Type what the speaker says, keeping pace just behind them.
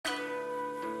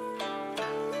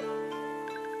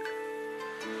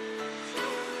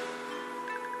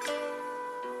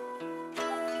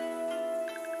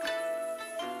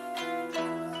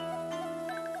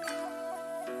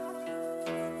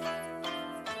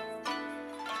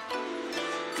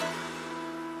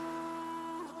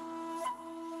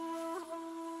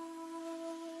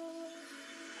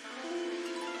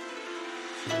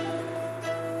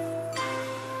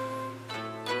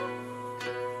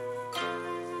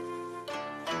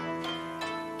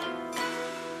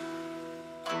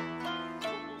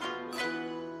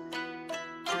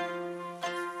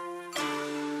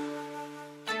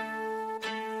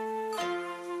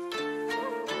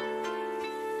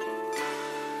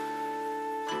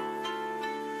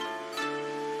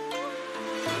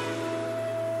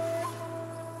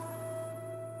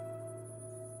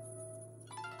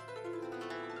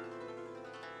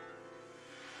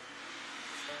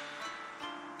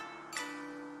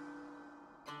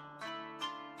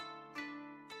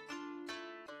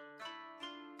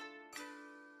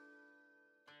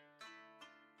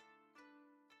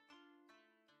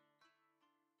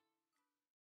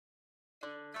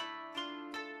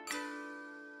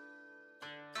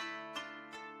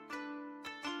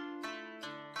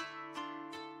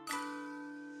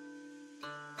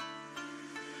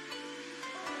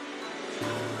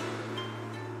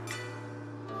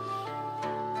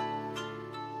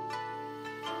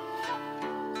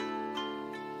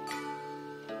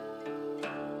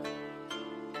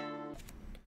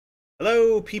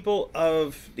Hello, people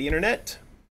of the internet.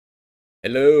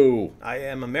 Hello, I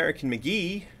am American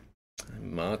McGee.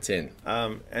 I'm Martin.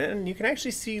 And you can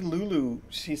actually see Lulu.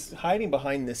 She's hiding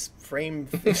behind this frame.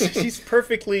 She's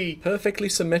perfectly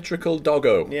Symmetrical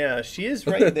doggo. Yeah, she is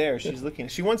right there. She's looking.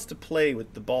 She wants to play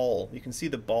with the ball. You can see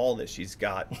the ball that she's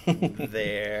got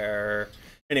there.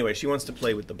 Anyway, she wants to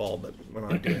play with the ball, but we're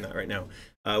not doing that right now.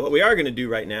 What we are going to do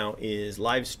right now is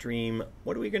live stream.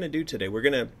 What are we going to do today? We're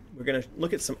gonna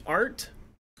look at some art.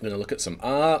 We're gonna look at some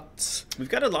art. We've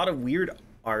got a lot of weird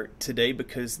art today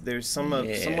because there's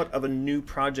somewhat of a new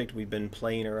project we've been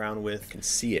playing around with. You can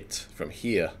see it from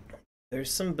here.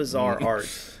 There's some bizarre art.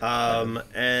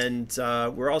 And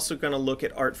we're also going to look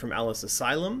at art from Alice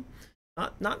Asylum.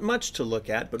 Not much to look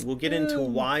at, but we'll get into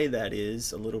why that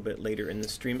is a little bit later in the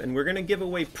stream. And we're going to give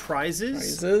away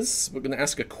prizes. We're going to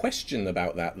ask a question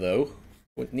about that, though.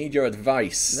 We need your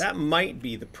advice. That might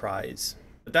be the prize.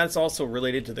 But that's also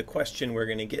related to the question we're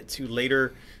going to get to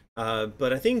later.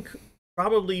 But I think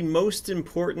probably most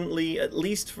importantly, at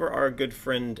least for our good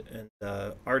friend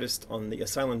and artist on the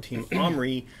Asylum team,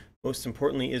 Omri, most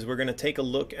importantly is we're going to take a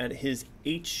look at his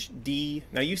HD.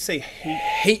 Now you say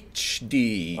Haitch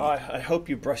Dee. Oh, I hope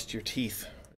you brushed your teeth.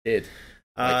 I did.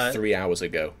 Like 3 hours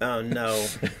ago. Oh no,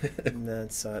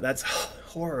 that's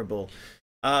horrible.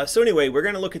 So anyway, we're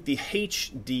going to look at the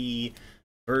HD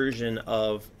version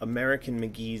of American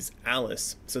McGee's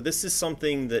Alice. So this is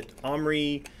something that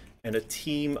Omri and a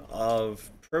team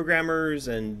of programmers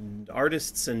and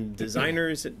artists and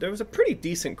designers, there was a pretty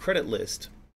decent credit list.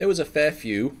 There was a fair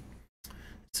few.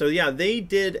 So yeah, they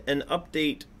did an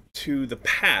update to the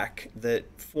pack that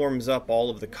forms up all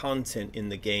of the content in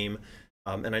the game.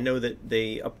 And I know that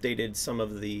they updated some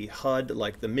of the HUD,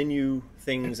 like the menu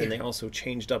things, and they also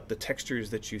changed up the textures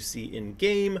that you see in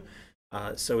game.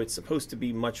 So it's supposed to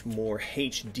be much more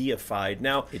HD-ified.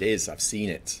 Now it is. I've seen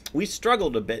it. We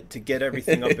struggled a bit to get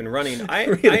everything up and running. I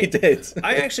really did.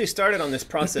 I actually started on this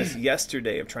process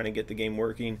yesterday of trying to get the game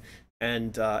working,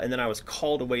 and then I was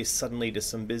called away suddenly to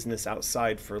some business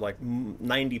outside for like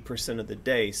 90% of the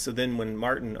day. So then when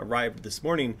Martin arrived this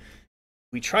morning,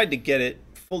 we tried to get it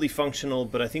fully functional,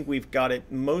 but I think we've got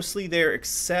it mostly there,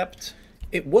 except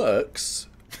it works,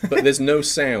 but there's no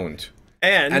sound.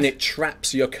 And it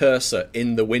traps your cursor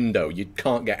in the window. You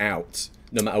can't get out,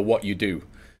 no matter what you do,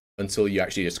 until you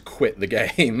actually just quit the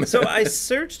game. So I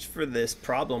searched for this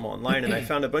problem online, and I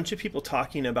found a bunch of people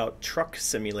talking about Truck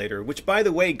Simulator, which, by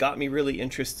the way, got me really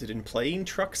interested in playing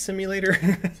Truck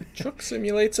Simulator. Truck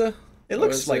Simulator? It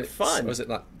looks like fun. Or is it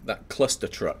like that cluster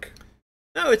truck?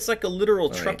 No, it's like a literal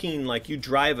trucking, like you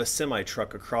drive a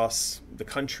semi-truck across the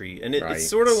country. And it's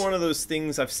sort of one of those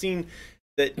things I've seen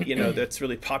that, you know, that's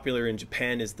really popular in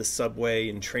Japan is the subway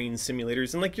and train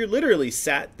simulators. And like you're literally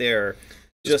sat there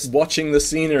just watching the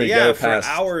scenery go past.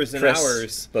 For hours and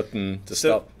hours. Button to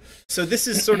stop. So this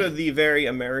is sort of the very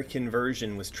American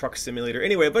version with Truck Simulator.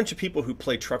 Anyway, a bunch of people who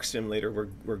play Truck Simulator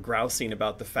were grousing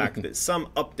about the fact that some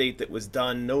update that was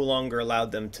done no longer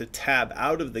allowed them to tab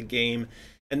out of the game.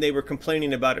 And they were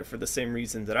complaining about it for the same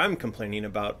reason that I'm complaining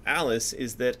about Alice,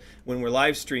 is that when we're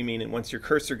live streaming and once your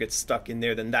cursor gets stuck in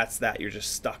there, then that's that. You're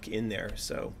just stuck in there.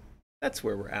 So that's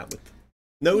where we're at with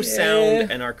no sound,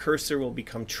 and our cursor will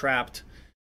become trapped.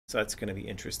 So that's going to be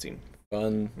interesting.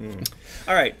 Fun.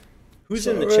 All right. Who's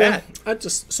in the chat? I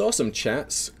just saw some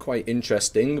chats. Quite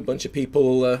interesting. A bunch of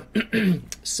people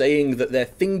saying that their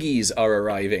thingies are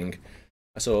arriving.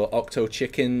 I saw Octo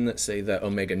Chicken say that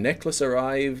Omega Necklace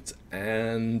arrived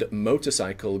and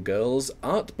Motorcycle Girl's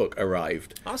art book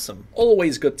arrived. Awesome.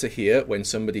 Always good to hear when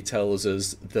somebody tells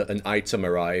us that an item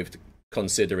arrived,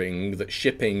 considering that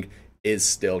shipping is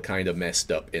still kind of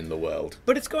messed up in the world.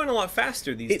 But it's going a lot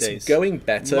faster these days. It's going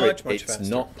better. Much it's faster.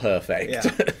 Not perfect.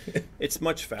 Yeah, it's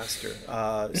much faster.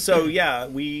 So yeah,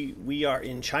 we are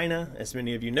in China, as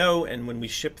many of you know, and when we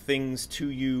ship things to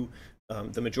you,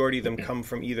 the majority of them come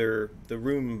from either the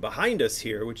room behind us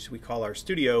here, which we call our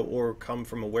studio, or come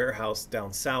from a warehouse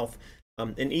down south.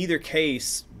 In either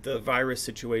case, the virus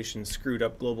situation screwed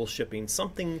up global shipping,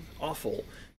 something awful,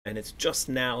 and it's just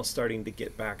now starting to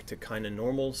get back to kind of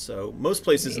normal. So most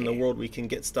places in the world we can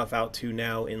get stuff out to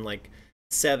now in like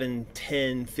 7,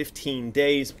 10, 15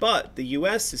 days, but the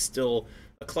US is still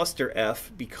a cluster F,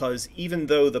 because even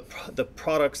though the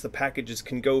products, the packages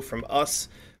can go from us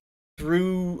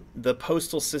through the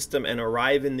postal system and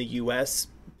arrive in the US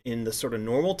in the sort of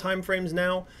normal time frames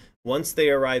now, once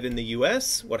they arrive in the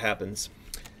US, what happens?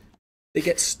 They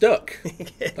get stuck.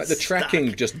 Like the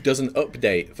tracking just doesn't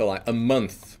update for like a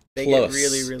month They plus. get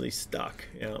really, really stuck.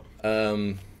 Yeah.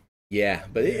 Yeah,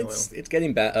 but it's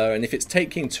getting better, and if it's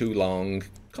taking too long,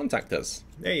 contact us.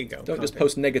 There you go. Don't just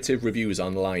post negative reviews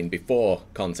online before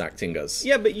contacting us.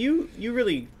 Yeah, but you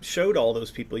really showed all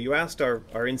those people. You asked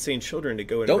our insane children to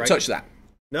go and Don't touch that.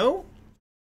 No?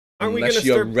 Aren't we Unless gonna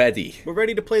you're start... ready. We're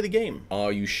ready to play the game.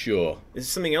 Are you sure? Is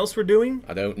there something else we're doing?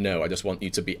 I don't know. I just want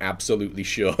you to be absolutely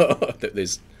sure that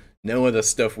there's no other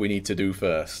stuff we need to do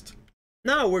first.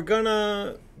 No, we're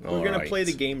gonna play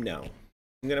the right. game now.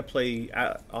 I'm gonna play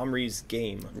Omri's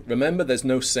game. Remember, there's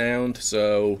no sound,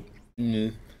 so...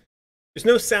 There's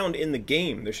no sound in the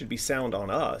game. There should be sound on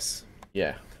us.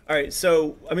 Yeah. All right,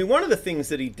 so, I mean, one of the things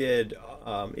that he did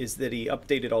is that he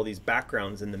updated all these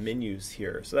backgrounds in the menus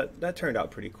here. So that turned out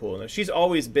pretty cool. Now, she's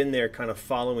always been there kind of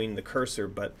following the cursor,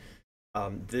 but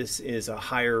this is a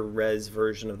higher res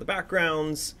version of the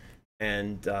backgrounds,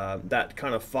 and that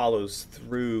kind of follows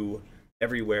through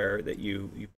everywhere that you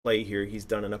play here. He's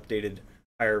done an updated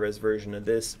higher res version of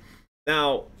this.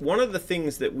 Now, one of the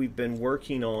things that we've been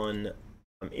working on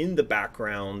in the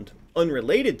background,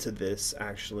 unrelated to this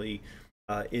actually,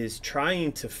 is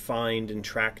trying to find and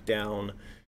track down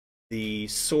the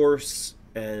source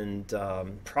and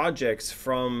projects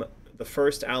from the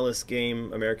first Alice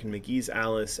game, American McGee's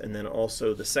Alice, and then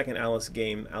also the second Alice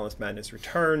game, Alice Madness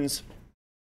Returns,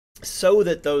 so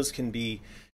that those can be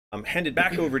handed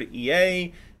back over to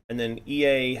EA. And then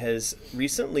EA has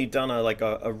recently done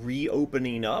a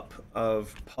reopening up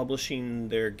of publishing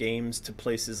their games to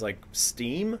places like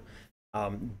Steam.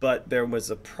 But there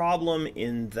was a problem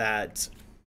in that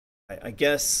I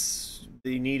guess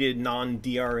they needed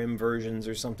non-DRM versions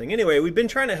or something. Anyway, we've been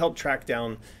trying to help track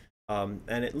down,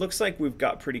 and it looks like we've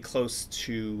got pretty close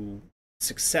to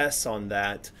success on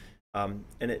that. And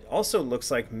it also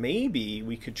looks like maybe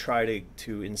we could try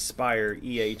to inspire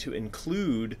EA to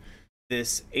include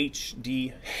this Haitch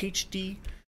Dee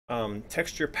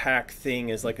texture pack thing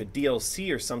as like a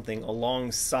DLC or something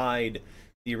alongside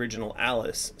the original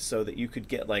Alice, so that you could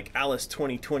get like Alice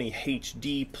 2020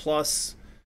 HD plus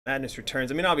Madness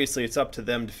Returns. I mean, obviously it's up to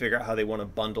them to figure out how they want to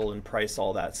bundle and price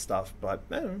all that stuff, but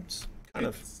it's kind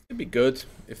of... It'd be good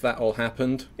if that all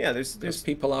happened. Yeah, there's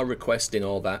people are requesting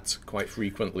all that quite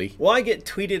frequently. Well, I get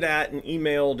tweeted at and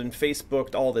emailed and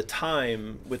Facebooked all the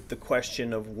time with the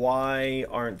question of why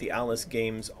aren't the Alice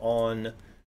games on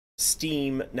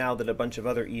Steam now that a bunch of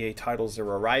other EA titles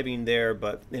are arriving there.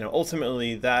 But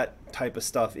ultimately that type of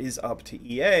stuff is up to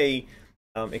EA,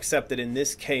 except that in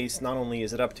this case, not only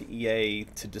is it up to EA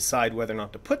to decide whether or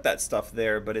not to put that stuff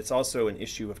there, but it's also an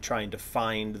issue of trying to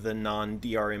find the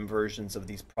non-DRM versions of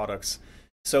these products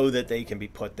so that they can be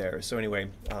put there. So anyway,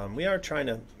 we are trying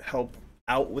to help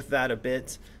out with that a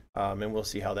bit, and we'll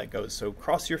see how that goes. So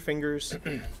cross your fingers.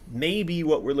 Maybe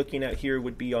what we're looking at here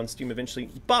would be on Steam eventually,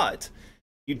 but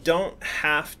you don't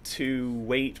have to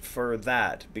wait for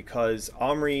that, because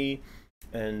Omri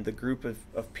and the group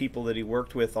of people that he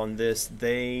worked with on this,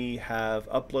 they have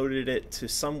uploaded it to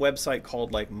some website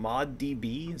called like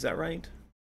ModDB. Is that right?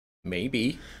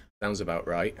 Maybe. Sounds about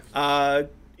right.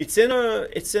 It's in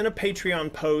a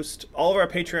Patreon post. All of our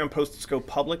Patreon posts go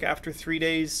public after 3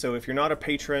 days. So if you're not a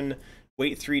patron,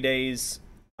 wait 3 days.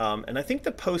 And I think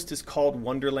the post is called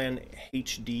Wonderland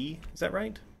HD. Is that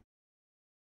right?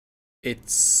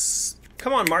 It's...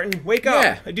 Come on, Martin, wake up.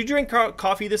 Yeah. Did you drink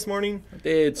coffee this morning? I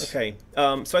did. Okay.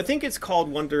 So I think it's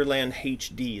called Wonderland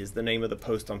HD is the name of the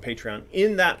post on Patreon.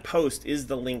 In that post is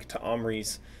the link to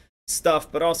Omri's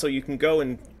stuff, but also you can go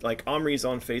and like Omri's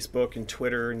on Facebook and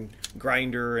Twitter and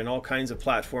Grindr and all kinds of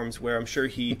platforms where I'm sure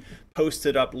he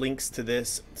posted up links to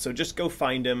this. So just go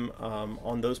find him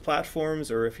on those platforms,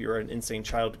 or if you're an insane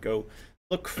child, go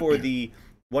look for the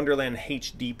Wonderland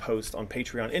HD post on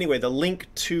Patreon. Anyway, the link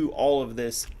to all of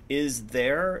this is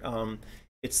there.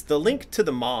 It's the link to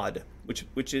the mod,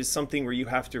 which is something where you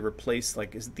have to replace,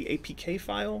 like, is it the APK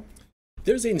file?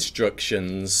 There's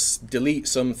instructions. Delete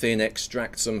something,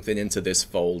 extract something into this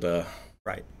folder.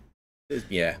 Right.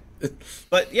 Yeah.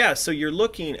 But yeah, so you're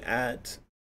looking at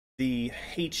the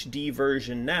HD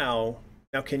version now.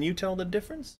 Now, can you tell the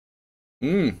difference?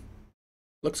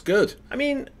 Looks good. I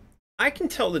mean, I can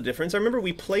tell the difference. I remember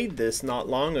we played this not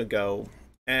long ago,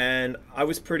 and I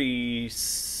was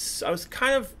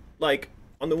kind of like,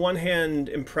 on the one hand,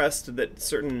 impressed that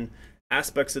certain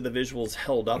aspects of the visuals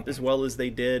held up as well as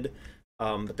they did.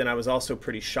 But then I was also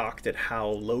pretty shocked at how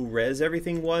low res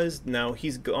everything was. Now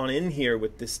he's gone in here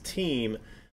with this team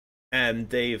and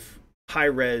they've high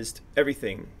resed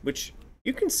everything, which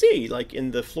you can see like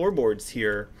in the floorboards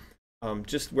here,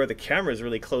 just where the camera is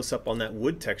really close up on that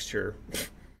wood texture.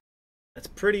 That's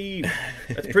pretty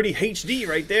HD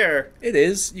right there. It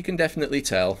is. You can definitely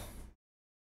tell.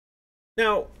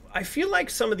 Now, I feel like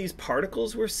some of these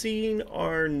particles we're seeing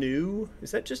are new.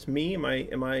 Is that just me?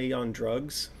 Am I on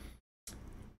drugs?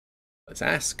 Let's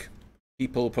ask.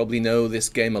 People probably know this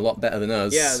game a lot better than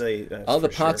us. Yeah, are the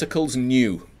particles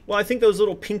new? Well, I think those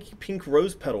little pink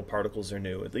rose petal particles are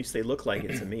new. At least they look like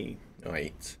it to me.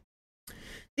 Right.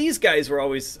 These guys were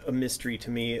always a mystery to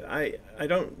me. I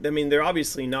mean, they're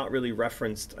obviously not really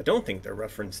referenced. I don't think they're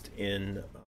referenced in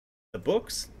the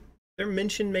books. They're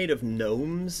mention made of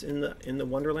gnomes in the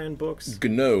Wonderland books.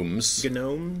 Gnomes.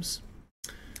 Gnomes.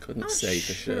 Couldn't say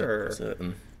for sure.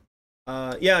 Certain.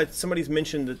 Yeah, somebody's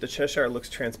mentioned that the Cheshire looks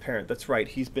transparent. That's right.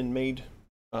 He's been made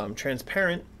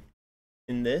transparent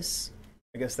in this.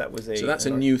 I guess that was a. So that's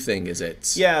a new thing, is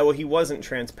it? Yeah. Well, he wasn't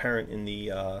transparent in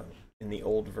the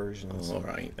old versions. All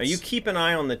right. Now you keep an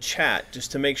eye on the chat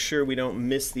just to make sure we don't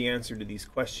miss the answer to these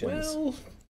questions. Well,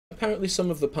 apparently some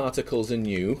of the particles are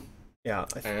new. Yeah,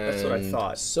 that's what I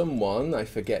thought. Someone, I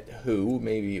forget who,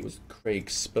 maybe it was Craig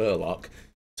Spurlock,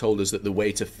 told us that the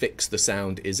way to fix the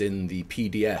sound is in the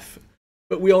PDF.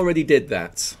 But we already did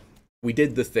that. We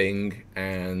did the thing,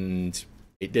 and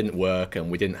it didn't work,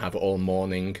 and we didn't have all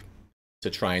morning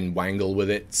to try and wangle with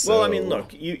it. So... Well, I mean,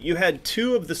 look, you had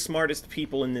two of the smartest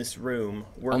people in this room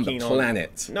working on the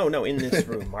planet. No, in this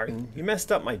room, Martin. You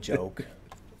messed up my joke.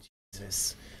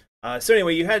 Jesus. So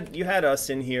anyway, you had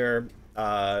us in here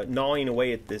gnawing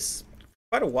away at this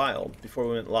quite a while before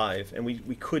we went live, and we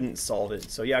couldn't solve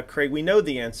it. So yeah, Craig, we know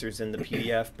the answers in the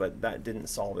PDF, but that didn't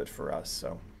solve it for us.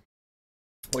 So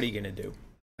what are you gonna do?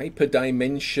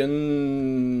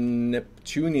 Hyperdimension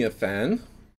Neptunia fan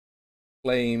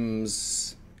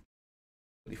claims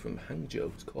somebody from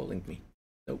Hangzhou is calling me.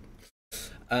 Nope.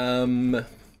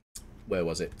 Where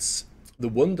was it? The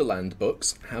Wonderland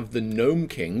books have the Gnome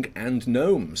King and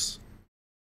gnomes.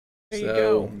 There you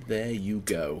go. There you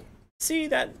go. See,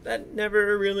 that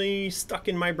never really stuck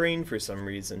in my brain for some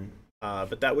reason.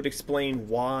 But that would explain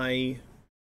why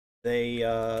they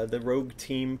the rogue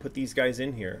team put these guys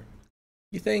in here.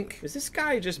 You think? Is this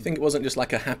guy just... You think it wasn't just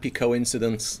like a happy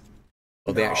coincidence?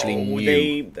 Or they actually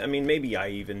knew? I mean, maybe I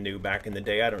even knew back in the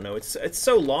day. I don't know. It's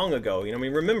so long ago. You know, I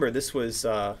mean, remember, this was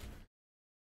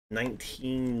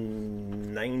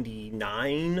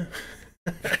 1999?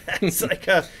 It's like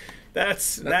a...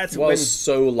 That's when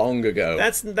so long ago.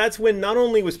 That's when not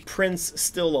only was Prince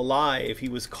still alive, he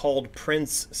was called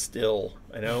Prince still.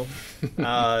 I know.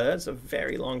 That's a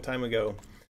very long time ago.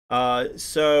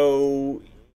 So,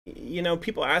 you know,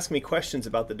 people ask me questions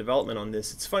about the development on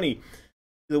this. It's funny.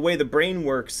 The way the brain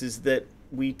works is that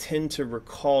we tend to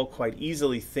recall quite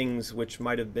easily things which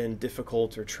might have been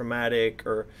difficult or traumatic,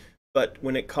 but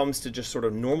when it comes to just sort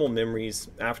of normal memories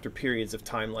after periods of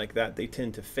time like that, they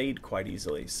tend to fade quite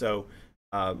easily. So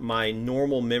my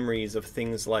normal memories of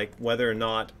things like whether or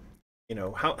not, you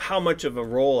know, how much of a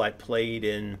role I played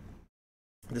in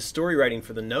the story writing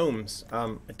for the gnomes,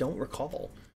 I don't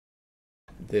recall.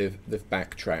 They've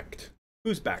backtracked.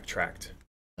 Who's backtracked?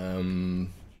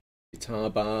 Guitar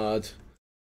Bard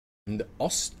and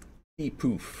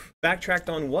Ostipoof. Backtracked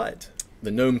on what?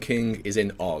 The Gnome King is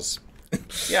in Oz.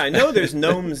 Yeah, I know there's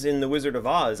gnomes in The Wizard of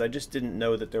Oz. I just didn't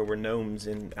know that there were gnomes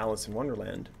in Alice in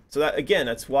Wonderland. So that, again,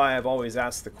 that's why I've always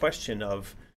asked the question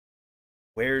of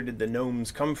where did the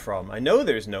gnomes come from? I know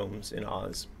there's gnomes in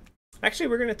Oz. Actually,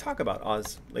 we're going to talk about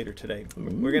Oz later today.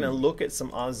 We're going to look at some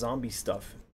Oz zombie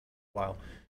stuff. Wow.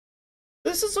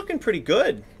 This is looking pretty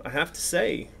good, I have to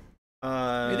say.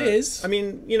 It is. I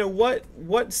mean, you know,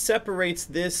 what separates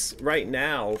this right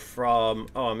now from...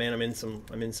 Oh man, I'm in some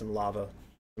lava.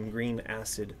 Some green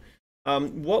acid.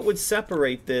 What would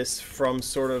separate this from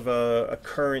sort of a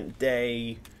current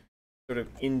day sort of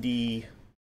indie... I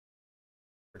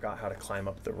forgot how to climb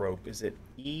up the rope. Is it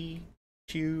E,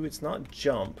 Q? It's not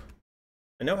jump.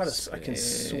 I know how to... I can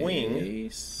swing.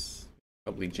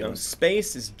 Probably jump. No,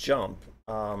 space is jump.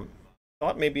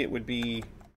 Thought maybe it would be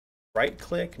right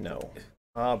click. No.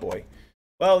 Oh boy.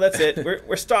 Well, that's it.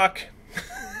 We're stuck.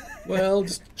 Well,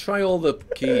 just try all the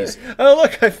keys. Oh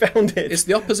look, I found it. It's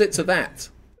the opposite to that.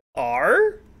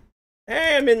 R.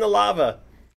 Hey, I'm in the lava.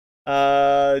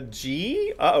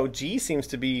 G. Uh-oh, G seems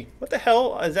to be... What the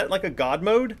hell? Is that like a god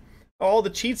mode? All the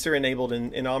cheats are enabled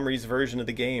in Omri's version of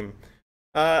the game.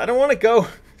 I don't want to go.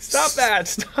 Stop that.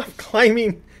 Stop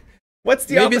climbing. What's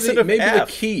the opposite of maybe F?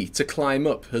 The key to climb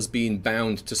up has been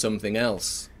bound to something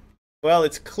else. Well,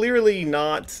 it's clearly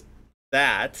not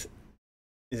that.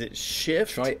 Is it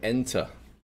shift? Try enter.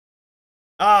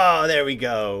 Oh, there we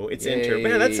go. It's Yay. enter.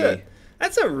 Man,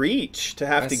 that's a reach to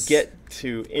have to get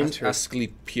to enter.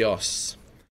 Asclepios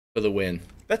for the win.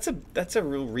 That's a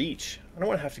real reach. I don't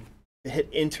want to have to hit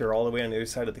enter all the way on the other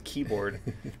side of the keyboard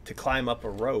to climb up a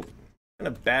rope. kind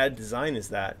of bad design is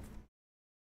that?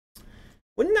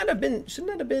 Wouldn't that have been,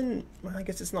 shouldn't that have been, well, I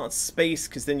guess it's not space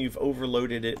because then you've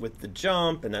overloaded it with the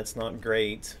jump and that's not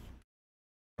great.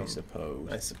 I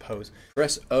suppose.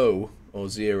 Press O or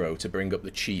 0 to bring up the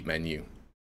cheat menu.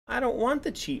 I don't want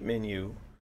the cheat menu.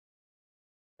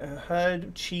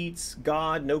 HUD, cheats,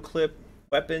 God, no clip,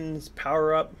 weapons,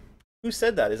 power up. Who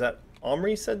said that? Is that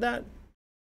Omri said that?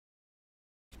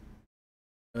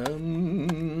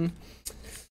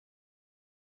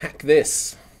 Hack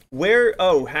this. Where?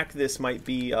 Oh, hack this might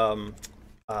be one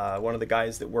of the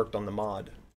guys that worked on the mod,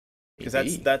 because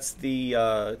that's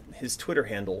the his Twitter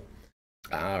handle.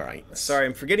 All right. Sorry,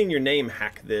 I'm forgetting your name,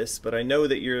 Hack This, but I know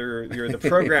that you're the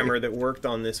programmer that worked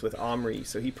on this with Omri,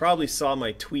 so he probably saw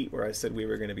my tweet where I said we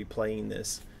were going to be playing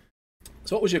this.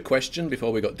 So what was your question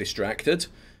before we got distracted?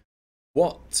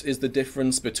 What is the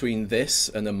difference between this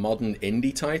and a modern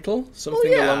indie title?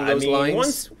 Something along those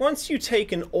lines? Once you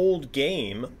take an old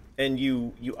game and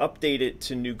you update it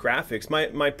to new graphics,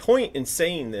 my point in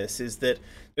saying this is that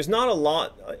there's not a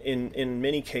lot, in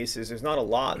many cases, there's not a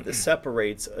lot that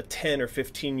separates a 10 or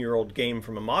 15-year-old game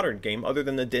from a modern game other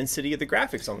than the density of the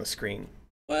graphics on the screen.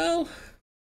 Well,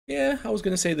 yeah, I was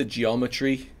going to say the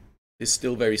geometry is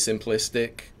still very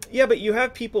simplistic. Yeah, but you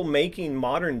have people making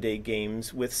modern-day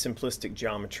games with simplistic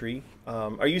geometry.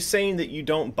 Are you saying that you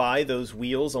don't buy those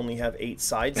wheels only have 8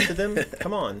 sides to them?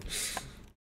 Come on.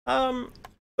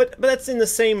 But that's in the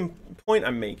same point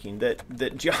I'm making, that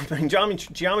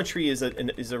geometry is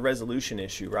a resolution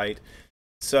issue, right?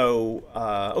 So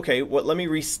okay, well, let me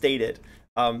restate it.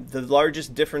 The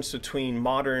largest difference between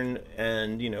modern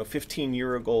and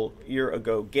 15-year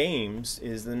ago games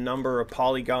is the number of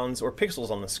polygons or pixels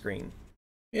on the screen.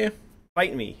 Yeah,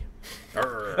 fight me.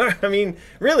 I mean,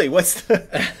 really, what's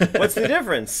the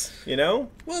difference?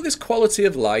 Well, there's quality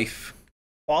of life.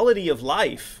 Quality of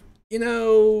life.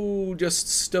 Just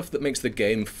stuff that makes the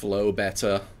game flow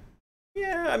better.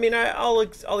 Yeah, I mean, I'll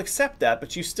accept that,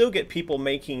 but you still get people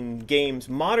making games,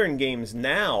 modern games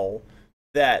now,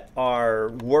 that are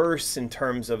worse in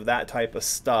terms of that type of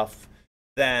stuff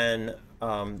than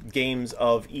games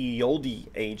of oldie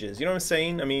ages. You know what I'm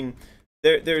saying? I mean,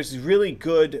 there's really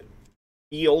good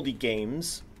oldie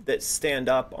games that stand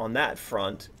up on that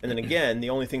front, and then again, the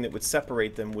only thing that would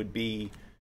separate them would be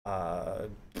the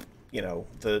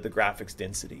graphics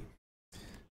density.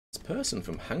 This person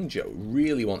from Hangzhou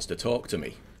really wants to talk to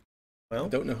me. Well, I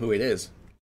don't know who it is.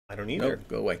 I don't either. No,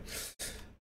 go away.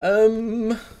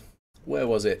 Where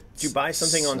was it? Did you buy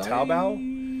something on Taobao?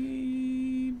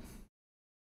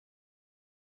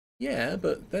 Yeah,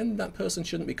 but then that person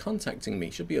shouldn't be contacting me.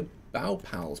 It should be a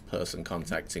Baopals person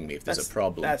contacting me if there's a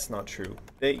problem. That's not true.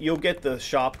 You'll get the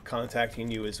shop contacting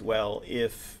you as well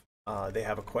if they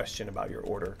have a question about your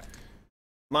order.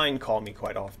 Mine call me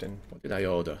quite often. What did I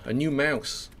order? A new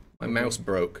mouse. My mouse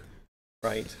broke.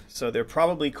 Right. So they're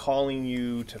probably calling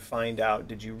you to find out,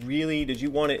 did you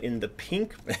want it in the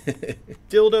pink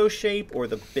dildo shape or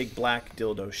the big black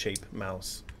dildo shape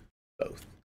mouse? Both.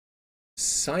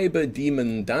 Cyber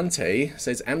Demon Dante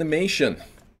says animation.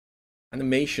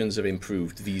 Animations have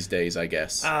improved these days, I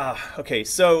guess. Okay.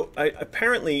 So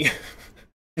apparently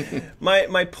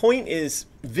my point is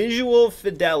visual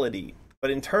fidelity. But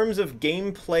in terms of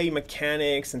gameplay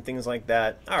mechanics and things like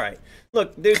that, all right.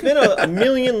 Look, there's been a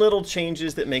million little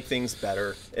changes that make things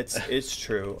better. It's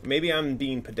true. Maybe I'm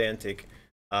being pedantic,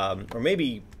 or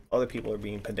maybe other people are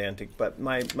being pedantic. But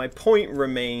my point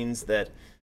remains that,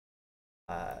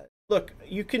 look,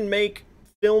 you can make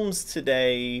films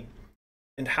today,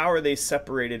 and how are they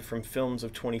separated from films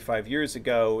of 25 years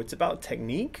ago? It's about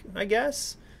technique, I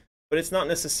guess. But it's not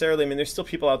necessarily, I mean, there's still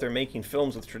people out there making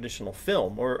films with traditional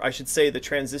film. Or I should say the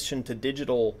transition to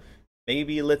digital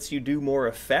maybe lets you do more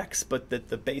effects, but that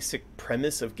the basic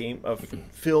premise of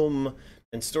film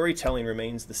and storytelling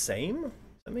remains the same. Does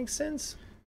that make sense?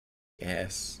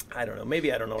 Yes. I don't know.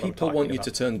 Maybe I don't know what I'm People talking want you about.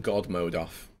 to turn God mode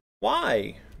off.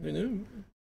 Why? You know.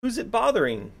 Who's it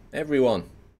bothering? Everyone.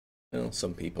 Well,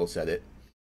 some people said it.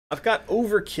 I've got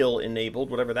overkill enabled,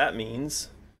 whatever that means.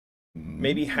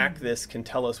 Maybe Hack This can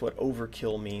tell us what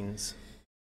overkill means.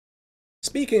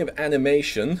 Speaking of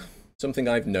animation, something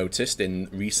I've noticed in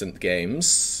recent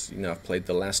games, I've played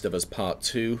The Last of Us Part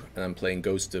 2, and I'm playing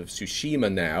Ghost of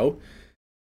Tsushima now.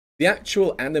 The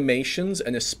actual animations,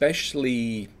 and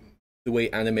especially the way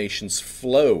animations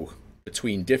flow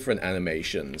between different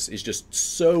animations, is just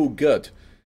so good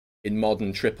in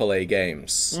modern AAA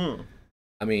games.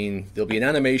 I mean, there'll be an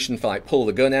animation for, pull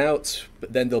the gun out,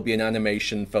 but then there'll be an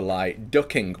animation for,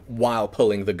 ducking while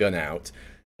pulling the gun out.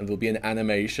 And there'll be an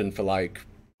animation for,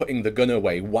 putting the gun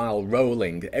away while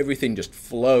rolling. Everything just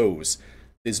flows.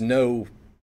 There's no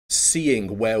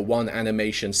seeing where one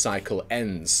animation cycle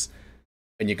ends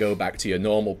and you go back to your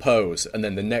normal pose and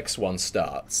then the next one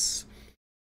starts.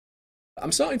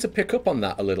 I'm starting to pick up on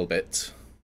that a little bit.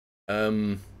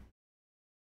 In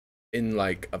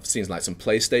like, I've seen like some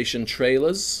PlayStation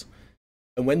trailers,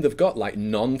 and when they've got like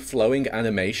non-flowing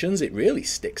animations, it really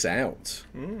sticks out.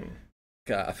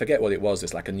 I forget what it was.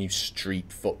 It's like a new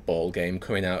street football game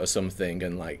coming out or something,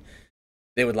 and like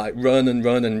they would like run and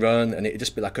run and run, and it'd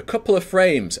just be like a couple of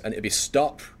frames, and it'd be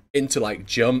stop into like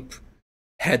jump,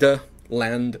 header,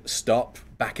 land, stop,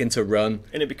 back into run,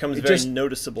 and it becomes very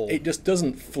noticeable. It just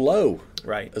doesn't flow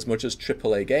right as much as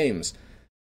AAA games.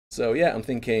 So yeah, I'm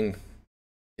thinking,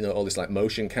 you know, all this like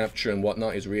motion capture and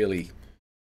whatnot is really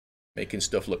making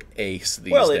stuff look ace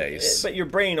these days. But your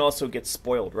brain also gets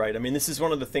spoiled, right? I mean, this is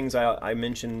one of the things I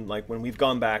mentioned, like when we've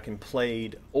gone back and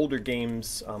played older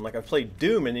games, like I've played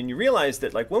Doom, and then you realize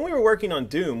that like when we were working on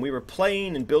Doom, we were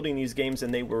playing and building these games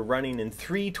and they were running in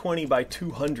 320 by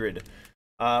 200,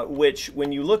 which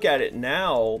when you look at it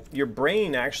now, your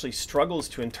brain actually struggles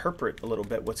to interpret a little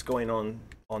bit what's going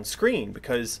on screen,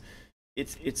 because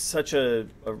it's such a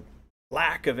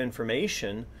lack of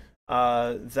information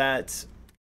that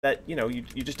you know you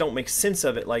just don't make sense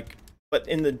of it. Like, but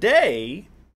in the day,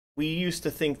 we used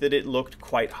to think that it looked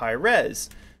quite high res.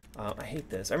 I hate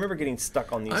this. I remember getting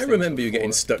stuck on these. I remember you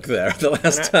getting stuck there the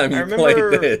last time you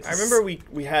played this. I remember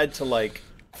we had to like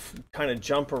kind of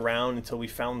jump around until we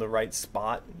found the right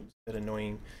spot. It was a bit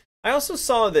annoying. I also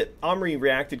saw that Omri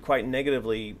reacted quite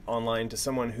negatively online to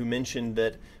someone who mentioned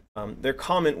that their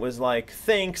comment was like,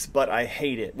 "Thanks, but I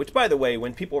hate it." Which, by the way,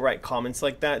 when people write comments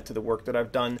like that to the work that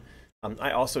I've done,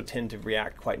 I also tend to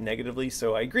react quite negatively.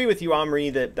 So I agree with you, Omri,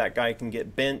 that that guy can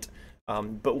get bent.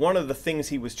 But one of the things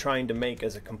he was trying to make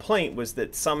as a complaint was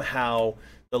that somehow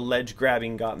the ledge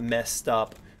grabbing got messed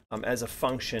up as a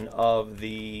function of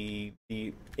the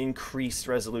increased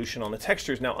resolution on the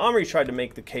textures. Now, Omri tried to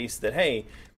make the case that, hey,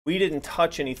 we didn't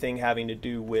touch anything having to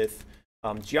do with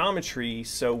geometry,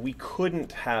 so we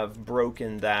couldn't have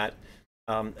broken that.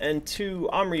 And to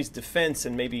Omri's defense,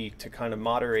 and maybe to kind of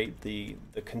moderate the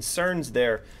concerns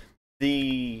there,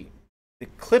 the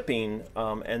clipping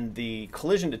and the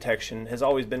collision detection has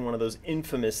always been one of those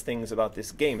infamous things about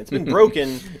this game. It's been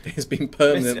broken. It's been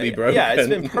permanently broken. Yeah, it's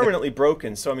been permanently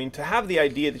broken. So, I mean, to have the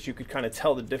idea that you could kind of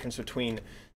tell the difference between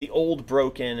the old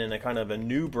broken and a kind of a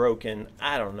new broken,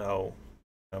 I don't know.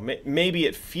 Maybe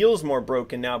it feels more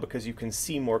broken now because you can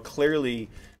see more clearly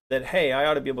that, hey, I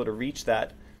ought to be able to reach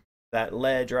that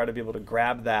ledge, or I ought to be able to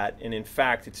grab that, and in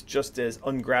fact it's just as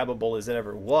ungrabbable as it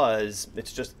ever was.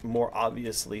 It's just more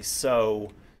obviously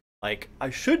so, like, I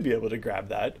should be able to grab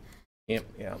that. Yep.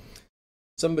 Yeah.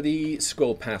 Somebody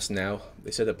scrolled past now.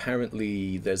 They said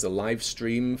apparently there's a live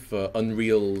stream for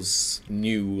Unreal's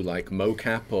new like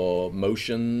mocap or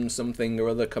motion something or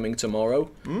other coming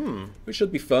tomorrow, which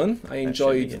should be fun. I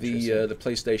enjoyed the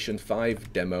PlayStation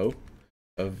 5 demo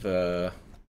of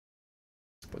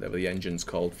whatever the engine's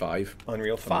called,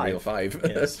 Unreal 5. Unreal 5.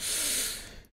 Yes.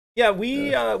 Yeah,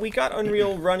 we got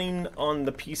Unreal running on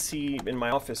the PC in my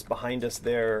office behind us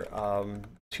there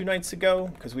 2 nights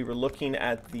ago, because we were looking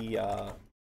at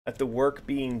the work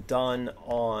being done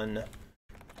on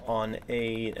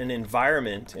an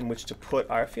environment in which to put.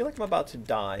 I feel like I'm about to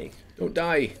die. Don't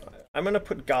die. I'm gonna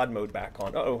put God mode back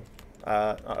on. No,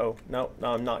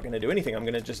 I'm not gonna do anything. I'm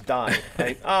gonna just die.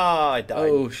 I died.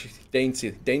 Oh, she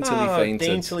daintily fainted.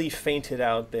 Daintily fainted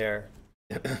out there.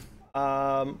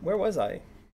 Where was I?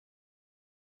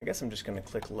 I guess I'm just gonna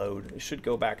click load. It should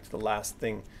go back to the last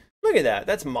thing. Look at that.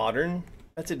 That's modern.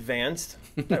 That's advanced.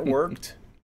 That worked.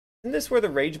 Isn't this where the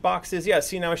rage box is? Yeah,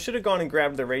 see, now I should have gone and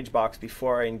grabbed the rage box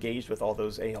before I engaged with all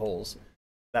those a-holes.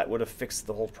 That would have fixed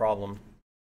the whole problem.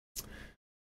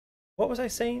 What was I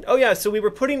saying? Oh yeah, so we were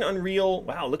putting Unreal.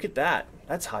 Wow, look at that.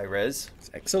 That's high res.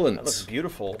 It's excellent. That looks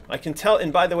beautiful. I can tell,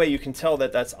 and by the way, you can tell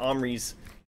that that's Omri's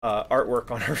artwork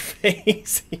on her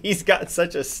face. He's got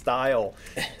such a style.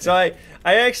 So I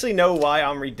actually know why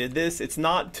Omri did this. It's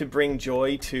not to bring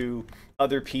joy to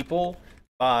other people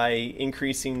by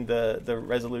increasing the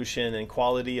resolution and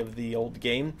quality of the old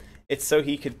game. It's so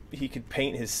he could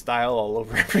paint his style all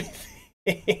over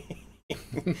everything.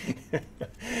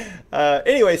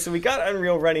 Anyway, so we got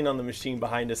Unreal running on the machine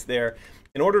behind us there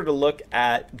in order to look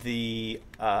at the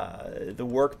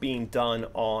work being done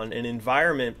on an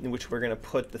environment in which we're going to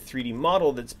put the 3D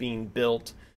model that's being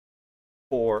built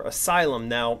for Asylum.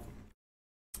 Now,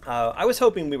 I was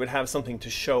hoping we would have something to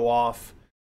show off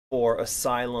for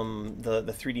Asylum, the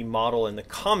 3D model, and the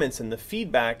comments and the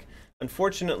feedback.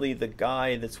 Unfortunately, the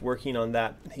guy that's working on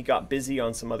that, he got busy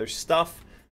on some other stuff.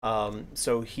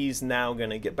 So he's now going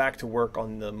to get back to work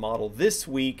on the model this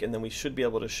week, and then we should be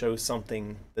able to show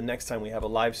something the next time we have a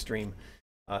live stream.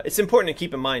 It's important to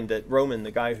keep in mind that Roman,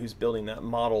 the guy who's building that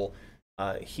model,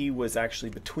 he was actually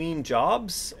between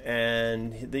jobs,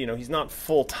 and he's not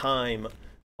full-time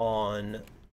on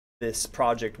this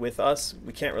project with us.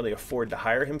 We can't really afford to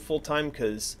hire him full-time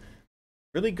because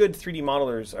really good 3D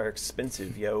modelers are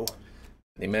expensive, yo.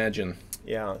 Imagine.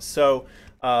 Yeah, so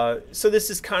this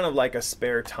is kind of like a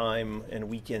spare time and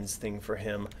weekends thing for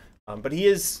him, but he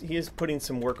is putting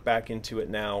some work back into it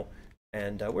now.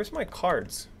 And where's my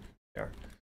cards? There.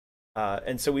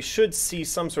 And so we should see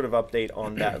some sort of update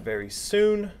on that very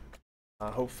soon,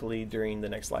 hopefully during the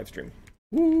next live stream.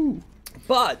 Woo!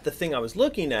 But the thing I was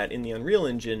looking at in the Unreal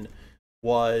Engine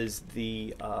was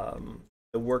the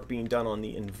work being done on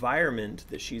the environment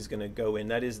that she's going to go in.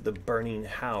 That is the burning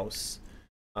house.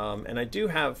 And I do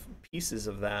have pieces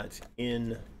of that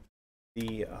in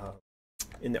the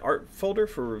art folder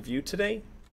for review today.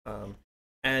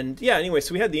 And yeah, anyway,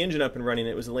 so we had the engine up and running.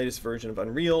 It was the latest version of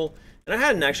Unreal. And I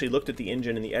hadn't actually looked at the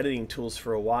engine and the editing tools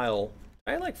for a while.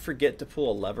 Did I like forget to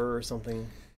pull a lever or something?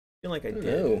 I feel like I did.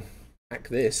 No. Back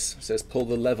this. It says pull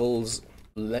the levers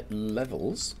in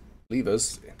order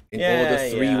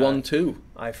 3, 1, 2.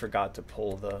 I forgot to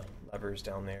pull the levers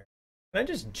down there. Can I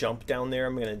just jump down there?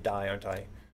 I'm going to die, aren't I?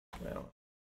 No.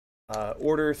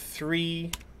 Order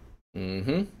 3.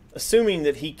 Mm-hmm. Assuming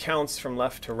that he counts from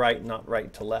left to right, not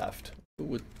right to left.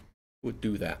 Who would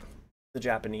do that? The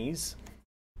Japanese.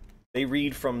 They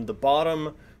read from the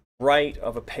bottom right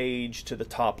of a page to the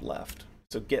top left.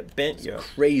 So get bent, you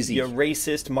crazy. You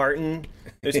racist Martin.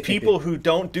 There's people who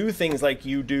don't do things like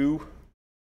you do.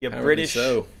 You British,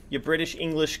 you British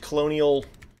English colonial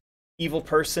evil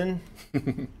person.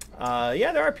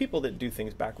 Yeah, there are people that do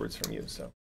things backwards from you.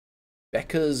 So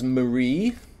Becca's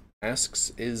Marie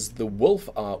asks, "Is the wolf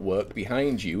artwork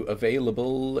behind you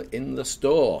available in the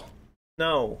store?"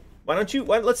 No. Why don't you?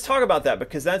 Let's talk about that,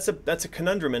 because that's a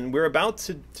conundrum, and we're about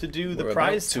to do the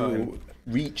prize time.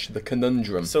 Reach the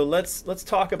conundrum. So let's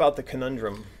talk about the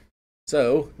conundrum.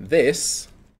 So this,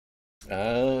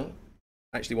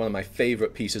 actually one of my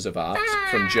favorite pieces of art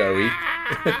from Joey,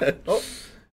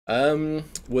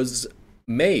 was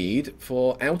made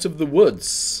for Out of the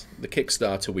Woods, the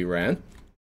Kickstarter we ran,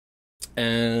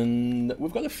 and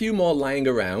we've got a few more lying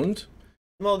around.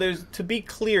 Well, to be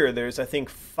clear, there's I think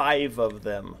 5 of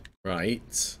them.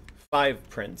 Right. 5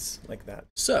 prints like that.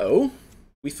 So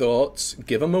we thought,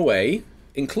 give them away,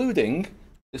 including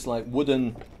this like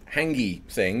wooden hangy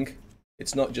thing.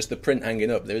 It's not just the print hanging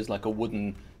up. There is like a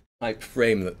wooden type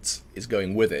frame that is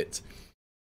going with it.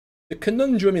 The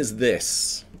conundrum is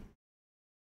this.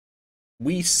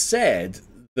 We said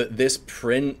that this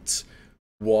print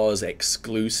was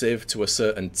exclusive to a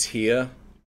certain tier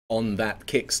on that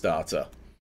Kickstarter.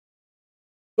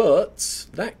 But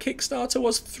that Kickstarter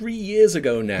was 3 years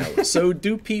ago now. So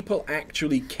do people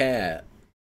actually care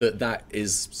that that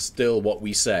is still what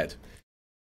we said?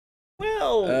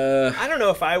 Well, I don't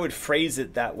know if I would phrase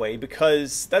it that way,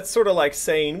 because that's sort of like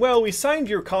saying, well, we signed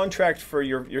your contract for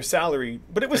your salary,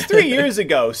 but it was 3 years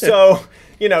ago. So,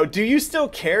 do you still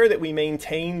care that we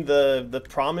maintain the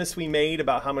promise we made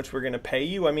about how much we're going to pay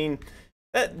you? I mean,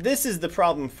 this is the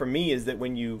problem for me, is that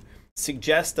when you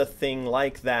suggest a thing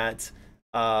like that,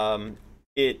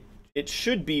 it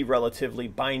should be relatively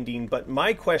binding. But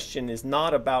my question is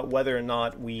not about whether or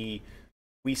not we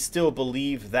still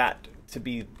believe that to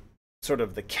be sort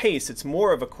of the case. It's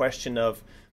more of a question of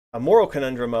a moral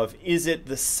conundrum of, is it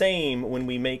the same when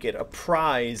we make it a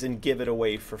prize and give it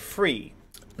away for free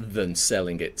than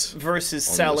selling it versus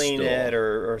selling it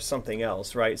or something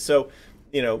else, right? So,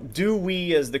 do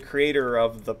we as the creator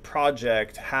of the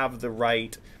project have the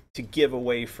right to give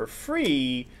away for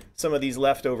free some of these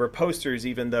leftover posters,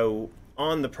 even though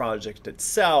on the project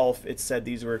itself it said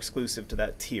these were exclusive to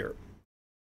that tier?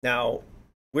 Now,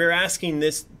 we're asking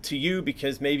this to you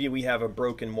because maybe we have a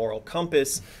broken moral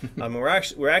compass. We're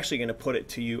actually going to put it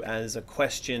to you as a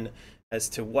question as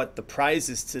to what the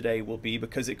prizes today will be,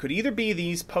 because it could either be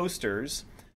these posters,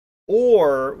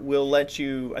 or we'll let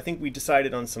you. I think we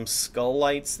decided on some skull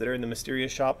lights that are in the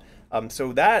Mysterious shop.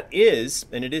 So that is,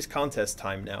 and it is contest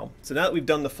time now. So now that we've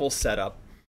done the full setup.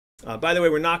 By the way,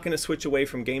 we're not going to switch away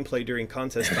from gameplay during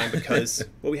contest time because,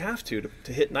 well, we have to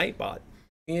hit Nightbot.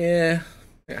 Yeah.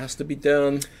 It has to be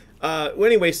done. Well,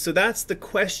 anyway, so that's the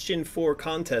question for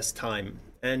contest time.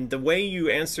 And the way you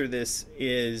answer this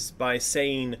is by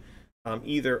saying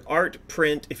either art,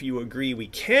 print, if you agree we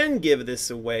can give this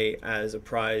away as a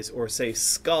prize, or say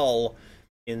skull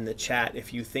in the chat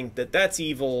if you think that that's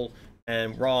evil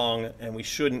and wrong, and we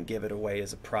shouldn't give it away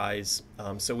as a prize.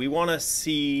 So we want to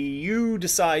see you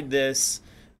decide this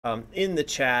in the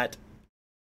chat.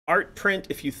 Art print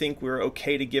if you think we're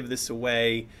okay to give this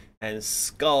away, and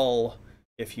skull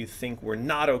if you think we're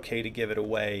not okay to give it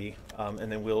away.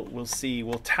 And then we'll see.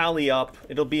 We'll tally up.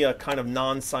 It'll be a kind of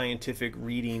non-scientific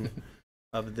reading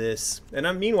of this.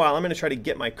 And meanwhile, I'm going to try to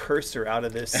get my cursor out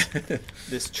of this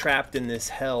this trapped in this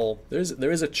hell.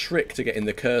 There is a trick to getting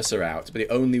the cursor out, but it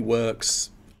only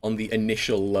works on the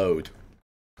initial load,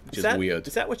 which is weird.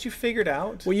 Is that what you figured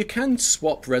out? Well, you can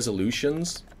swap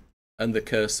resolutions, and the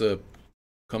cursor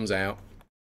comes out.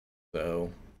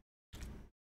 So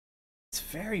it's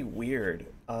very weird.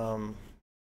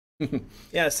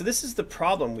 Yeah, so this is the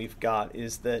problem we've got,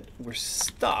 is that we're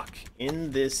stuck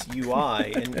in this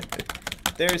UI, and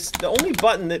there's the only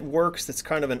button that works that's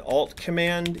kind of an alt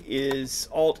command is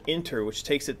alt enter, which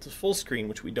takes it to full screen,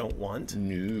 which we don't want.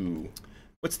 No.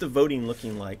 What's the voting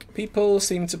looking like? People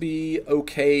seem to be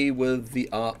okay with the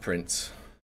art print.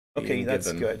 Okay,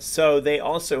 that's good. So they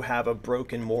also have a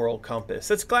broken moral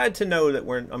compass. I'm glad to know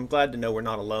we're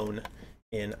not alone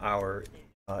in our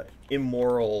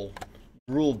immoral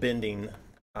rule bending.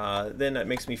 Then that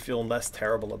makes me feel less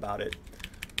terrible about it.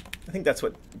 I think that's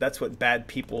what bad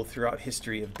people throughout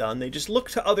history have done. They just look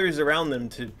to others around them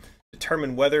to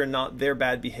determine whether or not their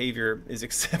bad behavior is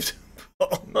acceptable.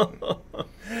 All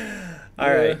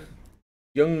right.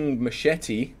 Young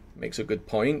Machete makes a good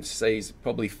point. Says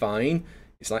probably fine.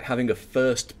 It's like having a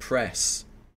first press.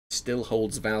 Still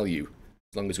holds value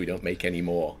as long as we don't make any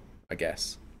more, I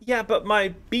guess. Yeah, but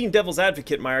being devil's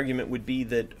advocate, my argument would be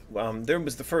that there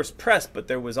was the first press, but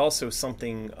there was also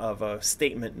something of a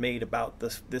statement made about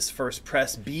this first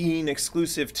press being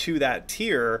exclusive to that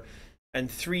tier, and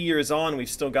 3 years on, we've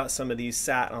still got some of these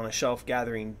sat on a shelf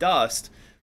gathering dust.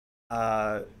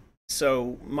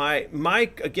 So my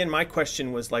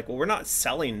question was like, well, we're not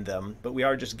selling them, but we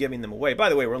are just giving them away. By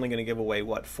the way, we're only going to give away,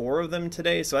 what, 4 of them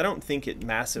today? So I don't think it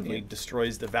massively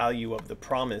destroys the value of the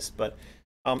promise, but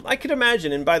I could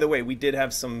imagine, and by the way, we did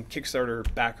have some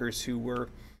Kickstarter backers who were,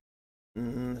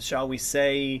 shall we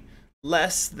say,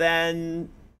 less than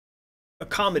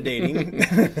accommodating.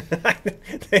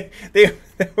 There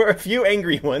were a few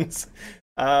angry ones.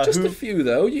 Just a few,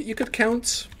 though. You could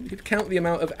count the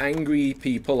amount of angry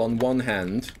people on one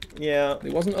hand. Yeah,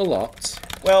 it wasn't a lot.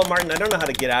 Well, Martin, I don't know how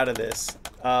to get out of this.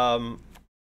 And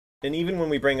even when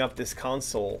we bring up this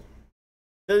console,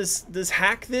 does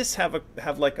hack this have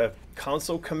like a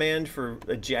console command for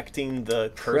ejecting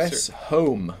the cursor? Press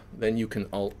home, then you can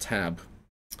alt tab.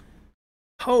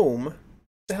 Home? What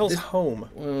the hell's home?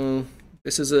 Well,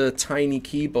 this is a tiny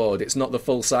keyboard. It's not the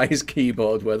full size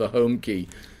keyboard where the home key.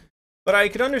 But I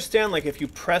could understand, like, if you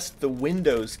pressed the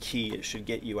Windows key, it should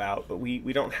get you out. But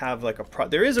we don't have like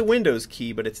there is a Windows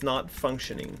key, but it's not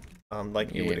functioning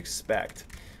like you would expect.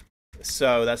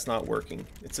 So that's not working.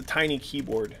 It's a tiny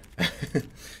keyboard.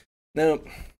 Now, if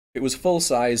it was full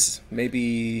size,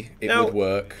 maybe it would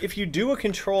work. If you do a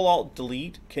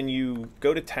Control-Alt-Delete, can you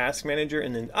go to Task Manager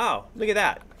and then, oh, look at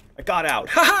that. I got out.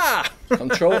 Ha ha!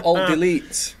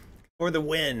 Control-Alt-Delete. For the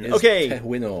win. Okay.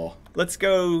 Winner. Let's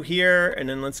go here, and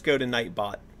then let's go to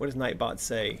Nightbot. What does Nightbot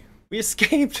say? We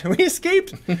escaped. We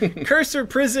escaped. Cursor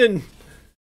prison.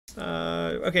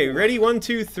 Okay, ready? 1,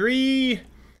 2, 3.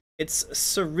 It's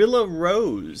Cirilla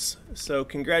Rose. So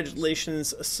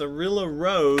congratulations, Cirilla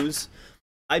Rose.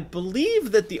 I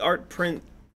believe that the art print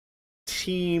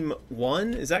team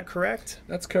won. Is that correct?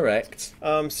 That's correct.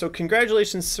 So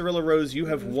congratulations, Cirilla Rose. You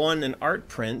have won an art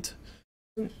print.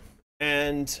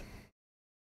 And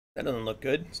that doesn't look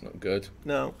good. It's not good.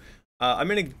 No. I'm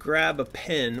going to grab a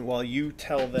pen while you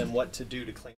tell them what to do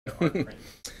to claim their art print.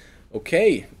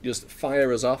 Okay, just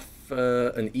fire us off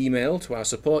an email to our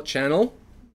support channel.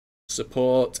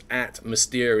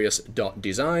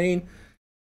 support@mysterious.design.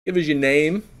 Give us your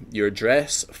name, your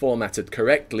address, formatted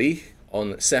correctly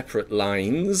on separate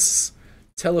lines,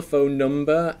 telephone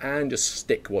number, and just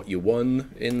stick what you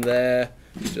won in there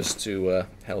just to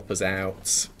help us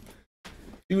out.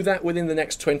 Do that within the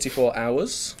next 24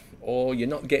 hours, or you're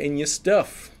not getting your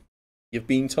stuff. You've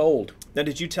been told. Now,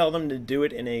 did you tell them to do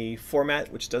it in a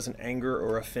format which doesn't anger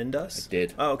or offend us? I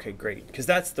did. Oh, okay, great. Because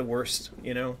that's the worst,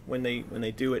 you know, when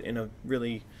they do it in a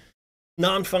really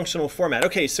non-functional format.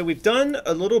 Okay, so we've done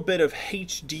a little bit of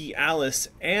HD Alice,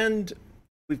 and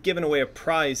we've given away a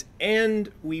prize,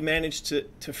 and we managed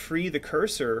to free the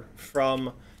cursor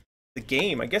from the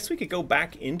game. I guess we could go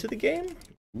back into the game?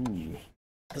 Ooh.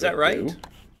 Is that right?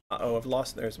 Uh-oh, I've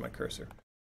lost. There's my cursor.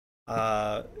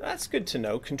 That's good to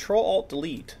know.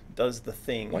 Control-Alt-Delete does the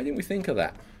thing. Why didn't we think of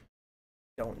that?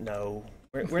 Don't know.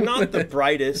 We're not the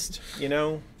brightest, you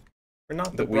know? We're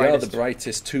not the But we brightest. are the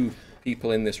brightest two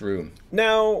people in this room.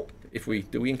 Now,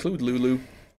 Do we include Lulu?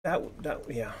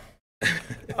 yeah.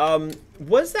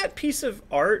 Was that piece of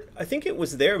art? I think it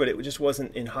was there, but it just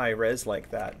wasn't in high res like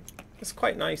that. It's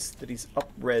quite nice that he's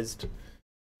up-resed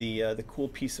the cool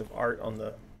piece of art on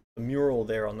the mural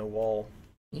there on the wall.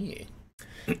 Yeah.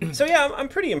 So yeah, I'm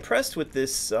pretty impressed with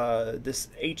this this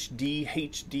Haitch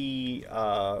Dee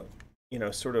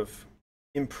sort of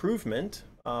improvement.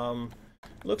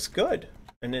 Looks good,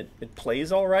 and it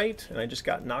plays all right. And I just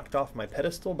got knocked off my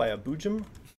pedestal by a boojum.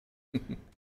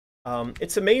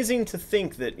 It's amazing to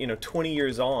think that 20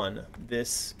 years on,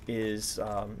 this is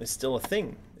still a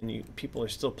thing, and people are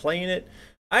still playing it.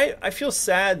 I feel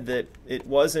sad that it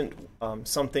wasn't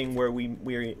something where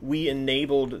we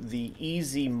enabled the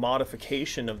easy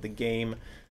modification of the game.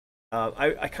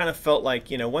 I kind of felt like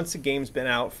once a game's been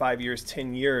out 5 years,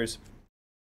 10 years,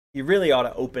 you really ought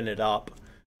to open it up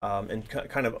and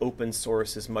kind of open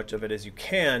source as much of it as you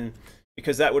can,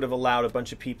 because that would have allowed a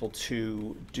bunch of people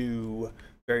to do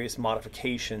various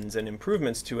modifications and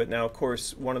improvements to it. Now, of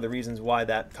course, one of the reasons why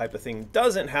that type of thing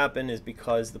doesn't happen is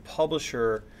because the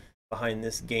publisher behind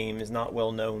this game is not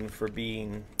well known for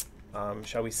being,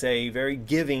 shall we say, very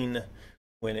giving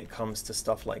when it comes to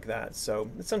stuff like that. So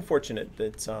it's unfortunate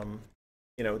that,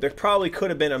 there probably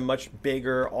could have been a much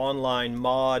bigger online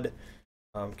mod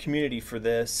community for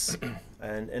this,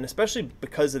 and especially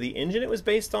because of the engine it was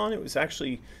based on. It was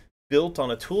actually built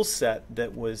on a tool set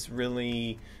that was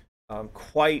really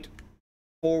quite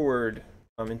forward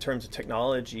in terms of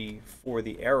technology for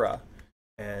the era,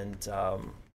 and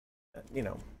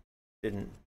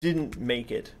didn't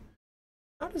make it.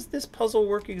 How does this puzzle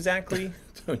work exactly?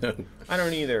 Don't know. I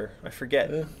don't either. I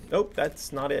forget. Nope,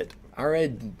 that's not it.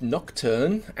 Ared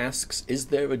Nocturne asks, is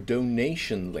there a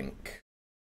donation link?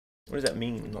 What does that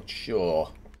mean? I'm not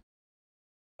sure.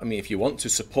 I mean, if you want to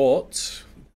support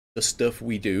the stuff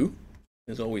we do,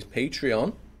 there's always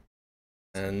Patreon.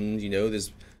 And,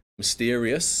 there's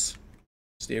Mysterious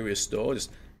Store.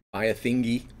 Just buy a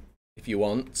thingy if you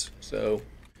want. So,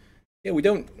 yeah, we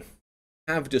don't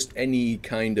have just any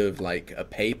kind of like a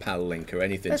PayPal link or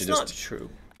anything. That's not true.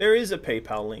 There is a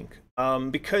PayPal link.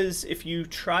 Because if you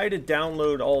try to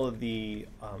download all of the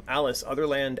Alice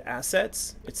Otherland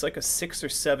assets, it's like a 6 or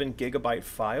 7 gigabyte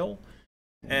file,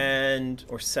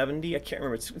 or 70. I can't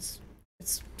remember. It's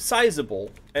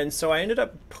sizable, and so I ended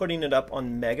up putting it up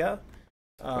on Mega,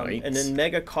 Right. and then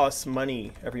Mega costs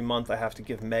money every month. I have to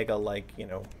give Mega like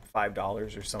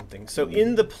 $5 or something. So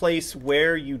in the place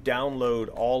where you download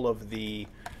all of the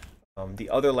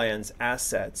Otherlands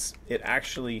assets, it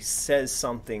actually says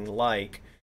something like,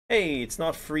 hey, it's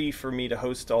not free for me to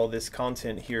host all this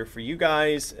content here for you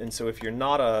guys, and so if you're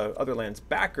not a Otherlands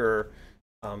backer,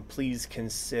 please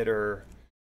consider,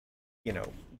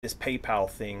 this PayPal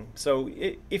thing. So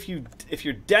if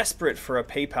you're desperate for a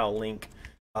PayPal link,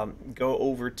 go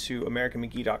over to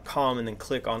AmericanMcGee.com and then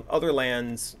click on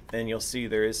Otherlands, and you'll see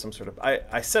there is some sort of.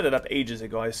 I set it up ages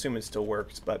ago. I assume it still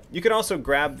works, but you can also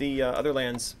grab the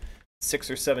Otherlands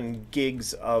 6 or 7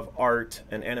 gigs of art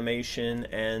and animation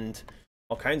and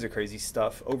all kinds of crazy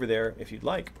stuff over there if you'd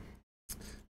like.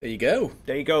 There you go.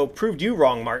 There you go. Proved you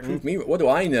wrong, Martin. Prove me. What do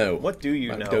I know? What do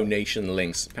you about know? donation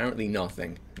links? Apparently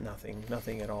nothing.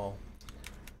 Nothing at all.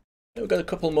 We've got a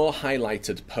couple more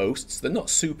highlighted posts. They're not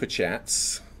super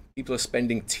chats. People are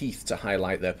spending teeth to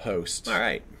highlight their posts. All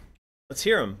right. Let's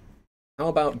hear them. How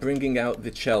about bringing out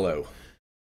the cello?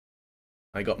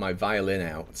 I got my violin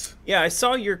out. Yeah, I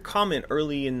saw your comment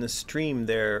early in the stream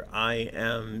there. I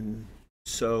am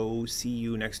so see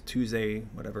you next Tuesday,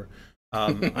 whatever.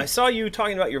 I saw you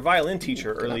talking about your violin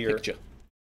teacher earlier. Picture.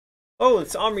 Oh,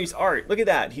 it's Omri's art. Look at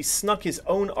that. He snuck his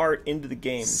own art into the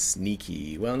game.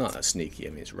 Sneaky. Well, not that sneaky. I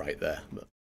mean, it's right there. But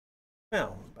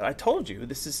Well, but I told you,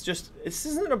 this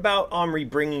isn't about Omri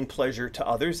bringing pleasure to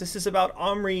others. This is about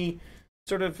Omri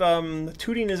sort of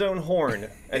tooting his own horn,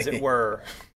 as it were.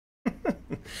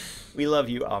 We love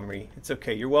you, Omri. It's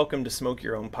okay. You're welcome to smoke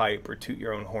your own pipe or toot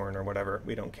your own horn or whatever.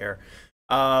 We don't care.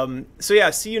 So yeah,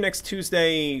 see you next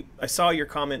Tuesday. I saw your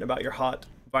comment about your hot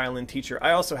violin teacher.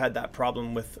 I also had that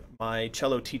problem with my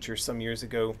cello teacher some years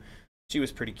ago. She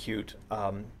was pretty cute,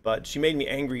 but she made me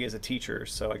angry as a teacher,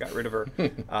 so I got rid of her.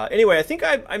 Anyway, I think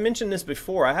I mentioned this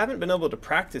before. I haven't been able to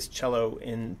practice cello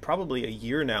in probably a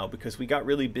year now because we got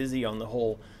really busy on the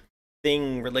whole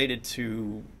thing related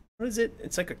to, what is it?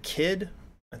 It's like a kid,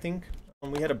 I think.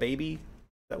 When we had a baby. Is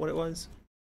that what it was?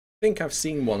 I think I've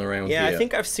seen one around here. Yeah, I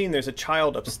think I've seen there's a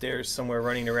child upstairs somewhere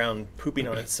running around pooping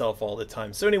on itself all the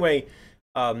time. So anyway,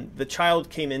 the child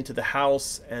came into the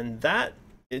house, and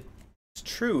It's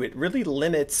true. It really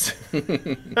limits.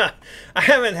 I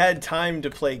haven't had time to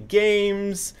play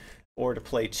games or to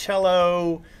play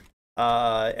cello.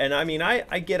 And I mean,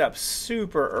 I get up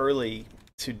super early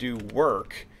to do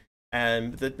work.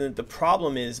 And the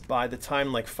problem is by the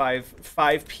time like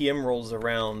 5 p.m. rolls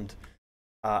around,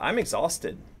 I'm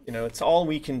exhausted. You know, it's all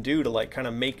we can do to like kind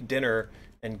of make dinner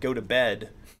and go to bed.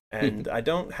 And I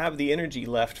don't have the energy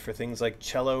left for things like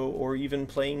cello or even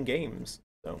playing games.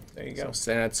 So there you go. So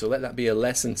sad. So let that be a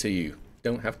lesson to you.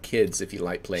 Don't have kids if you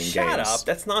like playing games. Shut up.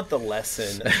 That's not the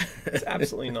lesson. It's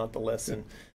absolutely not the lesson.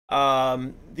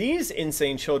 These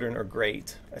insane children are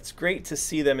great. It's great to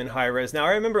see them in high res. Now,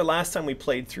 I remember last time we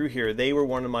played through here, they were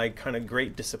one of my kind of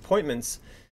great disappointments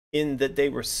in that they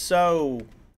were so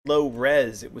low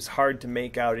res. It was hard to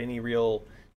make out any real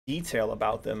detail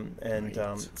about them. And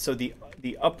so the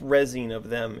up-resing of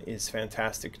them is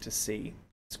fantastic to see.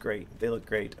 It's great. They look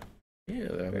great. Yeah,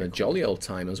 they're having a jolly old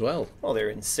time as well. Well, they're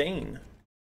insane.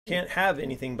 Can't have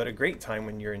anything but a great time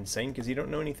when you're insane because you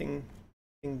don't know anything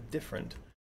different.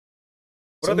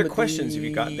 What other questions have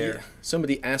you got there?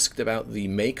 Somebody asked about the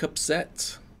makeup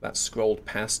set. That's scrolled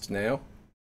past now.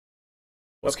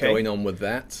 What's going on with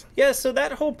that? Yeah, so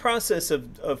that whole process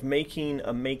of making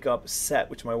a makeup set,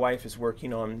 which my wife is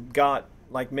working on, got,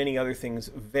 like many other things,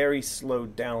 very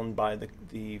slowed down by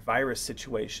the virus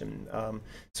situation.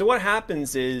 So what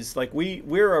happens is, like,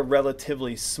 we're a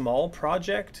relatively small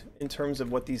project in terms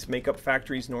of what these makeup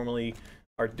factories normally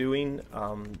are doing,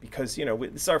 because, you know,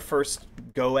 it's our first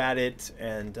go at it,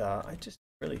 and I just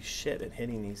really shit at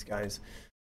hitting these guys.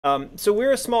 So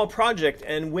we're a small project,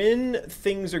 and when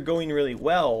things are going really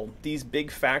well, these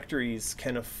big factories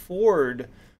can afford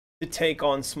to take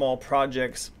on small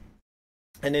projects.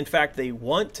 And in fact, they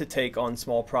want to take on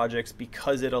small projects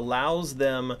because it allows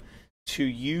them to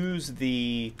use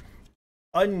the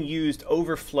unused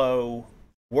overflow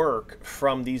work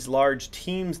from these large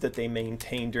teams that they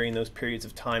maintain during those periods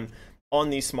of time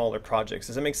on these smaller projects.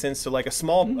 Does that make sense? So like a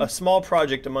small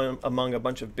project among a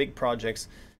bunch of big projects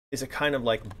is a kind of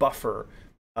like buffer.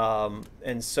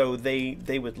 And so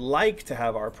they would like to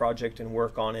have our project and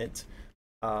work on it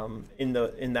in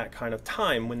that kind of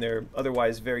time when they're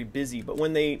otherwise very busy. But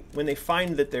when they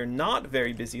find that they're not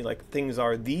very busy, like things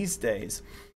are these days,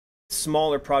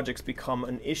 smaller projects become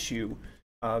an issue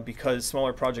because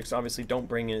smaller projects obviously don't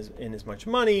bring in as much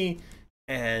money,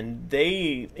 and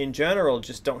they in general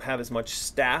just don't have as much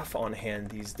staff on hand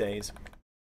these days.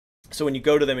 So when you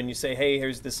go to them and you say, hey,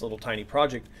 here's this little tiny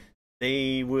project,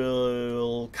 they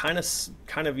will kind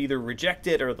of either reject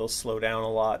it or they'll slow down a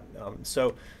lot.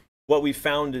 So what we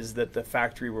found is that the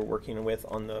factory we're working with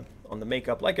on the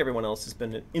makeup, like everyone else, has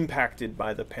been impacted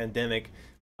by the pandemic.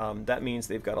 That means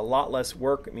they've got a lot less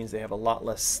work. It means they have a lot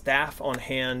less staff on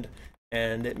hand,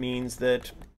 and it means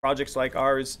that projects like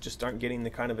ours just aren't getting the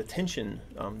kind of attention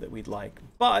that we'd like.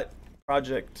 But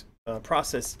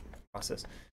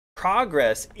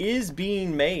progress is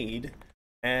being made,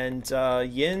 and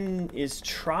Yin is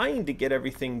trying to get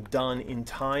everything done in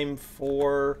time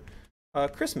for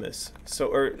Christmas.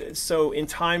 So in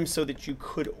time so that you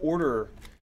could order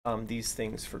these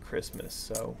things for Christmas.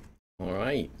 So all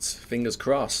right, fingers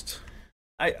crossed.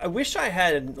 I wish I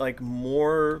had like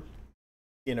more,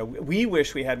 you know, we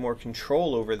wish we had more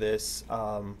control over this.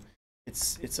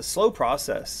 It's a slow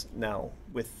process now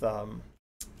with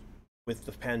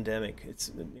the pandemic.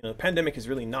 The pandemic has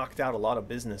really knocked out a lot of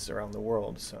business around the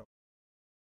world, so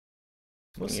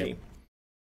we'll see.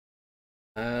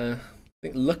 I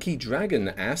think Lucky Dragon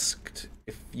asked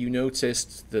if you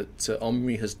noticed that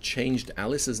Omri has changed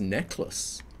Alice's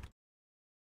necklace.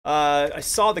 I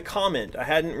saw the comment. I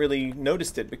hadn't really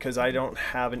noticed it because I don't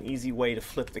have an easy way to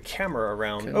flip the camera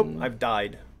around. Oh, I've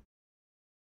died.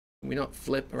 Can we not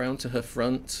flip around to her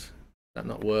front? Does that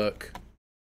not work?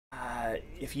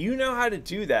 If you know how to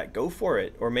do that, go for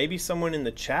it. Or maybe someone in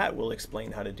the chat will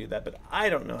explain how to do that, but I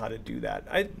don't know how to do that.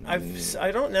 I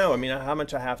don't know. I mean, how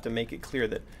much I have to make it clear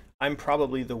that I'm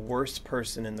probably the worst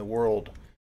person in the world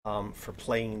for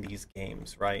playing these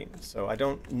games, right? So I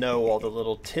don't know all the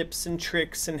little tips and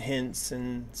tricks and hints,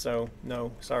 and so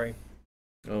no, sorry.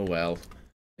 Oh well.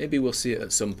 Maybe we'll see it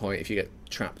at some point if you get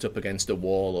trapped up against a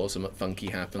wall or something funky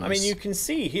happens. I mean, you can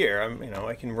see here,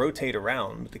 I can rotate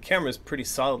around, but the camera's pretty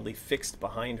solidly fixed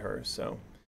behind her, so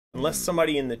unless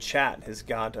somebody in the chat has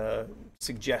got a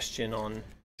suggestion on...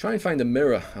 Try and find a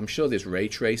mirror. I'm sure there's ray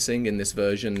tracing in this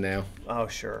version now. Oh,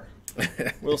 sure.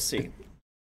 We'll see.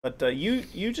 But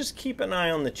you just keep an eye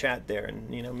on the chat there,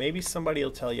 and maybe somebody will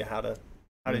tell you how to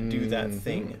do that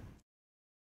thing.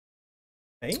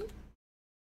 Hey?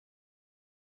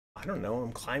 I don't know.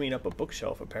 I'm climbing up a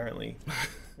bookshelf, apparently.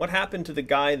 What happened to the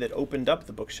guy that opened up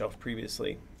the bookshelf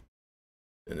previously?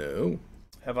 No.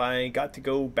 Have I got to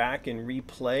go back and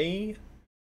replay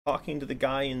talking to the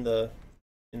guy in the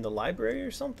library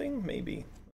or something? Maybe.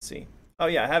 Let's see. Oh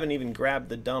yeah, I haven't even grabbed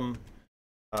the dumb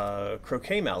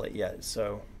croquet mallet yet.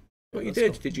 So. What you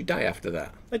did? Did you die after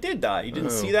that? I did die. You didn't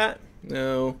see that?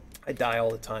 No. I die all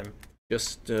the time.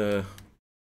 Just don't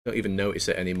even notice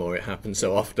it anymore. It happens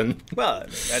so often. Well,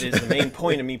 that is the main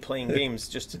point of me playing games,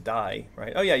 just to die,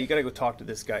 right? Oh yeah, you gotta go talk to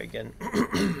this guy again.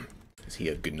 Is he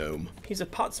a gnome? He's a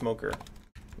pot smoker.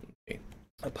 Okay.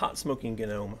 A pot smoking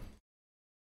gnome.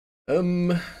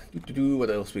 What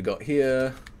else we got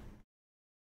here?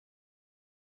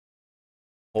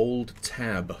 Hold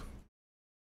tab.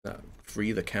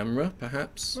 Free the camera,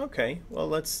 perhaps. Okay, well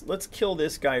let's kill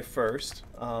this guy first.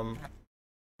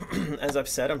 As I've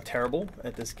said, I'm terrible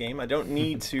at this game. I don't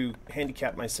need to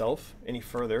handicap myself any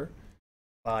further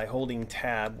by holding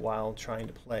tab while trying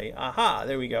to play. Aha,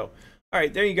 there we go. All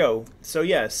right, there you go. So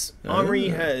yes, Omri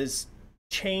has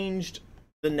changed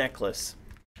the necklace.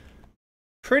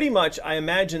 Pretty much, I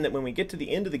imagine that when we get to the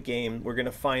end of the game, we're going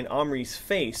to find Omri's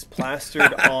face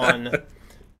plastered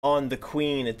on the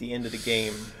queen at the end of the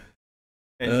game.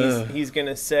 And he's going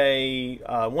to say,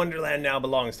 Wonderland now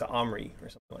belongs to Omri, or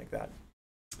something like that.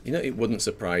 You know, it wouldn't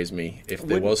surprise me if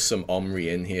there was some Omri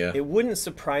in here. It wouldn't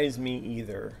surprise me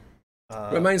either.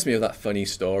 Reminds me of that funny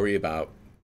story about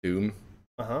Doom.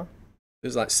 Uh-huh.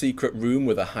 There's that secret room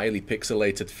with a highly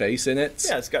pixelated face in it.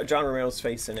 Yeah, it's got John Romero's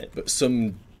face in it. But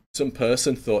some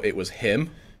person thought it was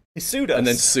him. He sued us. And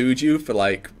then sued you for,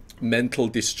 like, mental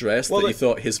distress that he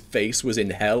thought his face was in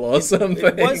hell or something.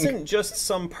 It wasn't just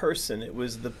some person. It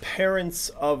was the parents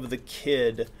of the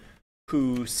kid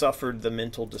who suffered the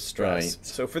mental distress. Right.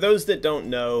 So for those that don't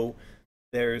know,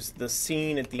 there's the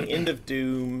scene at the end of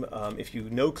Doom. If you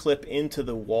no-clip into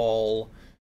the wall,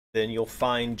 then you'll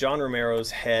find John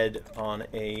Romero's head on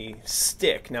a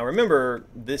stick. Now remember,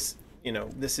 this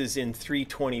is in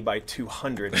 320 by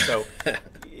 200, so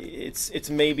it's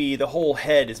maybe the whole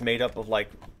head is made up of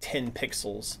like 10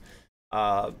 pixels.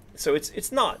 So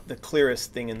it's not the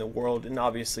clearest thing in the world, and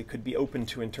obviously could be open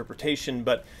to interpretation,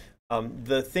 but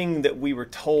the thing that we were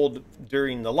told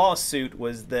during the lawsuit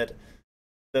was that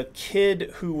the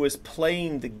kid who was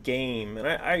playing the game,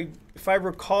 and if I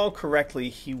recall correctly,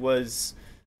 he was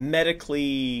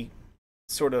medically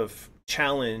sort of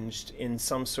challenged in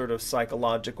some sort of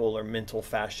psychological or mental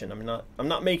fashion. I'm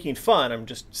not making fun, I'm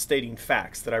just stating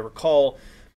facts that I recall.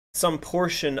 Some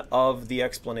portion of the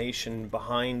explanation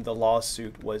behind the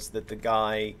lawsuit was that the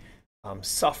guy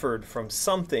suffered from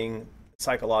something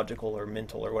psychological or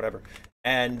mental or whatever,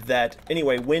 and that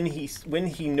anyway, when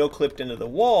he no-clipped into the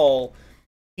wall,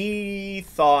 he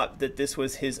thought that this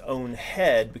was his own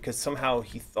head because somehow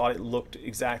he thought it looked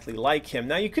exactly like him.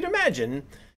 Now you could imagine,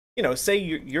 say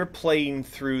you're playing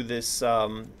through this, what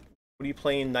are you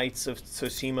playing, Knights of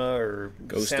Tsushima or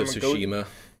Ghost of Tsushima?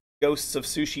 Ghosts of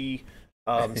Sushi.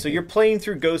 So you're playing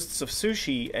through Ghosts of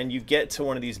Sushi, and you get to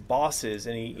one of these bosses,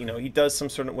 and he does some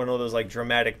sort of one of those like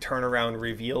dramatic turnaround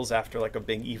reveals after like a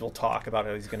big evil talk about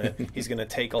how he's gonna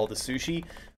take all the sushi,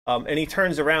 and he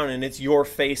turns around and it's your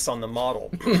face on the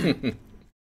model,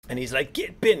 and he's like,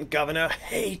 "Get bent, Governor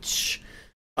Haitch."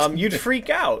 You'd freak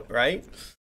out, right?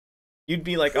 You'd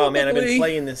be like, "Oh man, I've been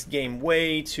playing this game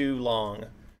way too long."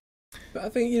 But I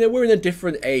think we're in a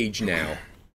different age now,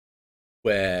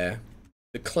 where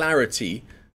the clarity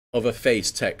of a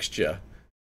face texture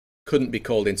couldn't be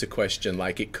called into question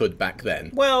like it could back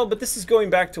then. Well, but this is going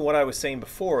back to what I was saying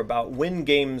before about when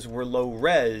games were low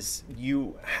res,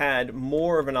 you had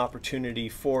more of an opportunity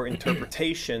for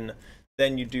interpretation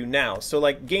than you do now. So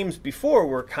like games before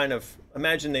were kind of,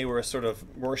 imagine they were a sort of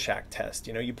Rorschach test.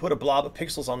 You put a blob of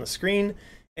pixels on the screen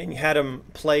and you had them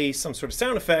play some sort of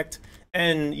sound effect,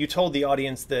 and you told the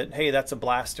audience that, hey, that's a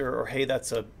blaster, or hey,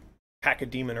 that's a pack a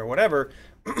demon or whatever,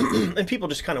 and people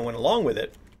just kind of went along with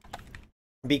it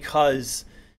because,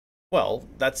 well,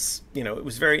 that's, it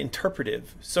was very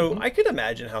interpretive. So I could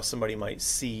imagine how somebody might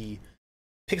see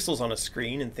pixels on a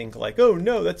screen and think like, oh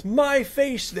no, that's my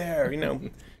face there,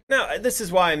 Now, this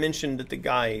is why I mentioned that the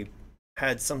guy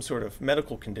had some sort of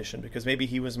medical condition, because maybe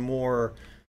he was more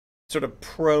sort of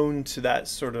prone to that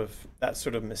sort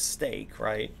of mistake,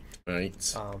 right?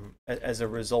 Right. As a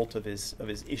result of his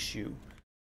issue.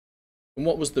 And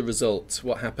what was the result?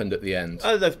 What happened at the end?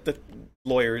 The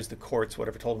lawyers, the courts,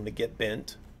 whatever, told him to get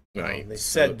bent. Right. They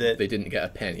said that they didn't get a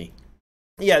penny.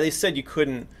 Yeah, they said you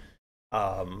couldn't,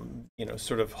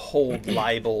 sort of hold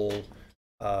liable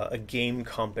a game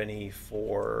company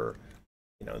for,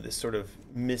 you know, this sort of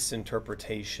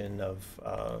misinterpretation of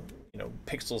you know,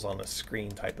 pixels on a screen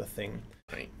type of thing.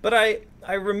 Right. But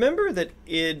I remember that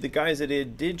the guys at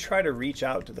id did try to reach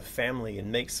out to the family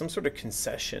and make some sort of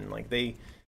concession. Like they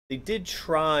did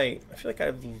try. I feel like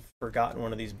I've forgotten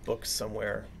one of these books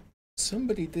somewhere.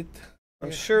 Somebody did.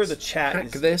 I'm sure the chat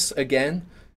hack this again.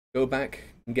 Go back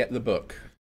and get the book.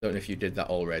 Don't know if you did that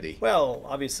already. Well,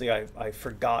 obviously I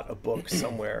forgot a book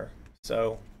somewhere.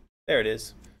 So there it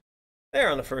is. There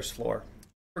on the first floor.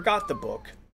 Forgot the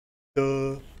book.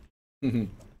 Duh.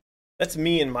 That's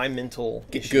me and my mental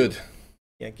Get issue. good.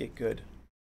 Yeah, get good.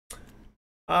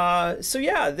 So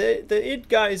yeah, the id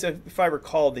guys, if I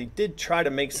recall, they did try to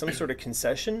make some sort of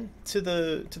concession to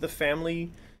the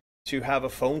family, to have a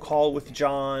phone call with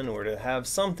John or to have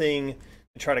something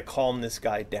to try to calm this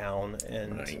guy down.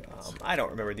 And Right. I don't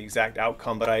remember the exact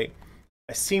outcome, but I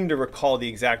seem to recall the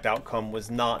exact outcome was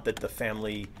not that the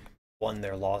family won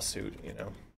their lawsuit. You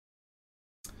know.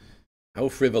 How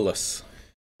frivolous.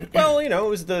 Well, you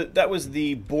know, that was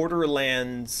the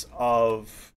borderlands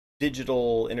of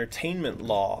digital entertainment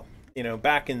law. You know,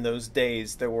 back in those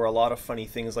days, there were a lot of funny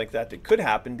things like that that could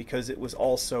happen because it was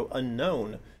also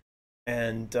unknown.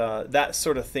 And that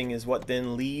sort of thing is what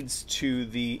then leads to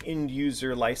the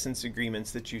end-user license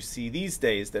agreements that you see these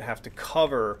days that have to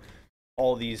cover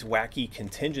all these wacky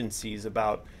contingencies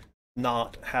about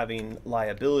not having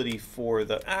liability for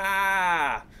the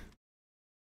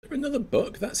Another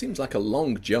book? That seems like a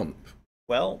long jump.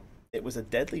 Well, it was a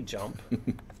deadly jump.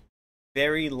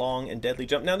 Very long and deadly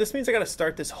jump. Now, this means I got to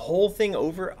start this whole thing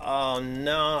over? Oh,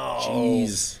 no.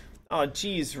 Jeez. Oh,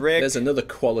 geez, Rick. There's another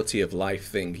quality of life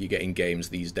thing you get in games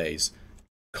these days.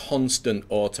 Constant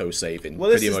auto-saving,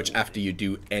 pretty much after you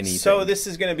do anything. So this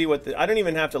is going to be what I don't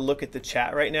even have to look at the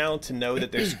chat right now to know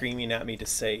that they're screaming at me to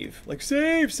save. Like,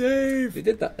 save, save. They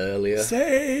did that earlier.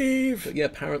 Save. But yeah,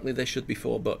 apparently there should be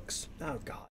 4 books. Oh,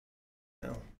 God.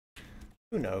 No.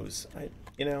 Who knows?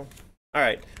 You know. All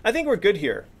right. I think we're good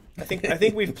here. I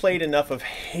think we've played enough of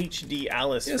HD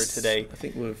Alice for today. I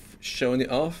think we've shown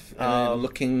it off.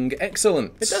 Looking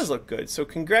excellent. It does look good. So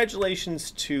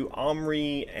congratulations to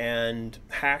Omri and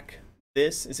Hack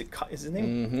This. Is his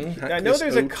name? I know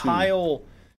there's a Kyle.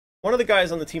 One of the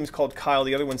guys on the team is called Kyle.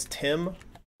 The other one's Tim.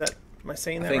 Am I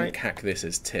saying that right? I think Hack This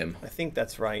is Tim. I think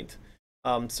that's right.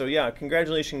 So yeah,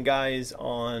 congratulations guys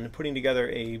on putting together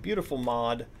a beautiful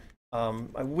mod.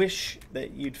 I wish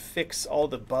that you'd fix all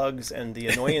the bugs and the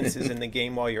annoyances in the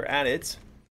game while you're at it.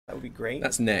 That would be great.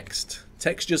 That's next.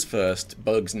 Textures first,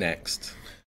 bugs next.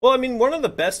 Well, I mean, one of the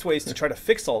best ways to try to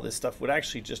fix all this stuff would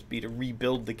actually just be to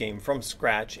rebuild the game from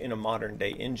scratch in a modern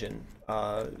day engine.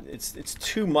 It's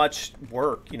too much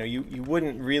work. You know, you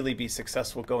wouldn't really be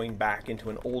successful going back into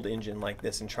an old engine like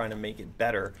this and trying to make it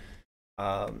better.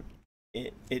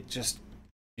 You just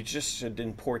should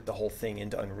import the whole thing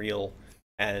into Unreal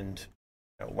and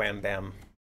wham bam,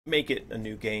 make it a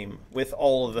new game with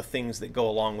all of the things that go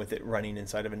along with it running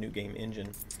inside of a new game engine.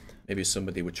 Maybe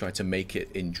somebody would try to make it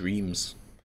in Dreams.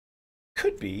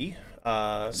 Could be.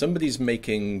 Somebody's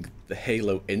making the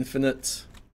Halo Infinite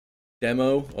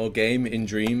demo or game in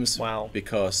Dreams. Wow.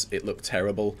 Because it looked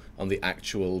terrible on the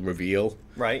actual reveal.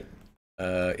 Right.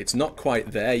 It's not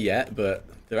quite there yet, but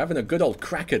they're having a good old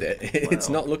crack at it. Wow. It's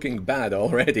not looking bad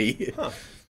already. Huh.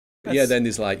 Yeah, then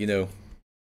there's like,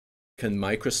 can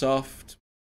Microsoft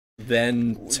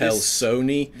then tell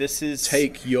Sony,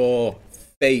 take your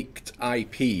faked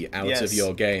IP out of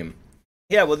your game?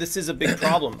 Yeah, well, this is a big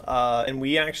problem. And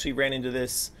we actually ran into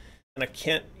this, and I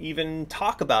can't even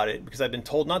talk about it because I've been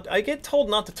told not to. I get told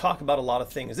not to talk about a lot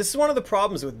of things. This is one of the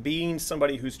problems with being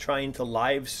somebody who's trying to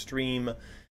live stream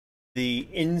the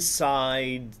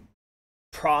inside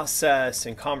process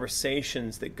and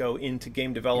conversations that go into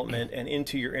game development and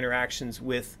into your interactions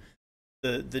with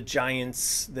the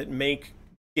giants that make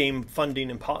game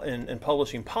funding and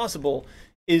publishing possible,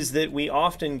 is that we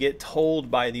often get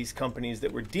told by these companies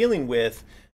that we're dealing with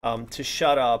to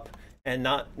shut up and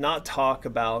not talk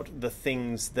about the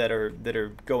things that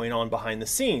are going on behind the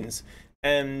scenes.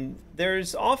 And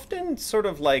there's often sort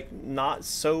of like not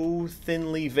so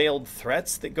thinly veiled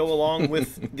threats that go along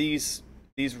with these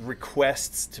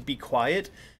requests to be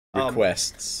quiet.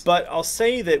 But I'll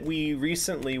say that we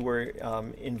recently were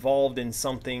involved in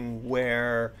something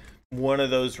where one of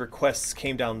those requests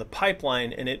came down the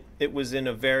pipeline, and it was in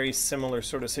a very similar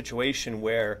sort of situation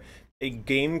where a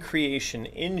game creation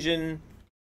engine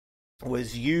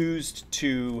was used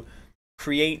to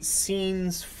create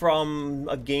scenes from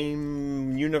a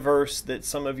game universe that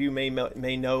some of you may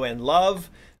know and love.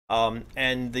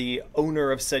 And the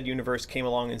owner of said universe came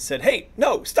along and said, "Hey,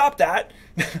 no, stop that!"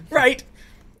 Right?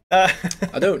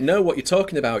 I don't know what you're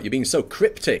talking about. You're being so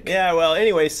cryptic. Yeah, well,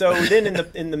 anyway, so then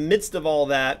in the midst of all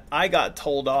that, I got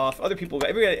told off. Other people,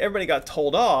 everybody got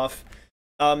told off.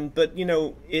 But you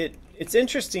know, it's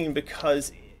interesting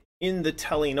because in the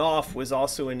telling off was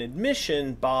also an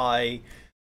admission by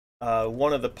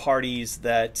one of the parties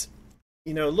that,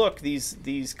 you know, look,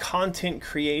 these content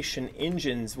creation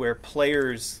engines where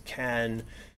players can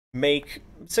make,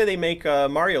 say they make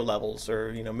Mario levels,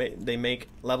 or you know, they make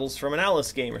levels from an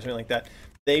Alice game or something like that.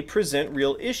 They present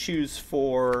real issues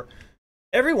for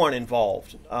everyone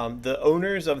involved. The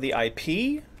owners of the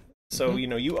IP. So you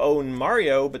know, you own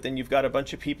Mario, but then you've got a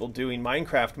bunch of people doing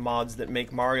Minecraft mods that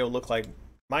make Mario look like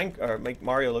make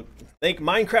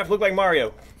Minecraft look like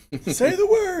Mario. Say the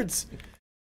words.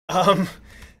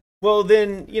 Well,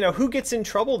 then, you know, who gets in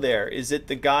trouble there? Is it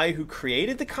the guy who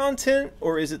created the content,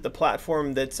 or is it the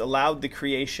platform that's allowed the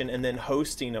creation and then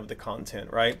hosting of the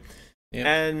content, right? Yeah.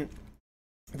 And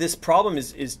this problem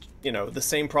is, you know, the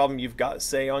same problem you've got,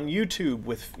 say, on YouTube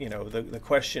with, you know, the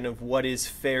question of what is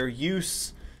fair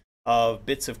use of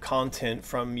bits of content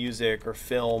from music or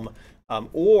film,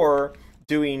 or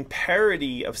doing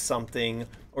parody of something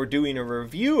or doing a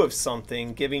review of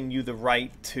something, giving you the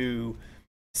right to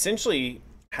essentially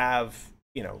have,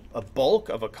 you know, a bulk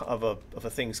of a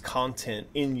thing's content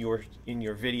in your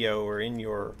video or in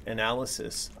your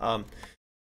analysis.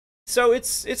 So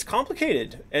it's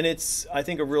complicated, and it's, I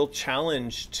think, a real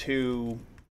challenge to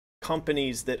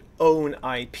companies that own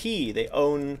IP. They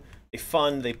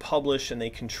fund, they publish, and they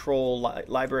control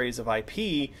libraries of IP.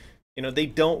 You know, they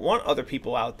don't want other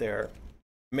people out there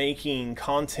making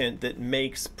content that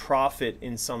makes profit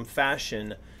in some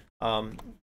fashion,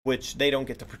 which they don't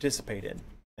get to participate in.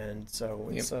 And so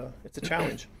it's a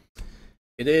challenge.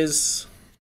 It is,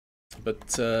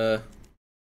 but a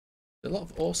lot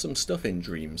of awesome stuff in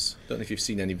Dreams. Don't know if you've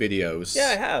seen any videos. Yeah,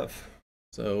 I have.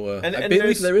 So I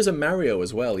believe there is a Mario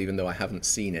as well, even though I haven't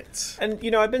seen it. And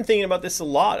you know, I've been thinking about this a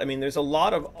lot. I mean, there's a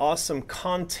lot of awesome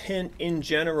content in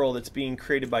general that's being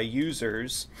created by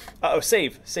users. Oh,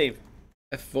 save.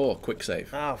 F4, quick save.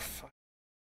 Oh,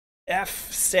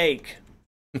 F sake.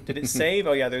 Did it save?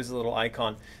 Oh yeah, there's a little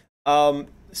icon.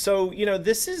 So you know,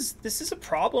 this is a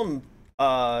problem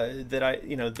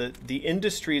that the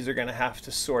industries are going to have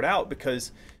to sort out,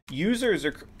 because users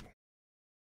are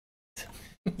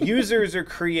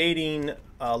creating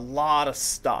a lot of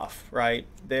stuff, right?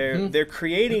 They're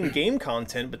creating game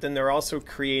content, but then they're also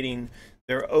creating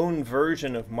their own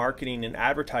version of marketing and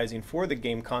advertising for the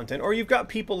game content. Or you've got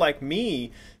people like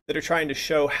me that are trying to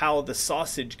show how the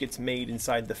sausage gets made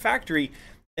inside the factory.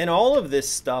 And all of this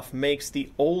stuff makes the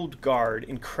old guard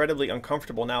incredibly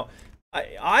uncomfortable. Now,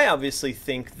 I obviously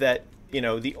think that, you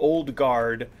know, the old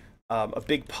guard, a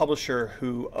big publisher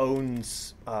who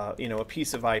owns, you know, a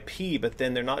piece of IP, but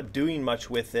then they're not doing much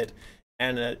with it,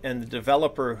 and the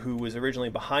developer who was originally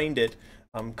behind it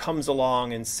comes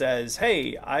along and says,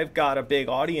 hey, I've got a big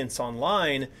audience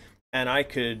online, and I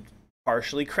could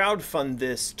partially crowdfund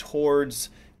this towards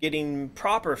getting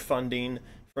proper funding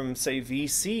from, say,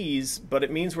 VCs, but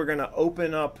it means we're going to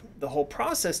open up the whole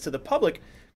process to the public.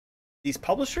 These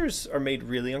publishers are made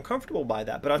really uncomfortable by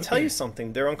that. But I'll tell you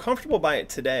something, they're uncomfortable by it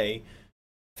today.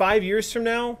 5 years from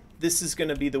now, this is going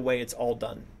to be the way it's all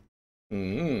done.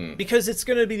 Because it's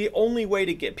going to be the only way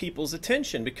to get people's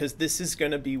attention, because this is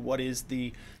going to be what is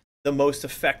the most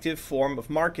effective form of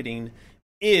marketing,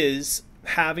 is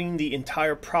having the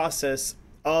entire process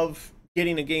of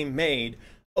getting a game made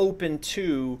open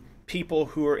to people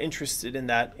who are interested in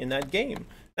that game.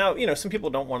 Now, you know, some people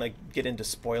don't want to get into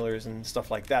spoilers and stuff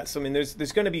like that. So I mean,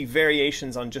 there's going to be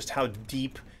variations on just how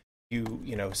deep you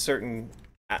know certain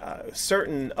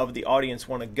of the audience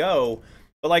want to go.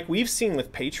 But like we've seen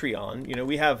with Patreon, you know,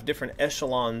 we have different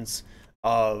echelons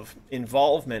of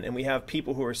involvement, and we have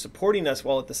people who are supporting us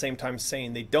while at the same time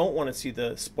saying they don't want to see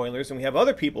the spoilers, and we have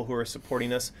other people who are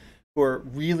supporting us who are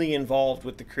really involved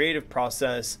with the creative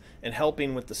process and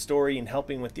helping with the story and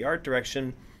helping with the art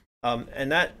direction.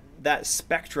 And that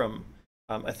spectrum,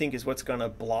 I think, is what's going to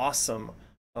blossom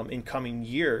in coming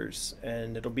years.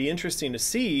 And it'll be interesting to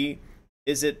see,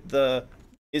 is it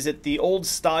the old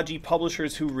stodgy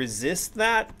publishers who resist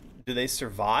that? Do they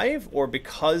survive? Or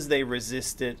because they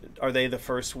resist it, are they the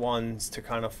first ones to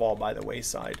kind of fall by the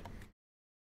wayside?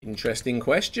 Interesting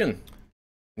question.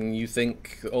 You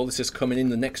think all this is coming in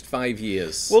the next 5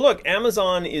 years? Well, look,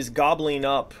 Amazon is gobbling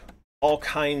up all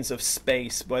kinds of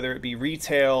space, whether it be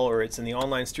retail or it's in the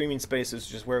online streaming spaces,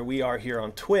 which is where we are here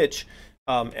on Twitch.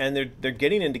 And they're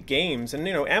getting into games, and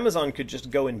you know, Amazon could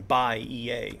just go and buy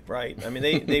EA, right? I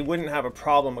mean, they wouldn't have a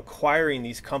problem acquiring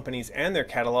these companies and their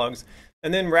catalogs.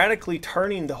 and then radically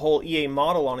turning the whole EA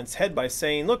model on its head by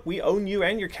saying, look, we own you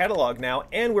and your catalog now,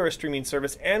 and we're a streaming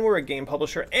service, and we're a game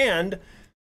publisher, and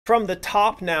from the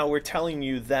top now we're telling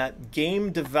you that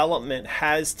game development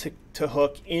has to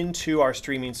hook into our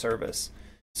streaming service.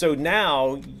 So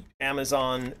now,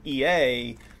 Amazon,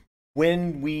 EA,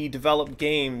 when we develop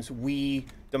games, we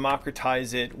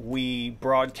democratize it, we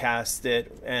broadcast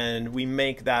it, and we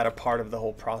make that a part of the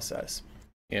whole process.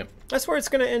 Yeah. That's where it's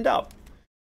going to end up.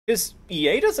 Because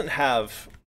EA doesn't have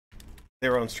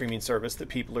their own streaming service that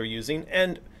people are using.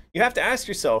 And you have to ask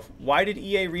yourself, why did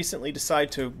EA recently decide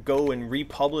to go and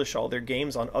republish all their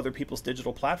games on other people's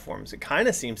digital platforms? It kind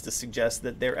of seems to suggest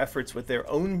that their efforts with their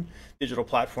own digital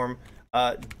platform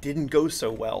didn't go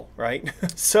so well, right?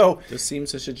 So Just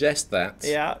seems to suggest that.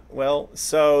 yeah, well,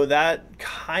 so that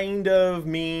kind of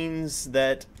means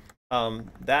that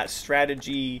that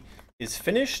strategy is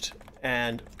finished.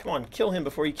 And come on, kill him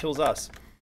before he kills us.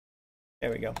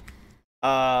 There we go.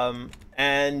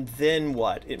 And then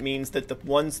what? It means that the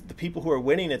people who are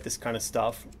winning at this kind of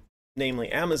stuff, namely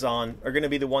Amazon, are going to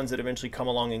be the ones that eventually come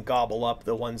along and gobble up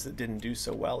the ones that didn't do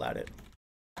so well at it.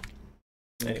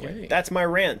 Anyway, Okay. That's my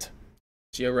rant.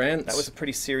 It's your rant. That was a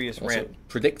pretty serious Also rant.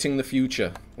 predicting the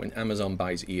future when Amazon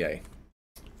buys EA.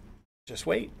 Just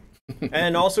wait.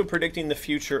 And also predicting the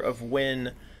future of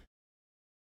when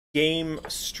game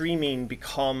streaming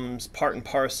becomes part and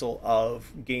parcel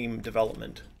of game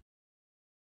development.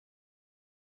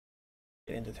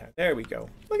 Get into that. There we go.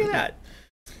 Look at that.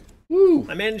 Woo!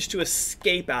 I managed to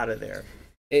escape out of there.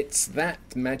 It's that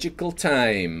magical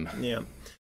time. Yeah.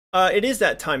 It is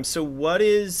that time. So what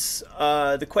is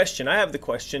the question? I have the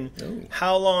question. Oh.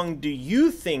 How long do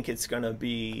you think it's going to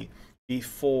be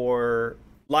before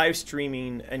live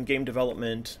streaming and game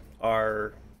development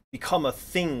are become a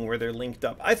thing where they're linked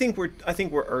up? I think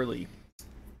we're early.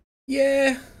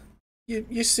 Yeah,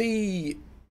 you see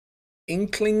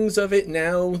inklings of it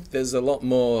now. There's a lot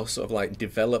more sort of like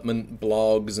development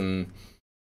blogs and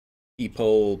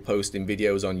people posting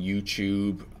videos on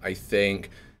YouTube, I think.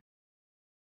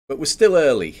 But we're still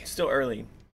early. Still early.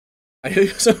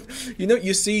 So,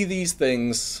 you see these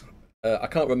things. I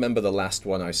can't remember the last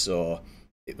one I saw.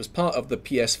 It was part of the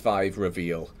PS5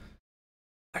 reveal.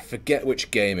 I forget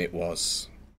which game it was.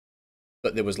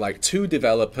 But there was like two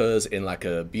developers in like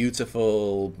a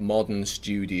beautiful modern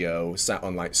studio sat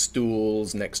on like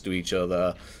stools next to each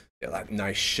other. They had like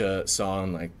nice shirts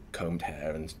on, like combed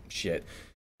hair and shit.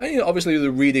 And obviously they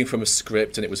were reading from a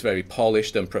script and it was very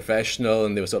polished and professional,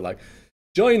 and they were sort of like,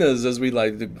 join us as we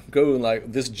like go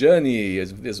like this journey,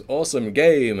 this awesome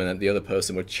game, and then the other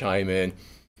person would chime in.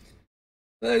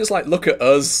 And they just like look at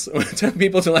us, telling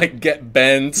people to like get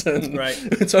bent, and Right.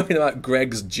 talking about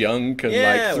Greg's junk and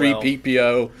Yeah, like 3 well.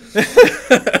 PPO.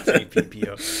 3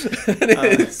 PPO.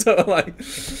 And it's sort of like,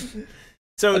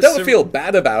 So I don't feel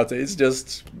bad about it. It's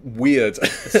just weird.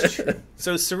 That's true.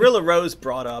 So Cirilla Rose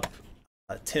brought up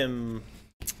Tim,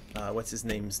 what's his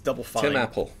name's Double Fine. Tim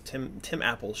Apple. Tim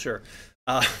Apple, sure.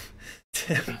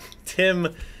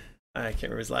 Tim, I can't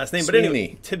remember his last name, but Sweeney.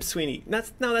 anyway, Tim Sweeney.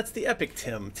 That's the epic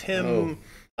Tim. Oh.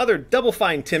 Other Double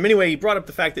Fine Tim. Anyway, he brought up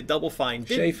the fact that Double Fine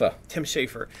Schaefer. Tim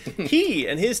Schaefer. He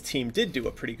and his team did do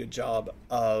a pretty good job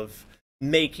of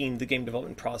making the game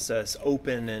development process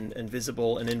open and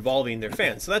visible and involving their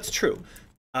fans. So that's true.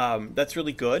 That's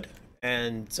really good.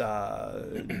 And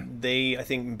they, I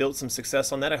think, built some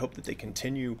success on that. I hope that they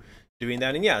continue doing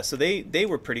that. And yeah, so they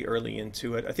were pretty early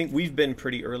into it. I think we've been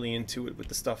pretty early into it with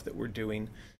the stuff that we're doing.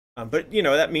 But,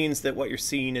 that means that what you're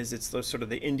seeing is it's those sort of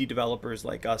the indie developers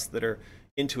like us that are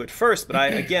into it first. But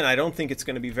I don't think it's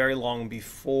going to be very long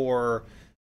before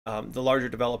the larger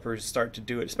developers start to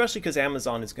do it, especially because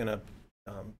Amazon is going to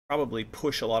probably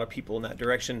push a lot of people in that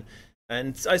direction.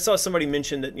 And I saw somebody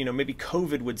mention that, maybe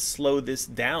COVID would slow this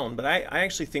down. But I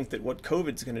actually think that what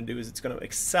COVID's going to do is it's going to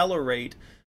accelerate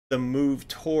the move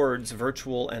towards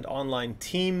virtual and online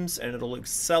teams, and it'll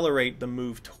accelerate the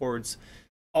move towards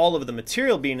all of the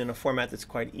material being in a format that's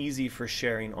quite easy for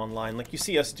sharing online. Like you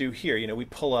see us do here, we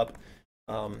pull up,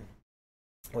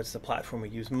 what's the platform we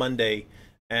use? Monday.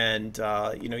 And,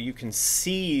 you can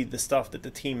see the stuff that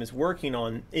the team is working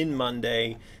on in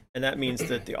Monday. And that means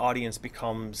that the audience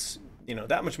becomes,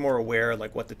 that much more aware,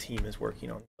 like what the team is working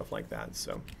on, stuff like that.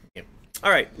 So, yeah. All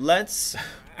right, let's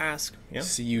ask. Yeah?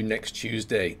 See you next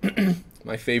Tuesday.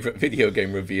 My favorite video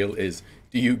game reveal is,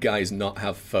 do you guys not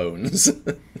have phones?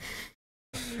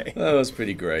 Okay. That was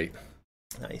pretty great.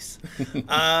 Nice.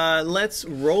 Let's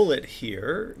roll it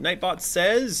here. Nightbot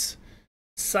says,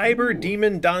 Cyber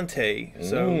Demon Dante.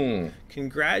 So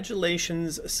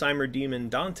congratulations, Cyber Demon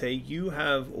Dante. You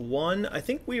have won. I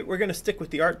think we're going to stick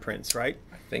with the art prints, right?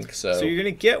 I think so. So you're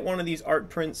gonna get one of these art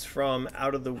prints from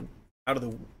out of the Woods.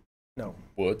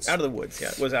 Out of the Woods. Yeah,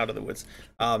 it was Out of the Woods.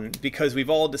 Because we've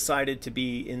all decided to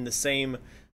be in the same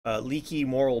leaky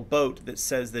moral boat that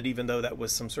says that even though that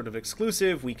was some sort of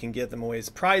exclusive, we can get them away as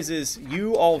prizes.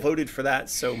 You all voted for that,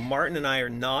 so Martin and I are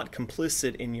not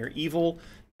complicit in your evil,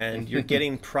 and you're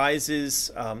getting prizes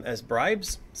as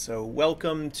bribes. So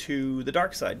welcome to the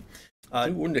dark side. I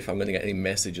do wonder if I'm going to get any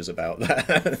messages about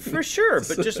that. For sure,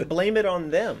 but just blame it on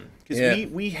them.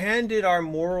 Because we handed our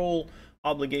moral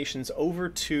obligations over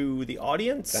to the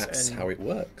audience. That's how it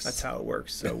works. That's how it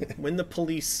works. So when the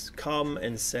police come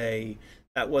and say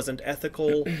that wasn't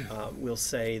ethical, we'll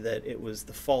say that it was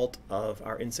the fault of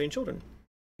our insane children.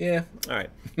 Yeah. All right.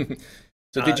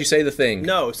 So did you say the thing?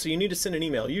 No, so you need to send an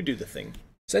email. You do the thing.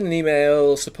 Send an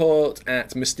email,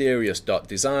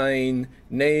 support@mysterious.design,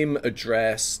 name,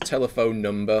 address, telephone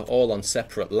number, all on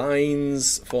separate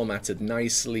lines, formatted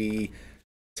nicely.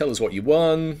 Tell us what you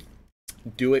want.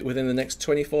 Do it within the next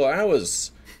 24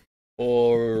 hours.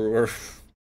 Or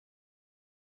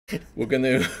we're going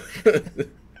to...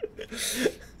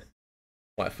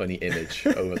 Quite a funny image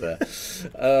over there.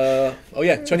 Oh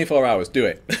yeah, 24 hours. Do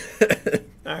it.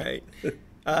 All right.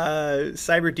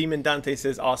 Cyber Demon Dante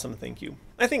says, awesome, thank you.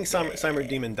 I think Cyber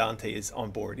Demon Dante is on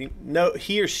board.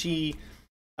 He or she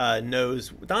knows...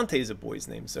 Dante is a boy's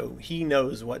name, so he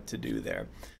knows what to do there.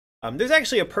 There's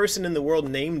actually a person in the world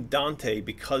named Dante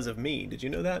because of me. Did you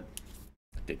know that?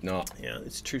 I did not. Yeah,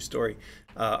 it's a true story.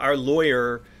 Our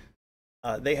lawyer,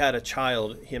 they had a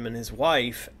child, him and his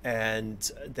wife,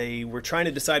 and they were trying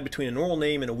to decide between a normal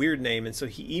name and a weird name. And so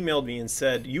he emailed me and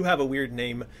said, you have a weird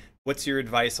name. What's your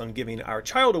advice on giving our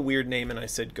child a weird name? And I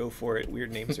said, go for it.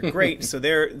 Weird names are great. So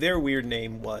their weird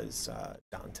name was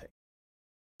Dante.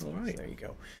 All right. So there you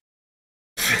go.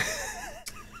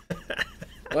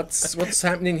 What's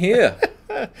happening here?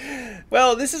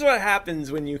 Well, this is what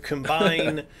happens when you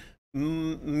combine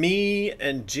me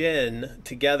and Jen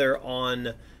together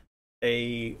on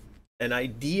an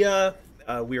idea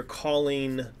we're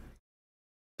calling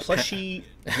Plushy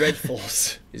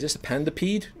Dreadfuls. Is this a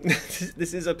Pandapede?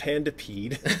 This is a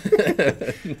Pandapede.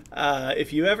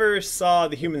 If you ever saw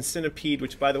The Human Centipede,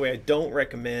 which, by the way, I don't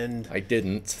recommend. I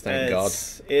didn't, thank God.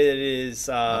 It is...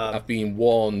 I've been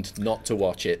warned not to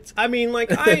watch it. I mean,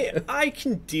 like, I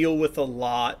can deal with a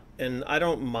lot, and I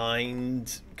don't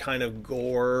mind kind of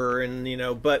gore,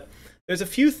 and, but there's a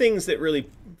few things that really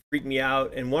freak me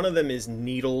out, and one of them is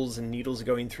needles and needles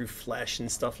going through flesh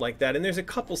and stuff like that. And there's a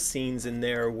couple scenes in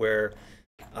there where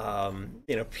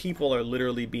people are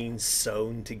literally being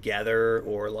sewn together,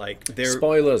 or like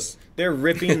spoilers, they're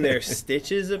ripping their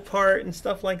stitches apart and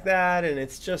stuff like that, and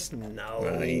it's just no.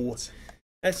 Right.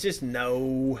 That's just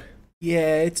no.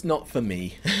 Yeah, it's not for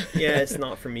me. Yeah, it's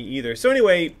not for me either. So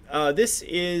anyway, this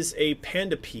is a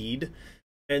Pandapede.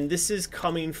 And this is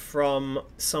coming from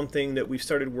something that we've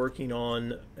started working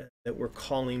on that we're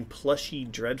calling Plushy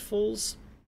Dreadfuls.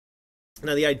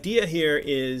 Now, the idea here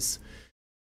is,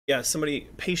 somebody,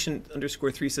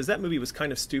 patient_3 says, that movie was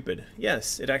kind of stupid.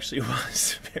 Yes, it actually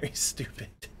was very stupid.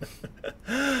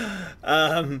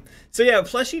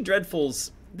 Plushy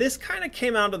Dreadfuls, this kind of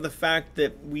came out of the fact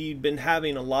that we've been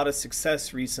having a lot of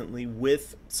success recently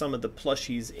with some of the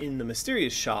plushies in the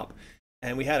Mysterious shop.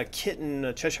 And we had a kitten,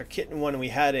 a Cheshire Kitten one, and we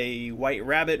had a White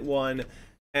Rabbit one.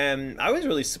 And I was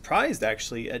really surprised,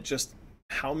 actually, at just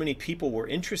how many people were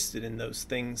interested in those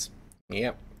things.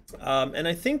 Yep. And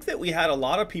I think that we had a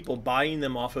lot of people buying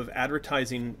them off of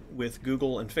advertising with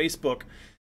Google and Facebook,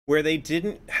 where they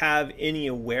didn't have any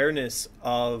awareness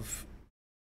of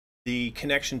the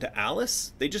connection to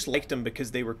Alice. They just liked them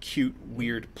because they were cute,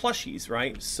 weird plushies,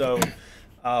 right? So,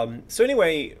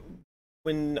 anyway...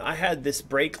 When I had this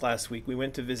break last week, we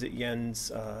went to visit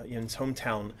Yen's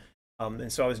hometown,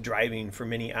 and so I was driving for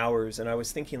many hours, and I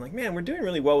was thinking, like, man, we're doing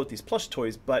really well with these plush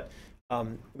toys, but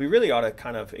we really ought to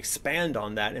kind of expand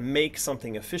on that and make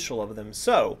something official of them.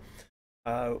 So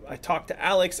I talked to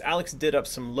Alex. Alex did up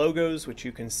some logos, which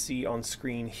you can see on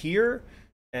screen here,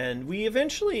 and we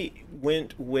eventually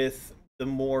went with the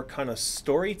more kind of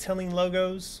storytelling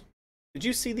logos. Did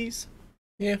you see these?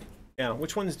 Yeah. Yeah.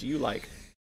 Which ones do you like?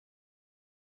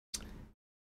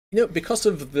 Because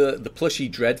of the Plushy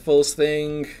Dreadfuls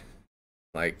thing,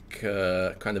 like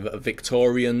kind of a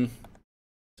Victorian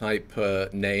type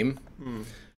name,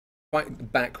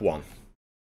 quite back one.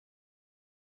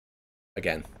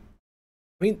 Again.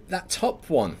 I mean, that top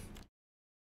one,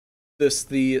 there's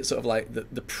the sort of like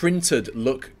the printed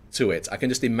look to it. I can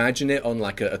just imagine it on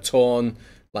like a torn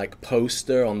like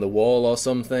poster on the wall or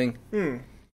something.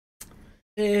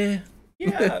 Yeah,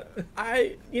 Yeah,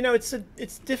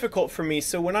 it's difficult for me.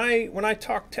 So when I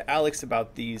talked to Alex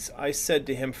about these, I said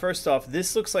to him, first off,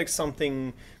 this looks like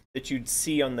something that you'd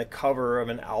see on the cover of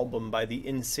an album by the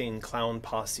Insane Clown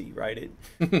Posse, right?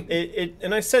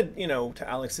 And I said, to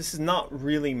Alex, this is not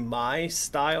really my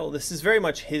style. This is very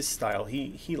much his style.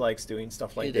 He likes doing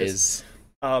stuff like this. It is.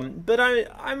 But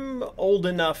I'm old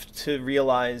enough to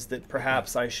realize that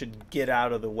perhaps I should get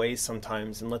out of the way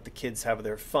sometimes and let the kids have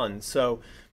their fun. So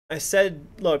I said,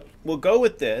 look, we'll go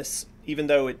with this, even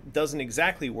though it doesn't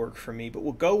exactly work for me, but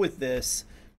we'll go with this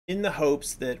in the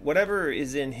hopes that whatever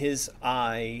is in his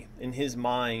eye, in his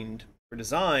mind for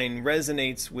design,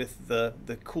 resonates with the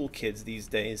cool kids these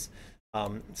days.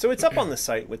 So it's up on the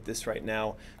site with this right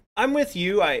now. I'm with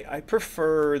you. I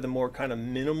prefer the more kind of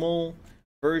minimal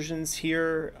versions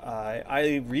here.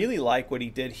 I really like what he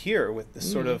did here with the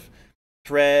sort of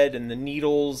thread and the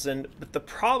needles, but the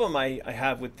problem I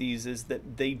have with these is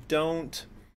that they don't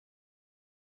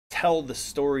tell the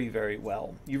story very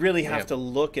well. You really have to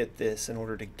look at this in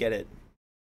order to get it.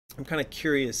 I'm kind of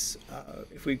curious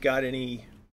if we've got any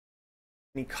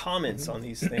comments on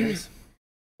these things.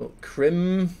 Well,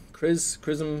 Chrism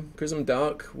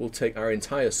Dark will take our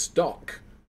entire stock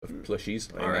of plushies,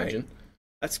 I imagine.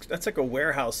 That's like a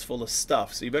warehouse full of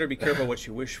stuff, so you better be careful what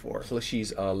you wish for.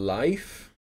 Plushies are life.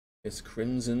 As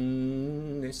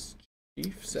Crimson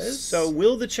Chief says. So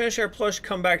will the Cheshire plush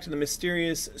come back to the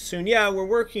mysterious soon? Yeah, we're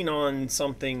working on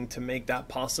something to make that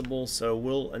possible, so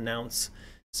we'll announce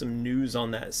some news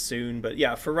on that soon. But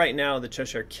yeah, for right now, the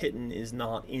Cheshire Kitten is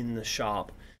not in the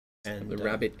shop. And the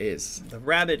rabbit is. The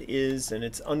rabbit is, and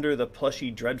it's under the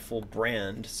Plushy Dreadful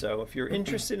brand. So if you're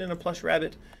interested in a plush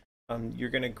rabbit,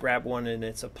 you're going to grab one, and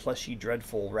it's a Plushy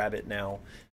Dreadful rabbit now.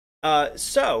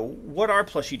 So, what are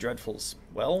Plushy Dreadfuls?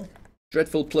 Well,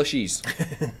 dreadful plushies.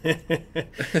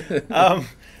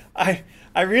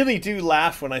 I really do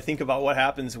laugh when I think about what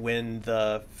happens when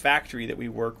the factory that we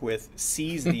work with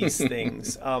sees these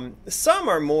things. Some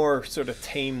are more sort of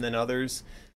tame than others.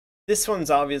 This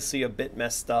one's obviously a bit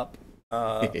messed up.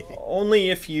 Only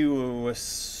if you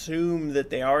assume that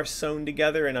they are sewn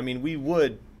together, and I mean, we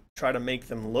would try to make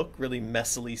them look really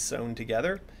messily sewn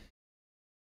together.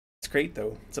 It's great,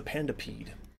 though. It's a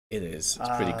Pandapede. It is. It's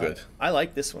pretty good. I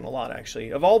like this one a lot, actually.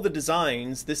 Of all the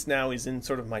designs, this now is in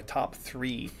sort of my top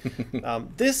 3.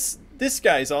 This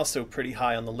guy is also pretty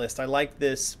high on the list. I like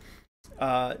this.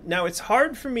 Now, it's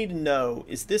hard for me to know,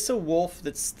 is this a wolf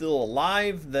that's still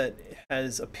alive that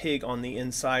has a pig on the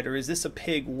inside, or is this a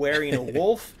pig wearing a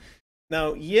wolf?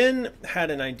 Now, Yin had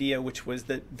an idea, which was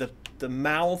that the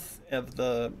mouth of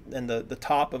the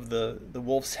top of the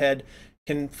wolf's head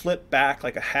can flip back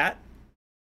like a hat,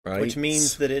 which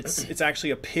means that it's actually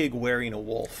a pig wearing a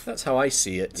wolf. That's how I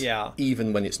see it. Yeah.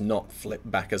 Even when it's not flipped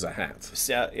back as a hat.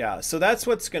 So, yeah. So that's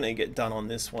what's going to get done on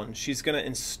this one. She's going to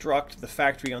instruct the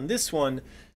factory on this one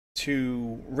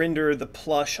to render the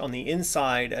plush on the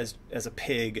inside as a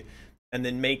pig, and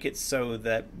then make it so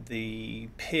that the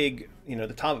pig,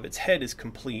 the top of its head is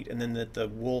complete, and then that the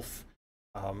wolf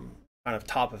kind of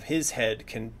top of his head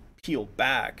can peel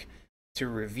back to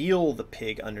reveal the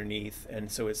pig underneath, and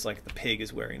so it's like the pig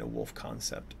is wearing a wolf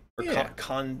concept,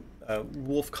 or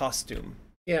wolf costume.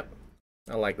 Yep,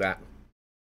 I like that.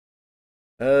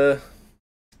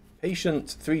 Patient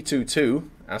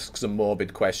 322 asks a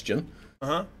morbid question.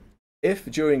 If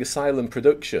during Asylum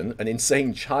production an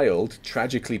insane child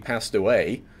tragically passed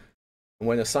away, and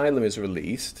when Asylum is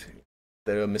released,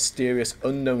 there a mysterious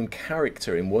unknown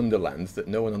character in Wonderland that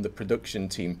no one on the production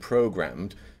team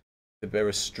programmed to bear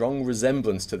a strong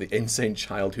resemblance to the insane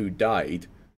child who died,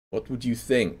 what would you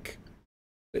think?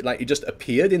 Like, it just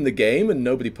appeared in the game and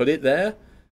nobody put it there?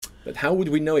 But how would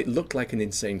we know it looked like an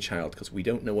insane child? Because we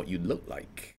don't know what you look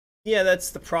like. Yeah, that's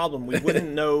the problem. We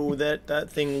wouldn't know that that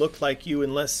thing looked like you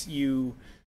unless you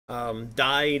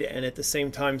died, and at the same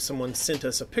time someone sent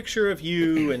us a picture of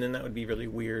you, and then that would be really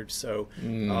weird. So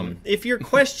if your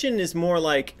question is more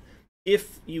like,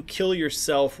 if you kill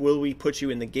yourself, will we put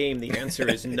you in the game? The answer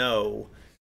is no.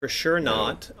 For sure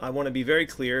not. I want to be very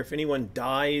clear. If anyone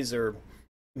dies or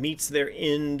meets their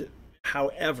end,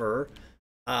 however,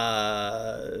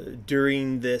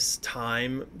 during this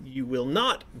time, you will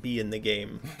not be in the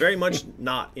game. Very much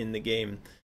not in the game.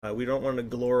 We don't want to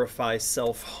glorify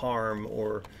self-harm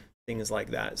or things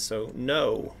like that. So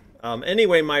no.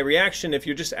 Anyway, my reaction, if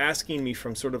you're just asking me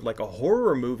from sort of like a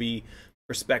horror movie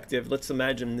perspective, let's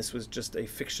imagine this was just a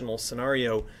fictional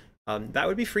scenario. That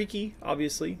would be freaky,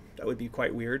 obviously. That would be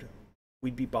quite weird.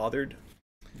 We'd be bothered.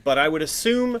 But I would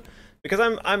assume, because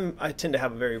I tend to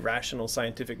have a very rational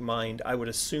scientific mind, I would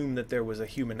assume that there was a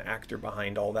human actor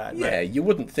behind all that. Yeah, you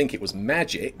wouldn't think it was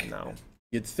magic. No.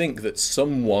 You'd think that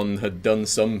someone had done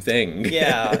something.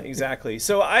 Yeah, exactly.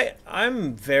 So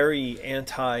I'm very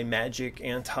anti-magic,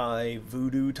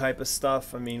 anti-voodoo type of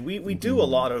stuff. I mean, we do a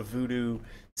lot of voodoo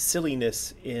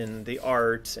silliness in the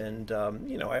art, and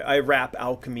you know, I wrap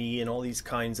alchemy and all these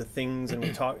kinds of things, and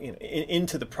we talk, you know,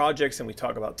 into the projects, and we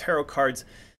talk about tarot cards.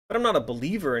 But I'm not a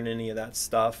believer in any of that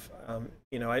stuff.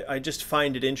 You know, I just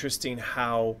find it interesting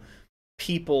how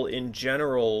people in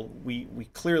general, we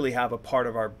clearly have a part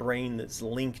of our brain that's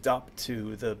linked up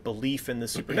to the belief in the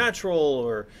supernatural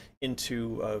or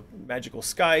into a magical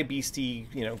sky beastie,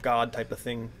 you know, god type of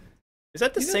thing. Is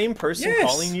that the same person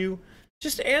yes. calling you?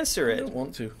 Just answer it. I don't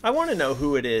want to. I want to know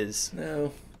who it is.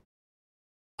 No.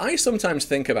 I sometimes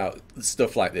think about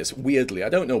stuff like this weirdly. I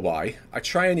don't know why. I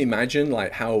try and imagine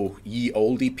like how ye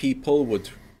olde people would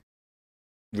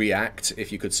react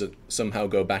if you could somehow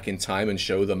go back in time and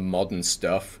show them modern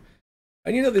stuff.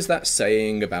 And you know, there's that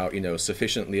saying about, you know,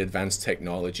 sufficiently advanced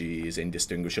technology is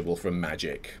indistinguishable from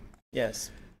magic.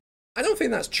 Yes. I don't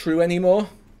think that's true anymore.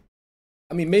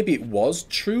 I mean, maybe it was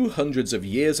true hundreds of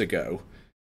years ago,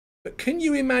 but can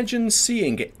you imagine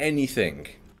seeing anything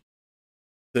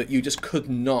that you just could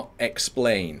not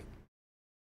explain?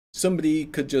 Somebody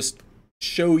could just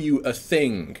show you a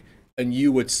thing and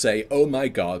you would say, oh my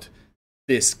god,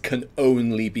 this can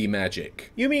only be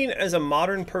magic. You mean as a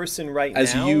modern person right now?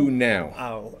 As you now.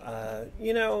 Oh,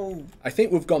 you know... I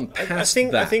think we've gone past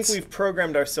that. I think we've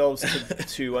programmed ourselves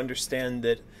to understand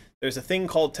that there's a thing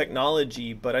called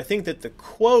technology, but I think that the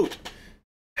quote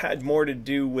had more to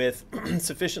do with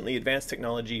sufficiently advanced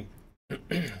technology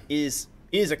is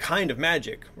a kind of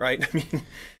magic, right? I mean...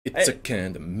 It's a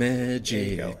kind of magic. There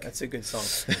you go. That's a good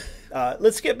song.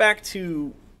 Let's get back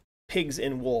to pigs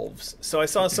and wolves. So I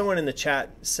saw someone in the chat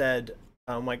said,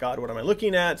 oh my god, what am I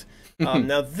looking at?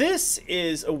 Now this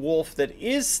is a wolf that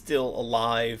is still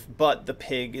alive, but the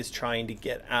pig is trying to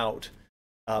get out.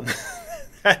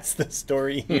 That's the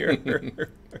story here.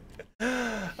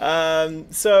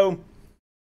 So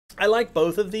I like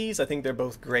both of these. I think they're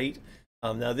both great.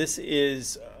 Now this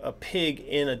is a pig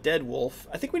in a dead wolf.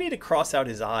 I think we need to cross out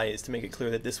his eyes to make it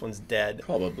clear that this one's dead.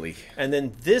 Probably. And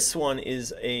then this one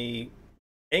is a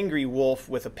angry wolf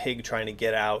with a pig trying to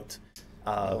get out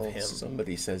of him.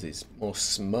 Somebody says he's more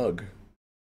smug.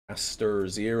 Aster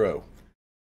Zero.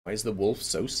 Why is the wolf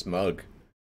so smug?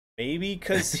 Maybe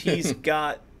because he's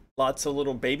got lots of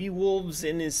little baby wolves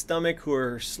in his stomach who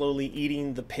are slowly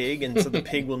eating the pig, and so the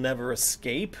pig will never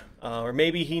escape. Or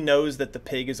maybe he knows that the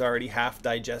pig is already half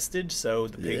digested, so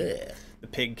the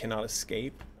pig cannot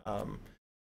escape.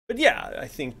 But yeah, I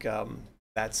think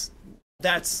that's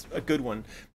a good one.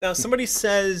 Now, somebody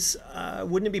says,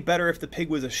 wouldn't it be better if the pig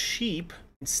was a sheep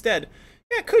instead?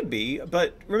 Yeah, it could be,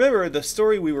 but remember, the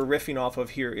story we were riffing off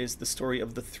of here is the story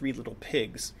of the three little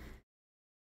pigs.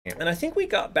 Yeah. And I think we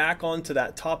got back onto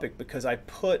that topic because I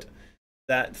put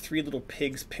that three little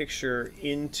pigs picture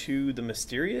into the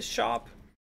Mysterious shop.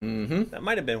 Mm-hmm. That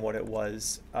might have been what it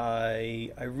was.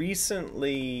 I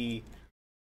recently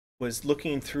was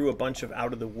looking through a bunch of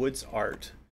Out of the Woods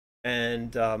art,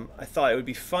 and I thought it would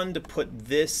be fun to put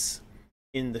this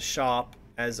in the shop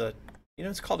as a, you know,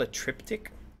 it's called a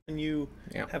triptych, when you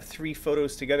have three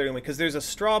photos together, because there's a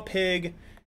straw pig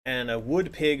and a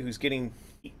wood pig who's getting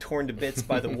torn to bits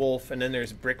by the wolf, and then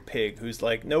there's Brick Pig who's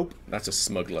like, nope. That's a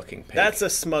smug-looking pig. That's a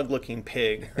smug-looking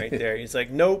pig right there. He's like,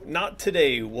 nope, not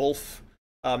today, wolf.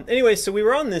 Anyway, so we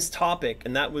were on this topic,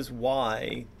 and that was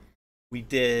why we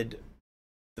did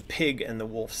the pig and the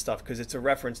wolf stuff, because it's a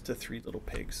reference to Three Little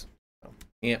Pigs.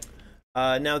 Yeah.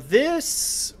 Now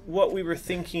this, what we were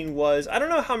thinking was, I don't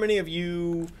know how many of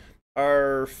you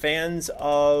are fans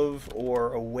of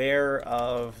or aware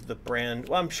of the brand.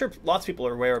 Well, I'm sure lots of people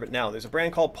are aware of it now. There's a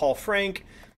brand called Paul Frank,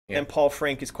 and Paul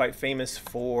Frank is quite famous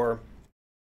for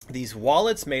these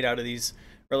wallets made out of these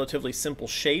relatively simple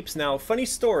shapes. Now, funny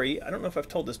story, I don't know if I've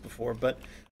told this before, but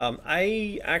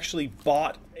I actually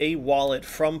bought a wallet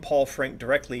from Paul Frank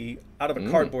directly out of a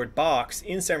cardboard box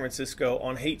in San Francisco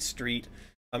on Haitch Street.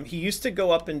 He used to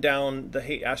go up and down the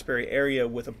Haight-Ashbury area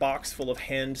with a box full of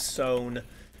hand-sewn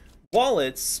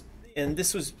wallets, and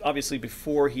this was obviously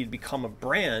before he'd become a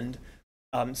brand.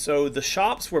 So the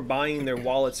shops were buying their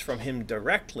wallets from him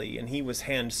directly, and he was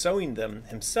hand-sewing them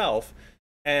himself.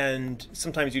 And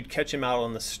sometimes you'd catch him out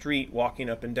on the street walking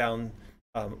up and down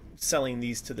selling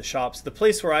these to the shops. The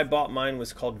place where I bought mine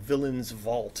was called Villain's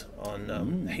Vault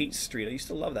on Haitch Street. I used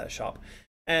to love that shop.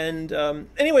 And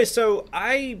anyway, so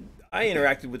I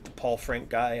interacted with the Paul Frank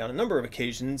guy on a number of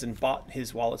occasions and bought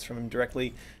his wallets from him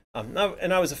directly. And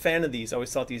I was a fan of these. I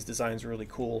always thought these designs were really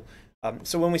cool.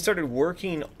 So when we started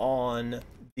working on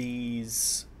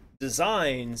these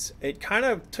designs, it kind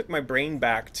of took my brain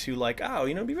back to like, oh,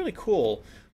 you know, it'd be really cool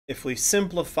if we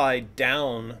simplified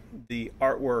down the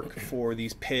artwork for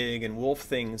these pig and wolf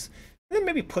things, and then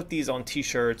maybe put these on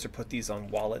t-shirts or put these on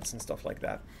wallets and stuff like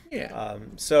that. Yeah.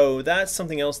 So that's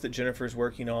something else that Jennifer's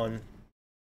working on.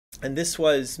 And this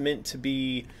was meant to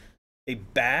be a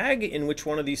bag in which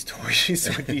one of these toys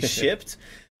would be shipped.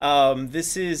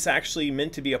 This is actually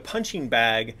meant to be a punching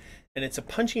bag, and it's a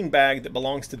punching bag that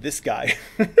belongs to this guy.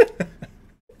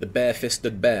 The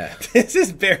bare-fisted bear. This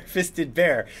is Bare-Fisted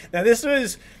Bear. Now, this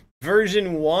was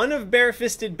version 1 of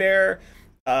Bare-Fisted Bear.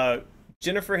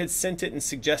 Jennifer had sent it and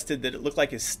suggested that it looked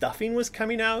like his stuffing was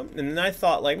coming out. And then I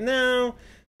thought, like, no,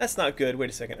 that's not good. Wait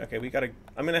a second. Okay,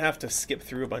 I'm going to have to skip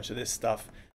through a bunch of this stuff.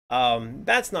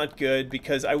 That's not good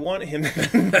because I want him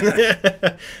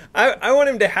I want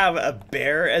him to have a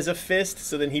bear as a fist,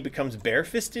 so then he becomes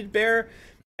Bare-Fisted Bear.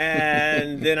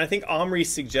 And then I think Omri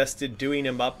suggested doing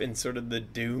him up in sort of the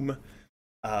Doom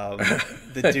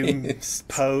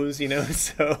pose, you know.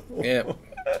 So yeah.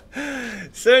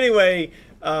 So anyway,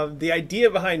 the idea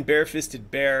behind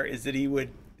Bare-Fisted Bear is that he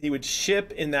would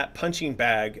ship in that punching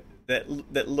bag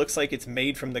that looks like it's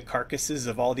made from the carcasses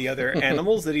of all the other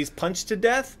animals that he's punched to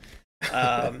death.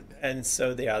 And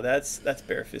so yeah, that's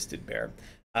Bare-Fisted Bear.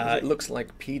 It looks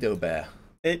like Pedo Bear.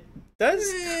 It does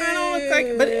kind of look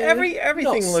like, but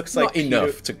everything looks like not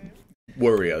enough to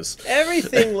worry us.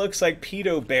 Everything looks like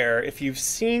Pedo Bear. If you've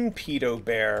seen Pedo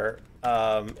Bear,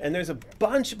 and there's a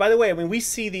bunch. By the way, I mean, we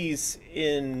see these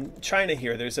in China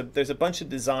here. There's a bunch of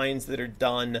designs that are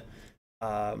done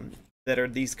that are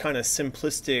these kind of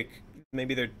simplistic.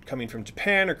 Maybe they're coming from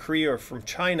Japan or Korea or from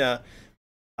China,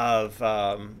 of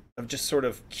just sort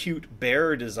of cute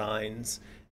bear designs.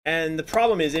 And the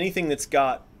problem is anything that's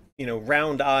got, you know,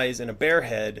 round eyes and a bear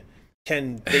head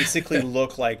can basically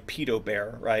look like Pedo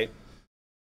Bear, right?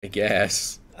 I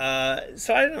guess.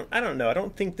 So I don't know. I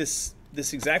don't think this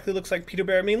exactly looks like Pedo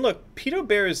Bear. I mean, look, Pedo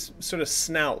Bear's sort of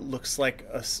snout looks like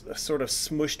a sort of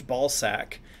smushed ball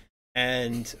sack,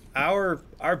 and our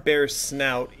bear's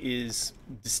snout is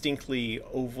distinctly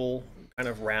oval, kind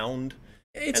of round.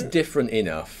 It's different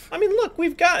enough. I mean, look,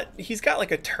 he's got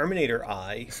like a Terminator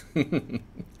eye, and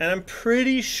I'm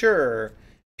pretty sure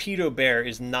Pedo Bear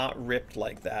is not ripped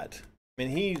like that. I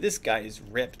mean, this guy is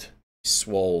ripped.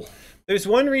 Swole. There's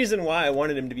one reason why I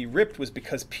wanted him to be ripped was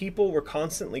because people were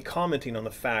constantly commenting on the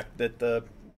fact that the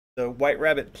White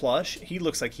Rabbit plush, he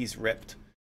looks like he's ripped.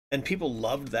 And people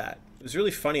loved that. It was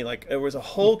really funny. Like, there was a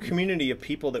whole community of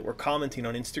people that were commenting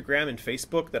on Instagram and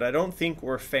Facebook that I don't think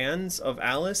were fans of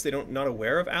Alice. They're not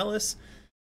aware of Alice,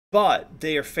 but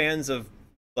they are fans of,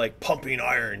 like, pumping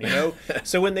iron, you know?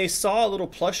 So when they saw a little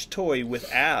plush toy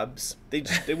with abs, they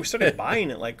started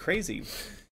buying it like crazy.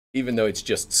 Even though it's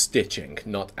just stitching,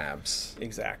 not abs.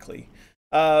 Exactly.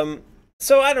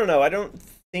 So I don't know. I don't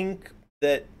think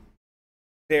that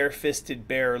Bare-Fisted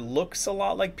Bear looks a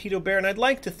lot like Pedo Bear, and I'd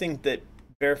like to think that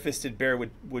Bare-Fisted Bear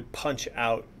would punch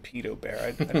out Pedo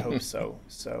Bear. I'd hope so.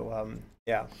 So,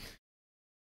 yeah.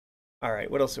 All right,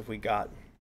 what else have we got?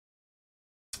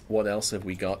 What else have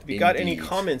we got? Have you got any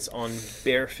comments on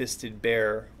Bare-Fisted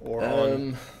Bear or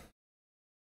on...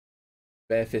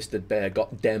 Bare-Fisted Bear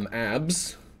got dem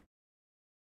abs.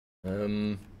 Yeah,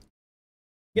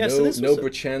 no, so this no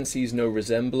Brachanses, no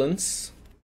resemblance.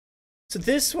 So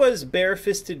this was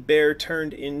Bare-Fisted Bear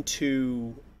turned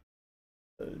into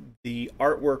the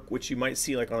artwork, which you might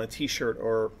see like on a t-shirt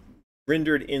or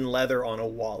rendered in leather on a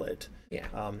wallet. Yeah.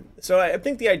 So I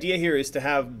think the idea here is to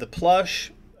have the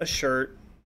plush, a shirt,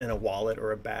 and a wallet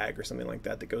or a bag or something like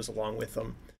that that goes along with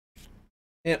them.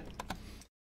 Yeah.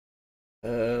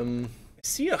 I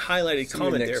see a highlighted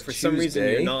comment there. For some reason,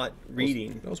 you're not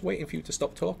reading. I was waiting for you to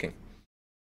stop talking.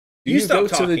 Do you go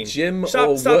talking. to the gym stop,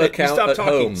 or stop work out at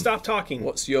talking. home? Stop talking.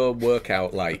 What's your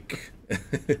workout like?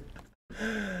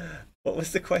 What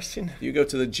was the question? Do you go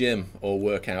to the gym or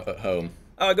work out at home?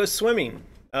 I go swimming.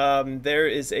 There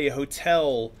is a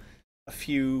hotel a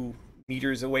few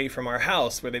meters away from our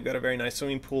house where they've got a very nice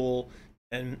swimming pool,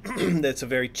 and that's a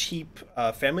very cheap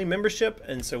family membership,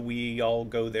 and so we all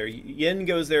go there. Yen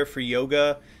goes there for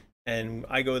yoga, and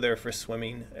I go there for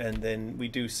swimming, and then we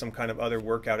do some kind of other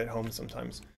workout at home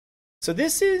sometimes. So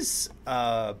this is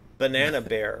Banana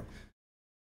Bear.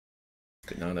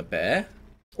 Banana Bear?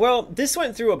 Well, this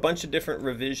went through a bunch of different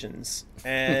revisions,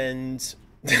 and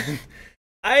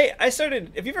I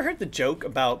started... Have you ever heard the joke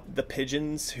about the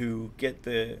pigeons who get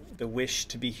the wish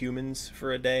to be humans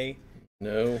for a day?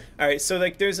 No. All right, so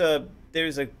like there's a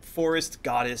forest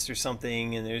goddess or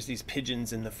something, and there's these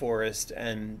pigeons in the forest,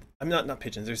 and I'm not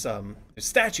pigeons. There's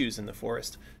statues in the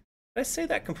forest, I say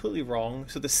that completely wrong?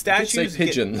 So the Say statues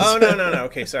pigeons. Oh, no.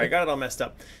 Okay, sorry. I got it all messed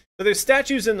up. So there's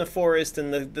statues in the forest,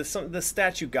 and the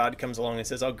statue god comes along and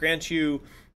says, I'll grant you,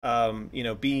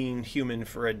 being human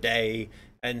for a day.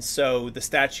 And so the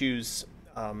statues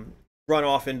run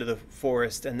off into the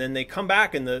forest, and then they come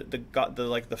back, and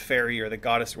the fairy or the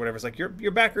goddess or whatever is like,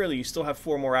 you're back early. You still have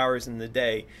 4 more hours in the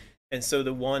day. And so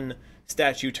the one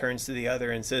statue turns to the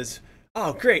other and says,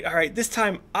 oh, great. All right, this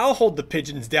time I'll hold the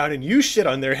pigeons down and you shit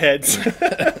on their heads.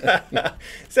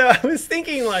 So I was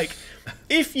thinking, like,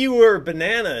 if you were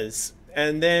bananas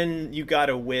and then you got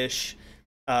a wish,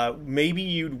 maybe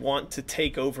you'd want to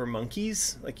take over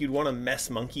monkeys. Like, you'd want to mess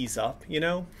monkeys up,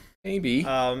 Maybe.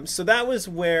 So that was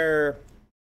where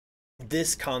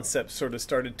this concept sort of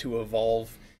started to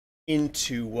evolve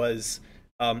into was,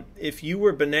 if you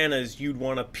were bananas, you'd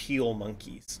want to peel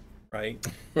monkeys. Right.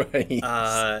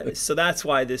 So that's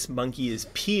why this monkey is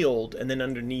peeled, and then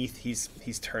underneath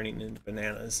he's turning into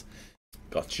bananas.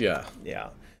 Gotcha. Yeah.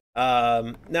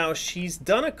 Now she's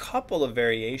done a couple of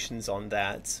variations on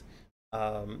that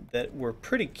that were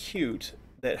pretty cute.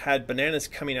 That had bananas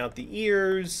coming out the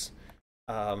ears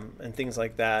and things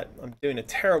like that. I'm doing a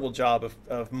terrible job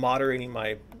of moderating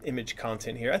my image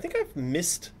content here. I think I've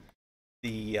missed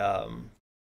the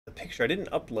picture. I didn't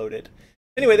upload it.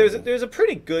 Anyway, there's a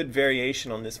pretty good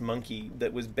variation on this monkey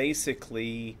that was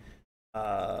basically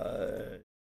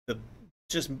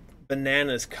just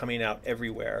bananas coming out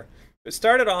everywhere. It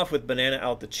started off with banana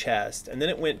out the chest, and then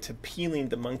it went to peeling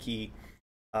the monkey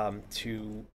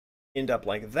to end up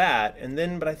like that.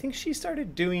 But I think she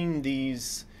started doing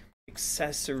these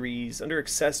accessories. Under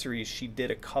accessories, she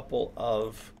did a couple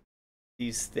of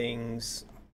these things.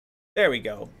 There we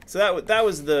go. So that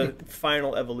was the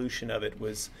final evolution of it,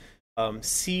 was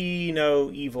see no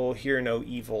evil, hear no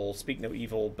evil, speak no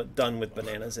evil, but done with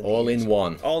bananas and all in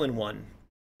one. All in one.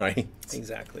 Right.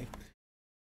 Exactly.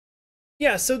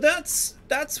 Yeah, so that's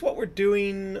what we're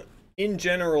doing in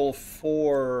general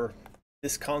for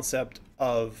this concept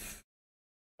of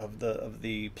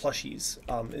the plushies.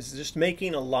 Is just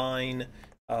making a line.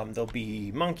 There'll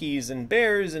be monkeys and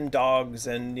bears and dogs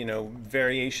and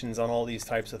variations on all these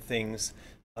types of things.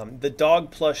 The dog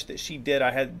plush that she did,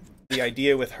 I had the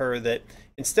idea with her that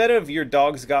instead of your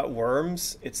dog's got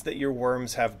worms, it's that your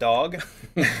worms have dog.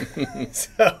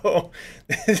 So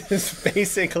this is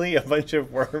basically a bunch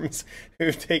of worms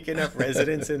who've taken up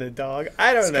residence in a dog.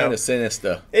 I don't know. It's kind of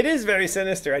sinister. It is very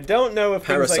sinister. I don't know if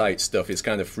parasite stuff is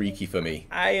kind of freaky for me.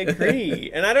 I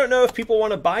agree. And I don't know if people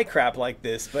want to buy crap like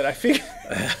this, but I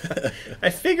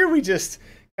figure we just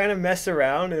kind of mess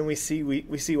around and we see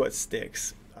what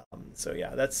sticks. So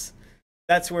yeah, that's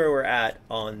where we're at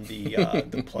on the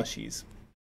plushies.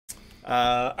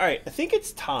 All right, I think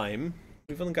it's time.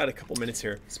 We've only got a couple minutes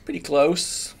here. It's pretty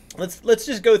close. Let's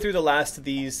just go through the last of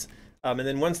these, and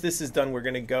then once this is done, we're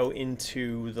going to go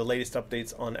into the latest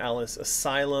updates on Alice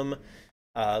Asylum.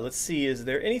 Let's see, is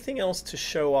there anything else to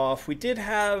show off? We did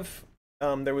have,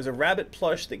 there was a rabbit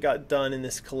plush that got done in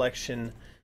this collection.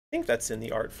 I think that's in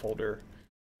the art folder.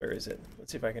 Where is it?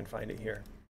 Let's see if I can find it here.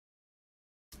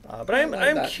 But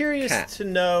I'm curious to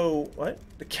know what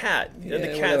the cat. Yeah,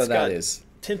 the cat's got is.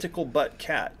 Tentacle butt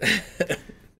cat.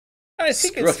 I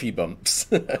think scruffy bumps.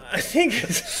 I think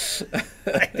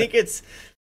it's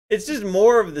just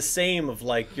more of the same of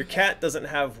like your cat doesn't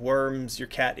have worms, your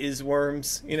cat is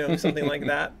worms, something like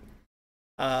that.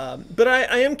 But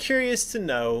I am curious to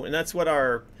know, and that's what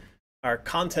our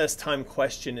contest time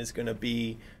question is going to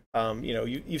be.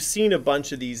 You've seen a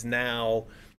bunch of these now.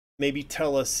 Maybe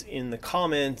tell us in the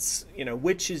comments,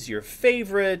 which is your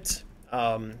favorite?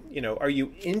 Are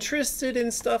you interested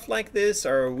in stuff like this?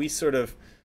 Or are we sort of,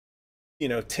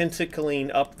 tentacling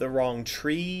up the wrong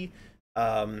tree?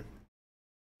 I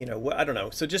don't know.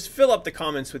 So just fill up the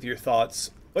comments with your thoughts.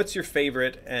 What's your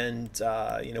favorite? And,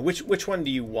 which one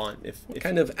do you want? What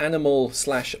kind of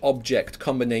animal/object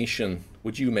combination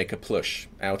would you make a plush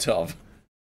out of?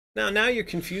 Now you're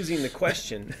confusing the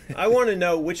question. I want to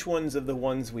know which ones of the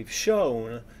ones we've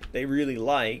shown they really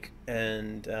like,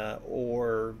 and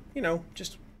or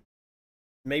just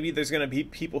maybe there's going to be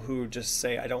people who just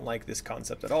say I don't like this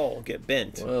concept at all, get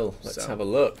bent. Well, let's have a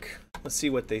look. Let's see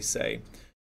what they say.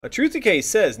 Truth Decay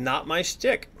says not my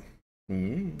shtick.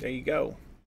 There you go.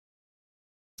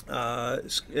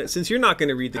 Since you're not going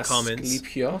to read the comments,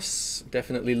 Asclepios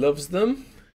definitely loves them.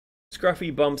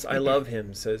 Scruffy Bumps, I love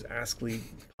him, says Askley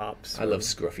Pops. I love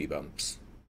Scruffy Bumps.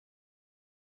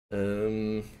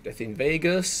 Death in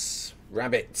Vegas,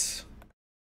 Rabbit.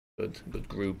 Good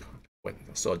group. I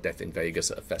saw Death in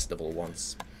Vegas at a festival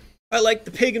once. I like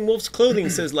the pig in wolf's clothing,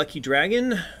 says Lucky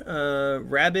Dragon.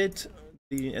 Rabbit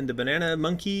and the banana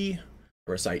monkey.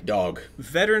 Parasite dog.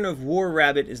 Veteran of War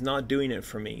Rabbit is not doing it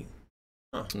for me.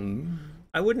 Huh.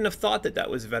 I wouldn't have thought that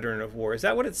was Veteran of War. Is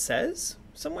that what it says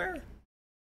somewhere?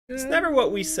 It's never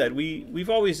what we said. We've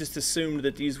always just assumed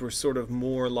that these were sort of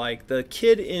more like the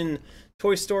kid in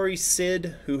Toy Story,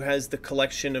 Sid, who has the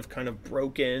collection of kind of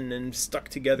broken and stuck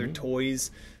together toys.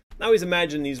 I always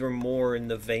imagined these were more in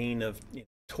the vein of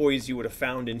toys you would have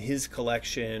found in his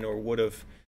collection or would have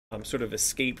sort of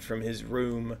escaped from his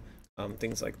room,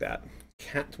 things like that.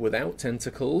 Cat without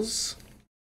tentacles.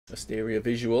 Asteria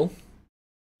visual.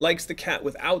 Likes the cat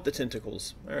without the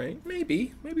tentacles. All right.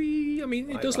 Maybe. I mean,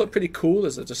 it does look pretty cool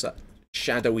as just that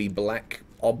shadowy black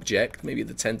object. Maybe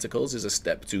the tentacles is a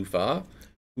step too far.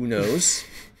 Who knows?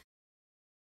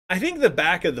 I think the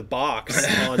back of the box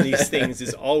on these things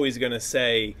is always going to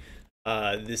say,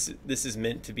 this is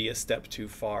meant to be a step too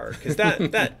far. Because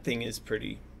that thing is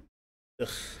pretty... Ugh.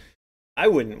 I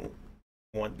wouldn't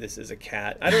want this as a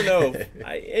cat. I don't know.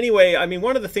 Anyway, I mean,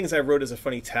 one of the things I wrote as a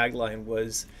funny tagline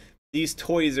was, these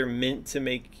toys are meant to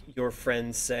make your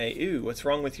friends say, "Ew, what's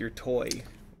wrong with your toy?"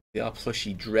 They are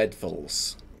plushy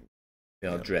dreadfuls. They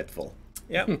are dreadful.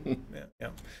 Yeah.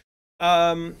 Yeah.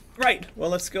 Right. Well,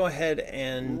 let's go ahead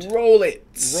and roll it.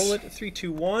 Roll it. 3,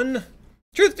 2, 1.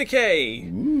 Truth Decay.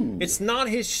 Ooh. It's not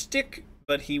his shtick,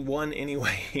 but he won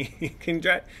anyway.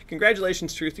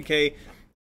 Congratulations, Truth Decay.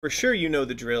 For sure, you know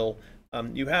the drill.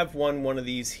 You have won one of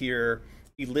these here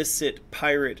illicit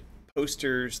pirate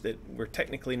posters that we're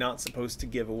technically not supposed to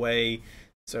give away.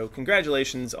 So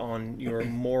congratulations on your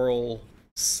moral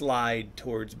slide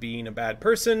towards being a bad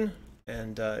person.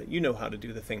 And you know how to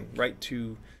do the thing. Write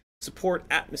to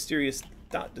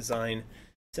support@mysterious.design.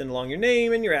 Send along your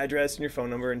name and your address and your phone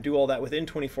number, and do all that within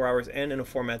 24 hours and in a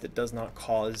format that does not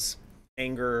cause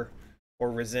anger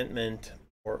or resentment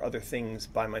or other things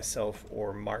by myself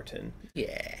or Martin.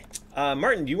 Yeah.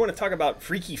 Martin, do you want to talk about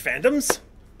Freaky Fandoms?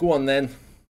 Go on then.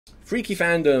 Freaky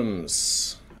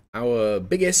Fandoms, our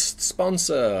biggest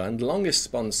sponsor and longest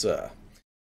sponsor.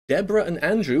 Deborah and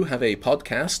Andrew have a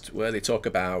podcast where they talk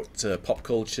about pop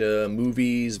culture,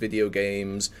 movies, video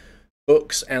games,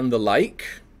 books, and the like.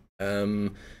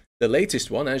 The latest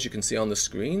one, as you can see on the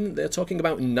screen, they're talking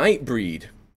about Nightbreed.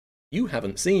 You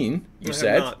haven't seen, you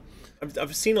said. Not.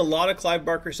 I've seen a lot of Clive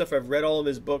Barker stuff. I've read all of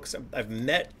his books. I've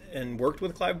met and worked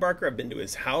with Clive Barker. I've been to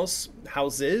his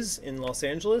houses in Los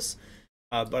Angeles.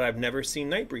 But I've never seen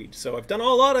Nightbreed. So I've done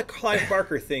a lot of Clive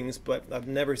Barker things, but I've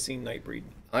never seen Nightbreed.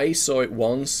 I saw it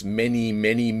once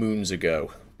many moons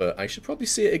ago, but I should probably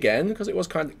see it again because it was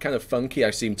kind of funky,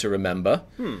 I seem to remember.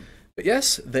 But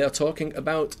yes, they are talking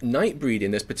about Nightbreed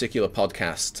in this particular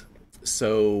podcast.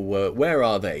 So where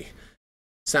are they?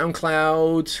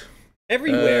 SoundCloud?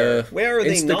 Everywhere. Where are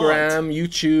they not? Instagram,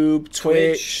 YouTube,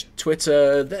 Twitch,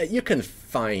 Twitter. You can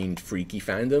find Freaky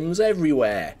Fandoms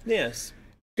everywhere. Yes.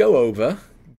 Go over,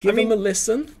 give them a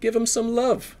listen, give them some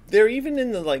love. They're even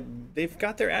in the they've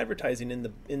got their advertising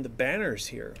in the banners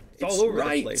here. It's all over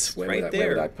the place. Right there.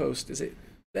 Where would I post? Is it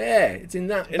there? It's in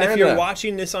that banner. And if you're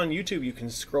watching this on YouTube, you can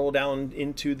scroll down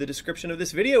into the description of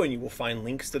this video and you will find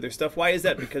links to their stuff. Why is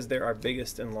that? Because they're our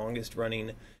biggest and longest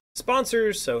running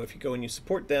sponsors. So if you go and you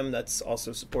support them, that's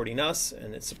also supporting us,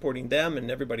 and it's supporting them, and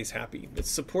everybody's happy.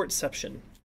 It's supportception.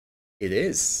 It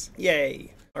is.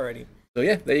 Yay. Alrighty. So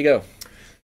yeah, there you go.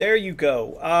 There you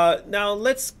go. Now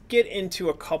let's get into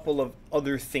a couple of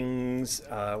other things.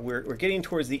 We're getting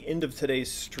towards the end of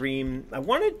today's stream. I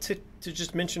wanted to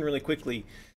just mention really quickly,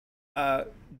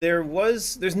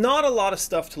 there's not a lot of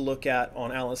stuff to look at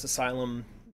on Alice Asylum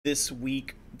this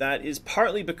week. That is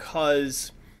partly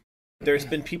because there's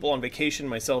been people on vacation,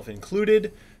 myself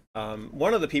included.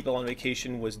 One of the people on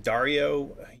vacation was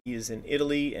Dario. He is in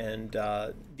Italy, and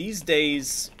these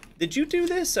days... Did you do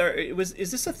this, or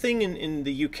is this a thing in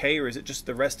the UK, or is it just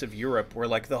the rest of Europe, where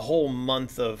like the whole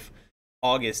month of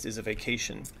August is a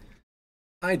vacation?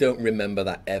 I don't remember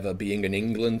that ever being an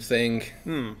England thing.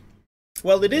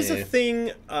 Well, it is a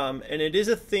thing, and it is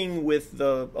a thing with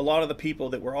a lot of the people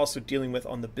that we're also dealing with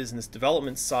on the business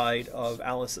development side of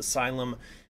Alice Asylum.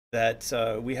 That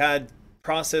we had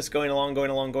process going along,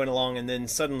 and then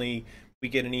suddenly we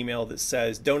get an email that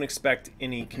says, "Don't expect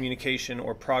any communication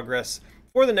or progress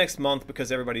for the next month because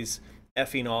everybody's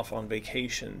effing off on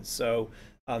vacation." So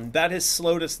that has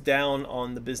slowed us down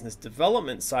on the business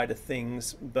development side of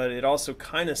things, but it also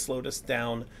kind of slowed us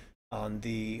down on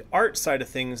the art side of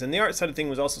things. And the art side of things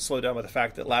was also slowed down by the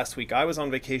fact that last week I was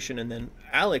on vacation, and then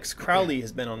Alex Crowley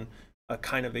has been on a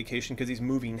kind of vacation because he's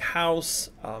moving house.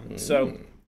 So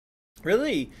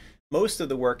really, most of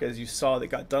the work, as you saw, that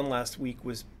got done last week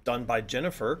was done by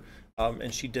Jennifer,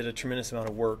 and she did a tremendous amount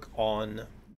of work on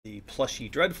the plushy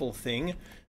dreadful thing.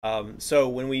 So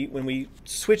when we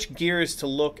switch gears to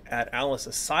look at Alice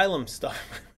Asylum stuff,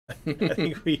 I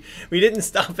think we didn't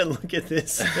stop and look at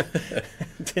this.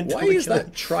 Why is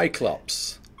that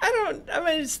Triclops? I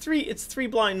mean, it's three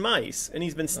blind mice, and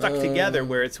he's been stuck together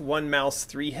where it's one mouse,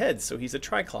 three heads, so he's a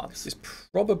Triclops. It's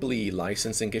probably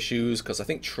licensing issues, because I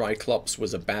think Triclops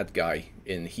was a bad guy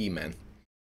in He-Man.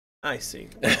 I see.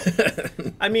 Well,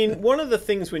 I mean, one of the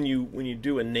things when you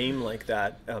do a name like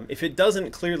that, if it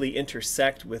doesn't clearly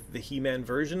intersect with the He-Man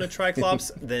version of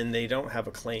Triclops, then they don't have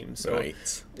a claim. So,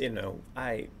 right.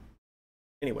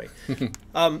 Anyway,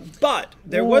 but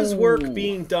there was work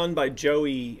being done by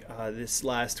Joey this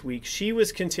last week. She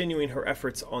was continuing her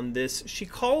efforts on this. She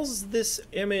calls this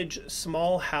image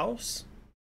Small House.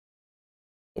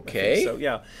 Okay. So,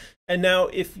 yeah. And now,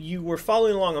 if you were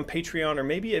following along on Patreon, or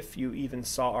maybe if you even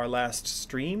saw our last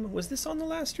stream, was this on the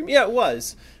last stream? Yeah, it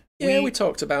was. Yeah, we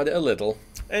talked about it a little.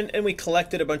 And we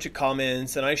collected a bunch of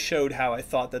comments, and I showed how I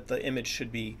thought that the image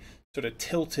should be sort of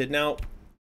tilted. Now,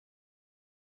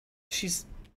 she's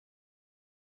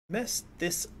messed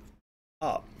this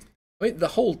up. I mean, the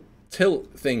whole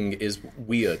tilt thing is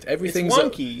weird. Everything's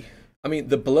wonky. I mean,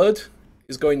 the blood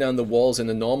is going down the walls in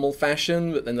a normal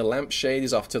fashion, but then the lampshade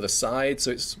is off to the side,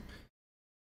 so it's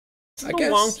a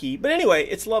little wonky. But anyway,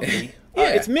 it's lovely. Yeah.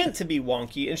 It's meant to be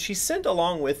wonky, and she sent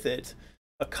along with it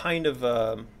a kind of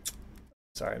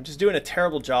sorry, I'm just doing a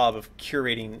terrible job of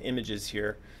curating images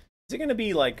here. Is it going to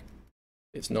be like...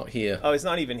 It's not here. Oh, it's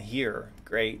not even here.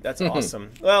 Great. That's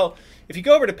awesome. Well, if you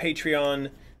go over to Patreon,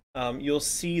 you'll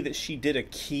see that she did a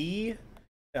key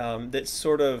that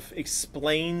sort of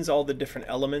explains all the different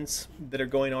elements that are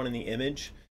going on in the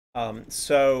image.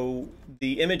 So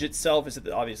the image itself is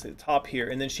obviously the top here,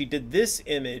 and then she did this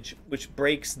image, which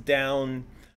breaks down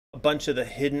a bunch of the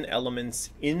hidden elements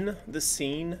in the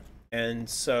scene. And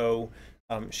so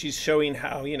she's showing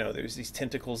how, there's these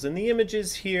tentacles in the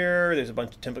images here. There's a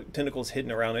bunch of tentacles hidden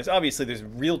around. There's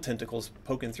real tentacles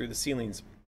poking through the ceilings.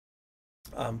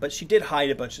 But she did hide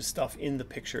a bunch of stuff in the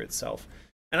picture itself.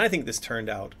 And I think this turned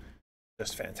out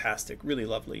just fantastic. Really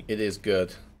lovely. It is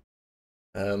good.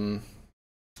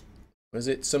 Was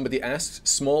it somebody asked,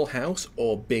 Small House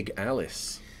or Big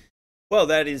Alice? Well,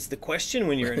 that is the question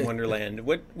when you're in Wonderland.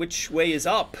 Which way is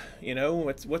up?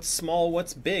 What's small,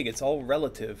 what's big? It's all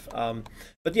relative.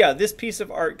 But yeah, this piece of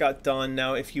art got done.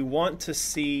 Now, if you want to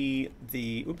see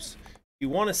the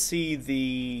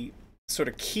sort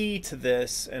of key to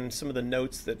this and some of the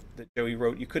notes that Joey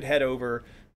wrote, you could head over.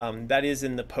 That is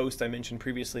in the post I mentioned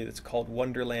previously. That's called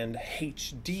Wonderland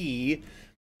HD.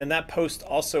 And that post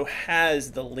also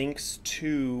has the links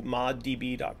to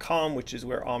moddb.com, which is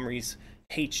where Omri's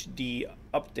HD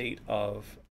update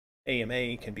of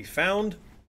AMA can be found.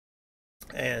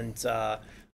 And I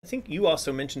think you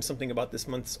also mentioned something about this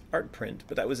month's art print,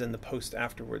 but that was in the post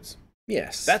afterwards.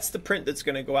 Yes. That's the print that's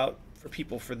going to go out for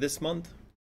people for this month?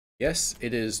 Yes,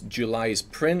 it is July's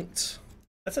print.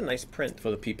 That's a nice print.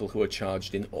 For the people who are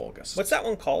charged in August. What's that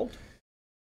one called?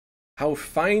 How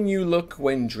Fine You Look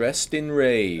When Dressed in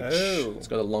Rage. Oh. It's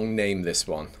got a long name, this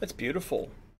one. That's beautiful.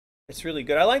 It's really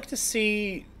good. I like to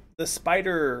see the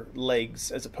spider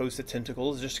legs as opposed to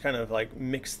tentacles, just kind of like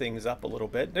mix things up a little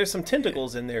bit. There's some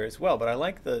tentacles in there as well, but I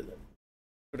like the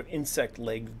sort of insect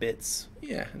leg bits.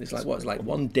 Yeah, and it's like, what, it's like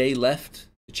 1 day left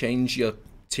to change your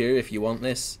tier if you want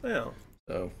this. Yeah.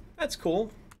 So that's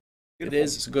cool. Beautiful. It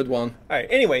is. It's a good one. All right.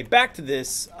 Anyway, back to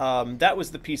this. That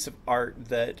was the piece of art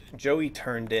that Joey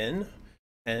turned in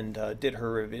and did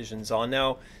her revisions on.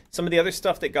 Now, some of the other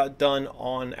stuff that got done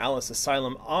on Alice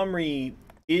Asylum, Omri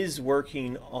is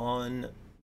working on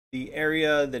the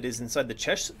area that is inside the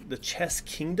chess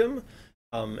kingdom.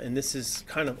 And this is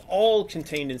kind of all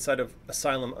contained inside of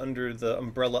Asylum under the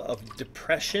umbrella of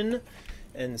depression.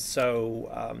 And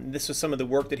so this was some of the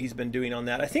work that he's been doing on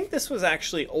that. I think this was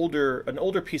actually an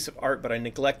older piece of art, but I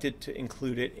neglected to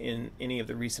include it in any of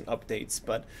the recent updates.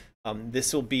 But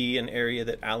this will be an area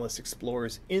that Alice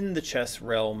explores in the chess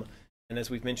realm. And as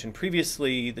we've mentioned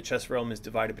previously, the chess realm is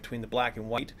divided between the black and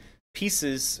white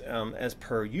pieces as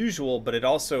per usual, but it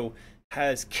also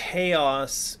has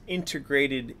chaos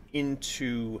integrated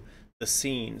into the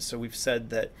scene. So we've said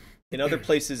that in other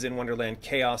places in Wonderland,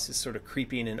 chaos is sort of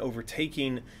creeping and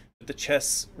overtaking, but the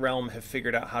chess realm have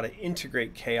figured out how to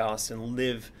integrate chaos and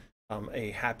live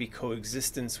a happy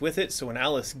coexistence with it. So when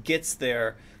Alice gets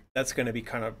there, that's going to be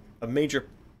kind of a major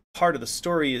part of the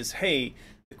story is, hey,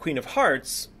 the Queen of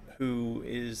Hearts, who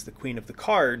is the Queen of the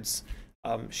Cards,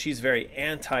 she's very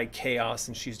anti-chaos,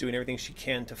 and she's doing everything she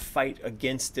can to fight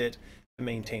against it to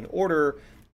maintain order.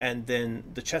 And then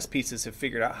the chess pieces have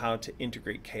figured out how to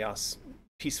integrate chaos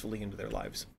peacefully into their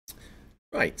lives.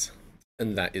 Right.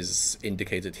 And that is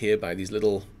indicated here by these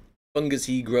little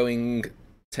fungusy growing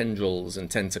tendrils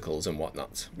and tentacles and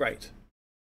whatnot. Right.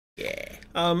 Yeah.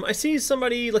 I see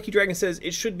somebody, Lucky Dragon says,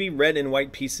 it should be red and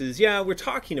white pieces. Yeah, we're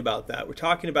talking about that. We're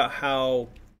talking about how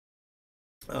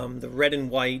the red and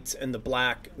white and the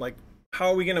black, like, how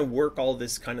are we going to work all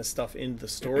this kind of stuff into the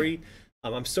story?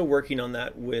 I'm still working on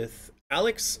that with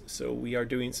Alex, so we are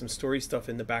doing some story stuff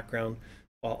in the background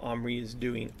while Omri is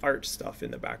doing art stuff in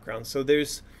the background. So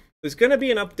there's going to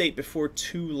be an update before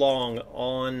too long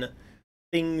on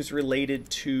things related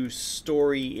to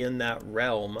story in that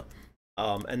realm.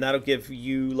 And that'll give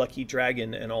you, Lucky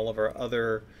Dragon, and all of our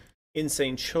other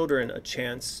insane children a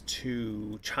chance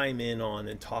to chime in on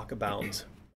and talk about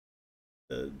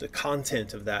the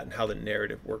content of that and how the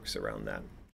narrative works around that.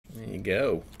 There you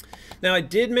go. Now, I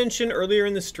did mention earlier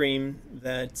in the stream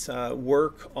that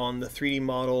work on the 3D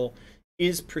model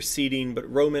is proceeding,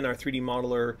 but Roman, our 3D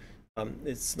modeler,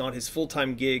 it's not his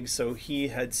full-time gig, so he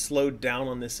had slowed down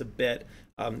on this a bit.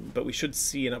 But we should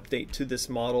see an update to this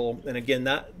model. And again,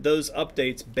 those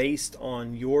updates based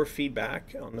on your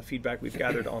feedback, on the feedback we've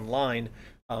gathered online,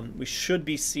 we should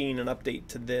be seeing an update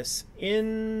to this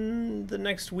in the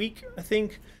next week, I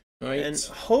think. Right. And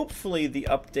hopefully the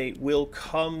update will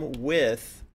come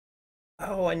with,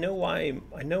 oh, I know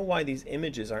why these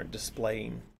images aren't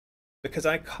displaying. Because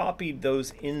I copied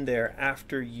those in there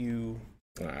after you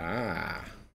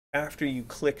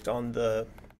clicked on the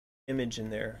image in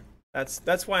there.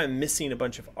 That's why I'm missing a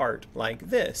bunch of art like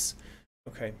this.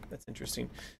 Okay, that's interesting.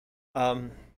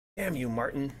 Damn you,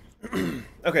 Martin.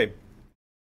 Okay,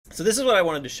 so this is what I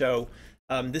wanted to show.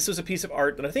 This was a piece of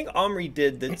art that I think Omri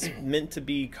did that's meant to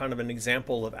be kind of an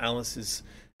example of Alice's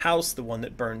house, the one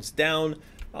that burns down.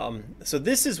 So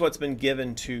this is what's been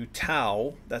given to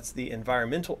Tao, that's the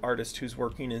environmental artist who's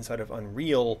working inside of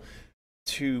Unreal,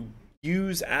 to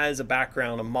use as a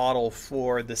background, a model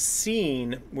for the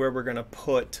scene where we're going to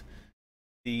put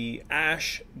the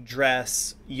ash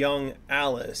dress young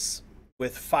Alice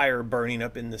with fire burning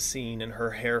up in the scene and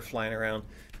her hair flying around.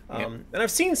 And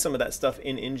I've seen some of that stuff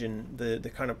in Engine,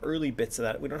 the kind of early bits of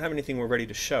that. We don't have anything we're ready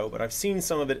to show, but I've seen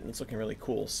some of it and it's looking really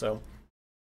cool. So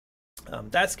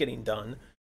that's getting done.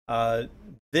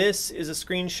 This is a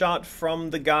screenshot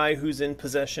from the guy who's in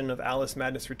possession of Alice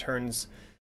Madness Returns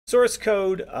source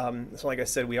code. So like I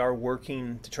said, we are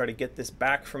working to try to get this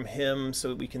back from him so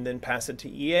that we can then pass it to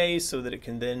EA so that it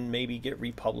can then maybe get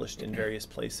republished in various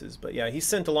places. But yeah, he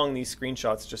sent along these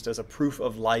screenshots just as a proof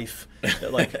of life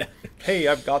that, like, hey,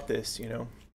 I've got this, you know.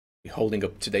 You're holding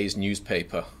up today's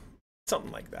newspaper.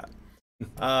 Something like that.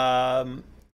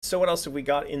 So what else have we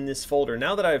got in this folder?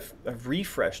 Now that I've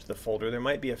refreshed the folder, there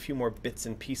might be a few more bits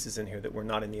and pieces in here that were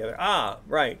not in the other. Ah,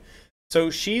 right. So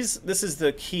this is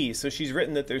the key. So she's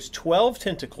written that there's 12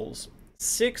 tentacles,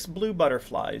 6 blue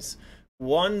butterflies,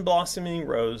 1 blossoming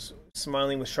rose,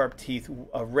 smiling with sharp teeth,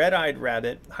 a red-eyed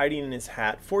rabbit hiding in his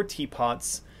hat, 4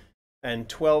 teapots, and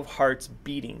 12 hearts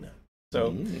beating.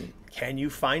 So can you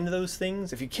find those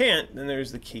things? If you can't, then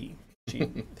there's the key.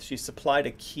 She supplied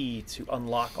a key to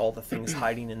unlock all the things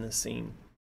hiding in the scene.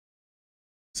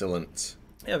 Excellent.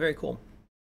 Yeah, very cool.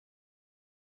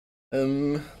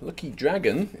 Lucky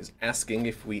Dragon is asking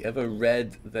if we ever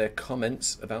read their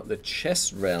comments about the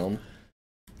chess realm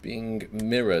being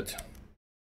mirrored.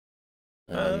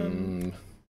 I'm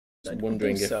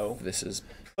wondering if so. this is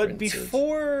But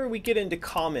before we get into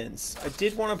comments, I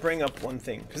did want to bring up one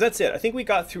thing, because that's it. I think we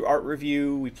got through art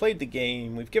review, we played the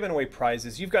game, we've given away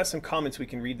prizes. You've got some comments we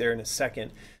can read there in a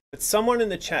second. But someone in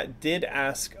the chat did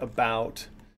ask about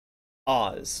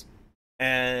Oz.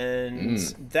 And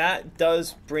that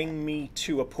does bring me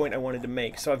to a point I wanted to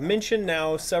make. So I've mentioned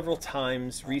now several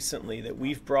times recently that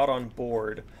we've brought on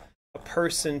board a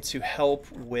person to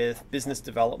help with business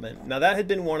development. Now that had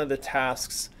been one of the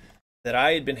tasks that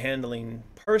I had been handling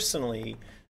personally,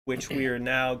 which we are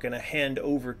now going to hand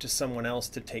over to someone else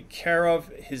to take care of.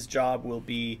 His job will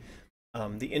be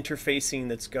the interfacing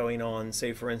that's going on,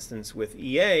 say for instance with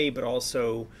EA, but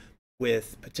also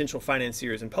with potential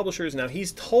financiers and publishers. Now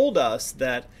he's told us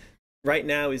that right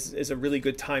now is a really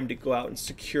good time to go out and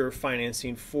secure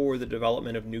financing for the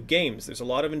development of new games. There's a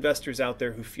lot of investors out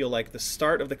there who feel like the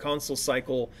start of the console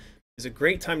cycle is a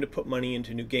great time to put money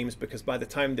into new games, because by the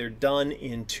time they're done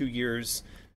in 2 years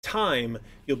time,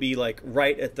 you'll be like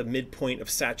right at the midpoint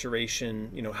of saturation,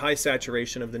 you know, high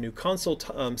saturation of the new console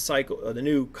cycle, the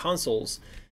new consoles,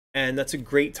 and that's a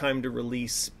great time to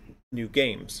release new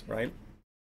games, right?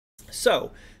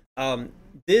 So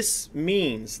this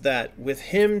means that with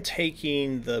him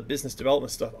taking the business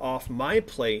development stuff off my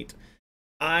plate,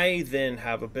 I then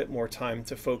have a bit more time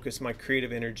to focus my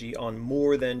creative energy on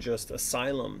more than just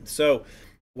Asylum. So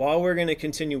while we're going to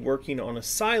continue working on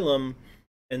Asylum,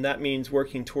 and that means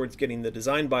working towards getting the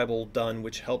design Bible done,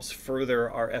 which helps further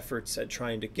our efforts at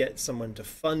trying to get someone to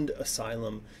fund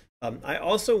Asylum. I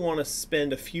also want to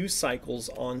spend a few cycles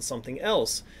on something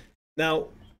else. Now,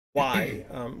 why?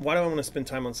 Why do I want to spend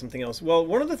time on something else? Well,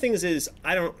 one of the things is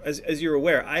I don't, as you're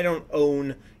aware, I don't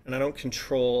own and I don't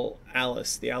control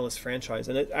Alice, the Alice franchise,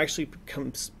 and it actually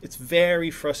becomes, it's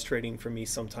very frustrating for me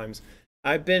sometimes.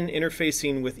 I've been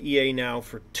interfacing with EA now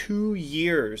for 2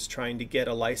 years trying to get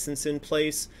a license in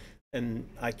place, and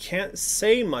I can't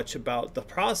say much about the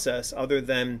process other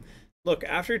than, look,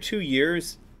 after 2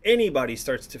 years, anybody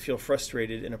starts to feel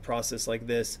frustrated in a process like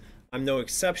this. I'm no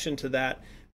exception to that,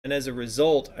 and as a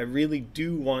result, I really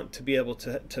do want to be able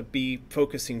to be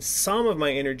focusing some of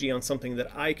my energy on something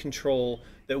that I control,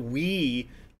 that we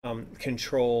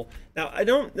control. Now, I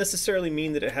don't necessarily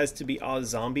mean that it has to be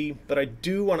Zombie, but I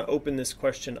do want to open this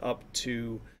question up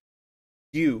to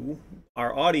you,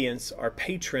 our audience, our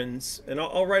patrons, and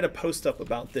I'll write a post up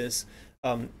about this.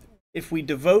 If we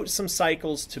devote some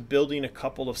cycles to building a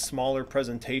couple of smaller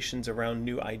presentations around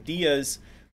new ideas,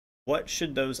 what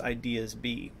should those ideas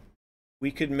be? We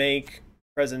could make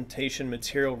presentation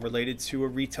material related to a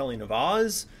retelling of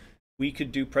Oz. We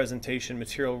could do presentation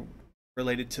material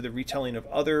related to the retelling of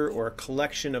other or a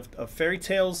collection of fairy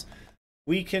tales.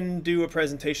 We can do a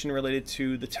presentation related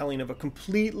to the telling of a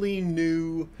completely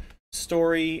new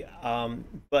story.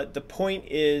 But the point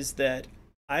is that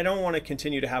I don't want to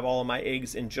continue to have all of my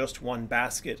eggs in just one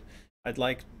basket. I'd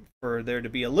like for there to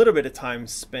be a little bit of time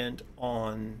spent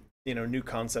on, you know, new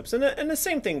concepts. And the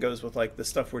same thing goes with like the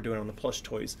stuff we're doing on the plush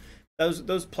toys.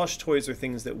 Those plush toys are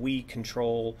things that we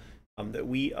control, that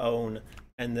we own,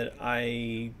 and that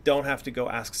I don't have to go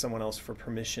ask someone else for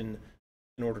permission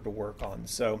in order to work on.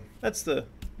 So that's the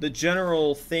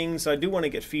general thing. So I do want to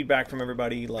get feedback from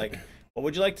everybody, like, what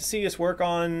would you like to see us work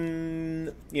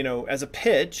on, you know, as a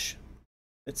pitch?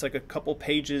 It's like a couple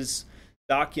pages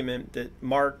document that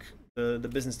Mark, the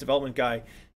business development guy,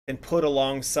 can put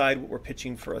alongside what we're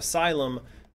pitching for Asylum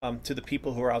to the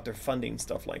people who are out there funding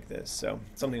stuff like this. So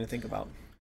something to think about.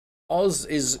 Oz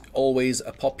is always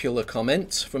a popular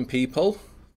comment from people.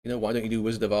 You know, why don't you do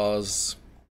Wizard of Oz,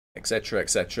 etc.,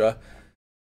 etc.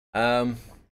 But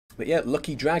yeah,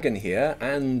 Lucky Dragon here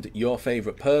and your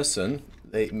favorite person,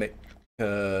 they make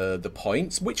the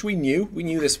points, which we knew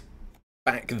this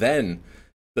back then,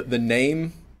 that the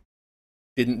name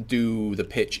didn't do the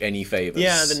pitch any favors.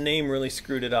 Yeah, the name really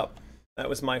screwed it up. That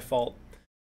was my fault.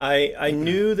 I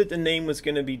knew that the name was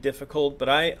going to be difficult, but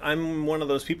I'm one of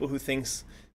those people who thinks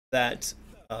that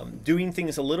doing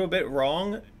things a little bit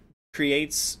wrong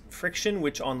creates friction,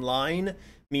 which online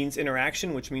means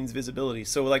interaction, which means visibility.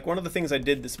 So like one of the things I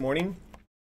did this morning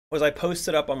was I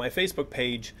posted up on my Facebook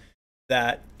page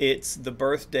that it's the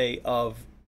birthday of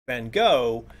Van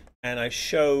Gogh, and I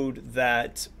showed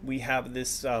that we have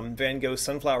this Van Gogh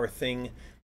sunflower thing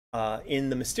in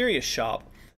the Mysterious shop,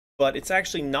 but it's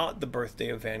actually not the birthday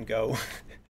of Van Gogh.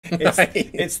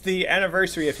 It's the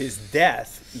anniversary of his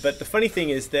death. But the funny thing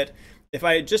is that if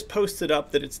I had just posted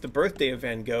up that it's the birthday of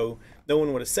Van Gogh, no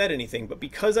one would have said anything. But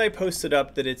because I posted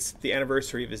up that it's the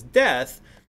anniversary of his death,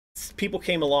 people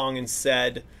came along and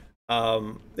said,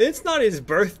 it's not his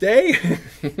birthday.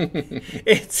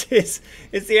 it's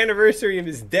the anniversary of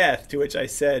his death. To which I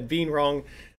said, being wrong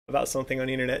about something on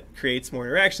the internet creates more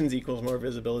interactions equals more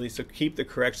visibility, so keep the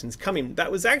corrections coming.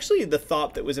 That was actually the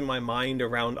thought that was in my mind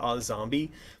around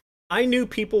Zombie. I knew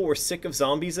people were sick of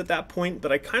zombies at that point,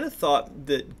 but I kind of thought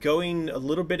that going a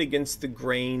little bit against the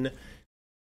grain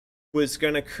was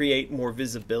going to create more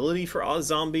visibility for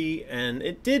Zombie, and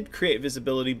it did create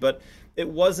visibility, but it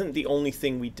wasn't the only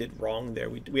thing we did wrong there.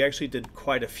 We actually did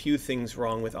quite a few things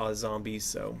wrong with Zombie,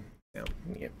 so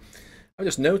yeah. I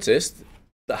just noticed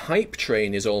the hype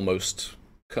train is almost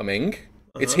coming.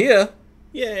 It's here.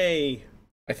 Yay!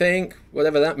 I think,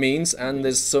 whatever that means, and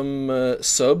there's some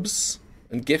subs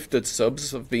and gifted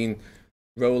subs have been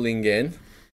rolling in.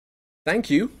 Thank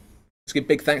you. Let's give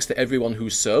big thanks to everyone who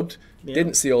subbed. Yeah.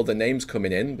 Didn't see all the names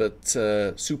coming in, but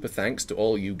super thanks to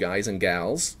all you guys and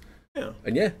gals. Yeah.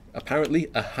 And yeah, apparently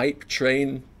a hype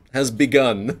train has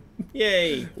begun.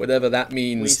 Yay! Whatever that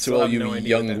means to all you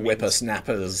young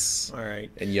whippersnappers. All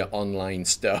right. And your online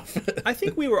stuff. I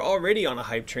think we were already on a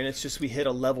hype train. It's just we hit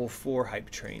a level 4 hype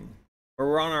train. Or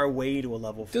we're on our way to a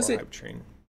level 4 hype train.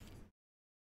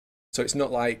 So it's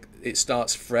not like it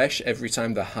starts fresh every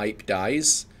time the hype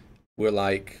dies. We're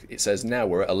like, it says now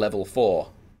we're at a level 4.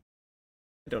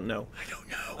 I don't know.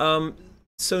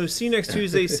 So See You Next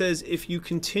Tuesday says, if you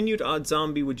continued Odd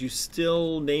Zombie, would you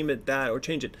still name it that or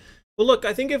change it? Well, look,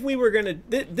 I think if we were going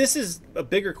to... This is a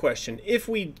bigger question. If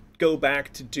we go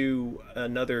back to do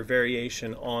another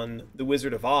variation on The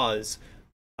Wizard of Oz,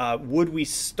 would we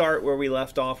start where we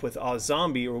left off with Oz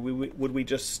Zombie, or would we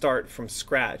just start from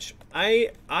scratch?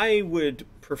 I would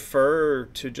prefer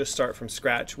to just start from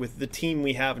scratch with the team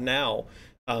we have now,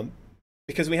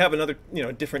 because we have another,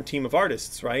 different team of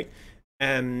artists, right?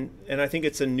 And I think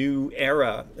it's a new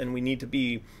era, and we need to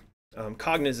be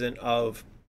cognizant of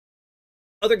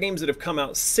other games that have come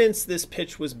out since this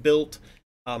pitch was built.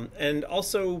 And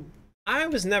also, I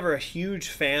was never a huge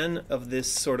fan of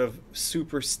this sort of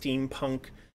super steampunk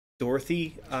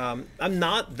Dorothy. I'm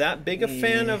not that big a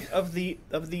fan of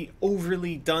the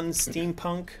overly done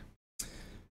steampunk.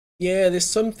 Yeah, there's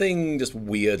something just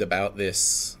weird about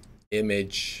this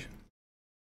image.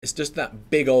 It's just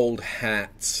that big old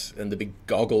hat and the big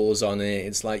goggles on it.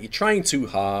 It's like you're trying too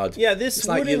hard. Yeah, it's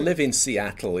like you live in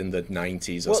Seattle in the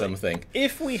 90s or something.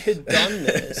 If we had done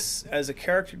this as a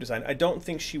character design, I don't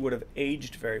think she would have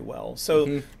aged very well.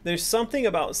 So there's something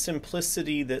about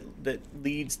simplicity that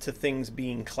leads to things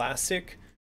being classic,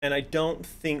 and I don't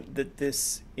think that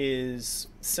this is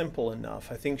simple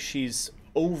enough. I think she's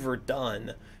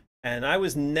overdone. And I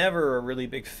was never a really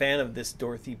big fan of this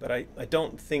Dorothy, but I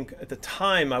don't think at the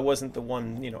time I wasn't the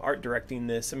one, art directing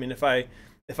this. I mean, if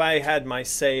I had my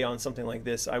say on something like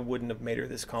this, I wouldn't have made her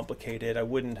this complicated. I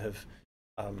wouldn't have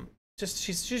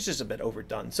she's just a bit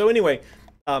overdone. So anyway,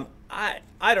 I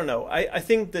don't know. I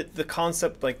think that the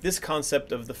concept, like this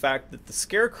concept of the fact that the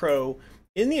Scarecrow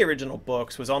in the original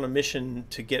books was on a mission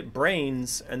to get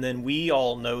brains, and then we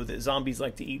all know that zombies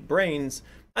like to eat brains.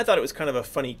 I thought it was kind of a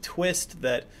funny twist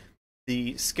that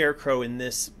the Scarecrow in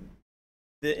this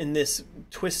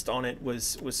twist on it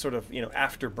was sort of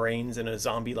after brains in a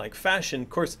zombie-like fashion. Of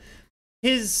course,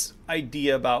 his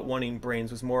idea about wanting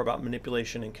brains was more about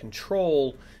manipulation and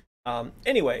control.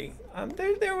 Anyway,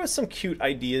 there was some cute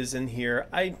ideas in here.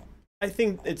 I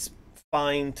think it's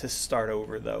fine to start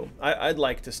over, though. I'd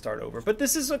like to start over, but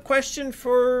this is a question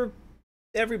for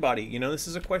everybody. This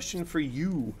is a question for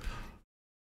you.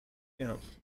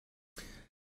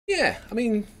 Yeah, I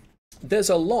mean,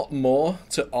 there's a lot more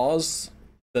to Oz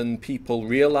than people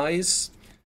realize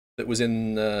that was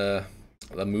in the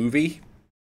movie,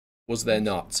 was there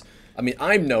not? I mean,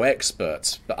 I'm no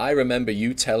expert, but I remember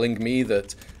you telling me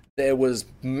that there was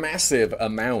massive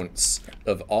amounts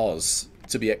of Oz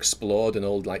to be explored and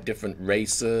all like different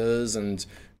races and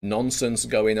nonsense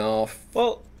going off.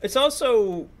 Well, it's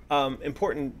also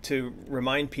important to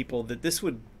remind people that this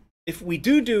would, if we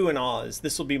do an Oz,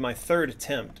 this will be my third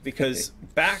attempt, because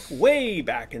way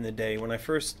back in the day when I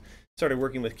first started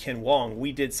working with Ken Wong,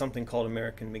 we did something called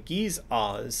American McGee's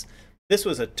Oz. This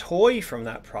was a toy from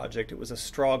that project. It was a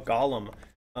straw golem.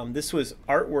 This was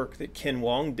artwork that Ken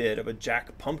Wong did of a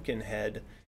Jack Pumpkinhead.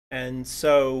 And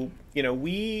so,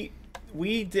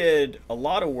 we did a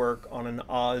lot of work on an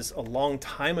Oz a long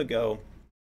time ago,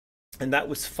 and that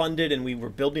was funded, and we were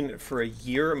building it for a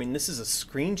year. I mean, this is a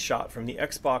screenshot from the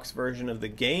Xbox version of the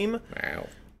game.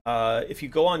 Wow. If you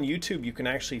go on YouTube, you can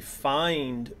actually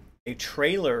find a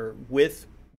trailer with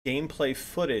gameplay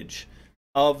footage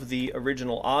of the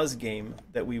original Oz game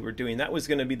that we were doing. That was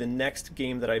going to be the next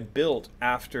game that I built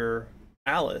after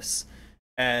Alice,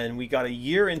 and we got a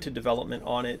year into development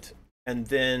on it, and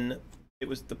then it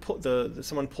was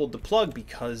someone pulled the plug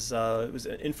because it was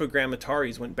Infogram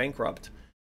Ataris went bankrupt.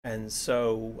 And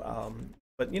so,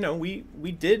 but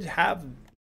we did have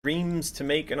dreams to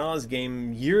make an Oz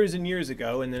game years and years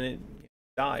ago, and then it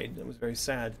died. It was very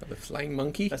sad. The flying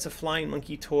monkey? That's a flying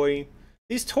monkey toy.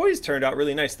 These toys turned out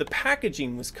really nice. The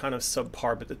packaging was kind of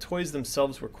subpar, but the toys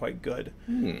themselves were quite good.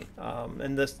 And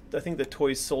I think the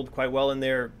toys sold quite well, and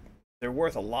they're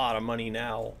worth a lot of money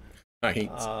now.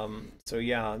 Right. So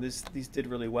yeah, these did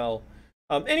really well.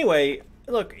 Anyway,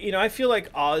 look, I feel like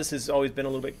Oz has always been a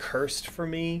little bit cursed for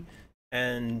me,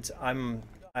 and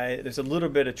there's a little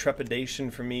bit of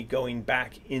trepidation for me going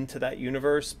back into that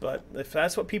universe. But if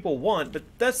that's what people want, but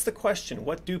that's the question: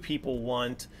 what do people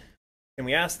want? Can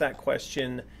we ask that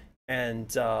question? And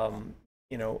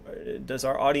does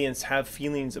our audience have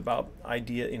feelings about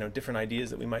different ideas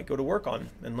that we might go to work on?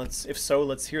 And if so,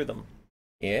 let's hear them.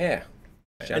 Yeah.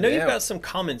 I know you've got some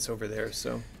comments over there,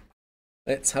 so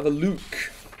let's have a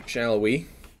look, shall we?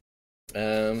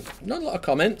 Not a lot of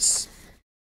comments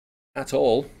at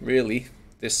all, really.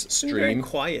 This stream. Very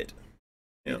quiet.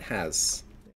 It has.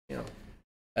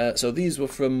 Yeah. So these were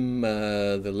from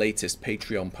the latest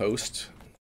Patreon post,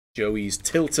 Joey's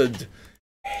tilted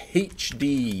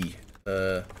HD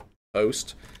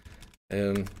post.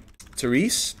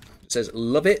 Therese says,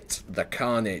 "Love it, the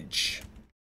carnage."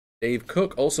 Dave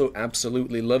Cook also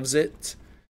absolutely loves it.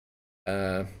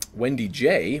 Wendy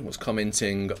J was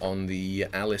commenting on the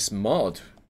Alice mod.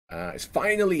 It's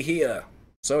finally here.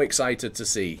 So excited to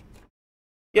see.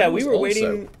 Yeah, we were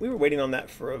waiting. We were waiting on that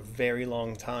for a very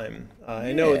long time.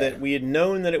 I know that we had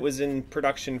known that it was in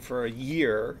production for a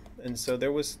year, and so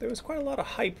there was quite a lot of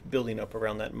hype building up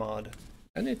around that mod.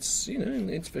 And it's, you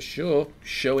know, it's for sure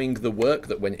showing the work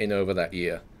that went in over that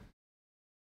year.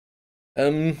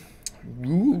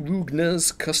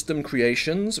 Rugner's Custom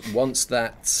Creations wants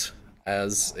that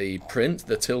as a print,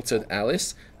 the Tilted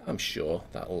Alice. I'm sure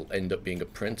that'll end up being a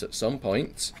print at some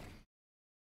point.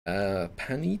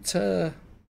 Panita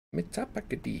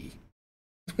Mitapakadi.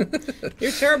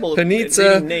 You're terrible at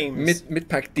Panita names.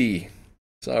 Mitpakdi.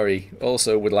 Sorry,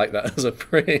 also would like that as a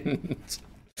print.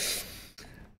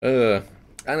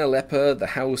 Anna Lepper, the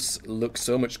house looks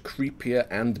so much creepier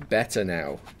and better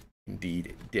now. Indeed,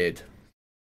 it did.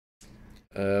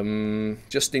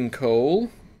 Justin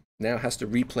Cole now has to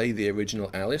replay the original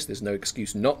Alice. There's no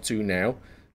excuse not to now,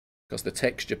 because the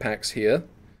texture pack's here.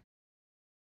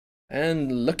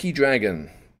 And Lucky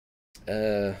Dragon.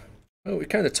 Oh, we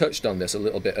kind of touched on this a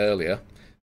little bit earlier.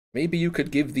 Maybe you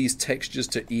could give these textures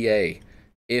to EA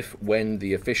if, when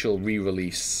the official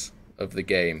re-release of the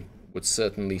game, would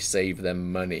certainly save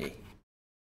them money.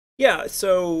 Yeah,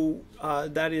 so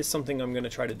that is something I'm going to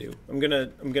try to do. I'm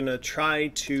gonna try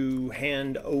to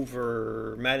hand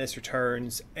over Madness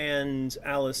Returns and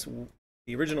Alice,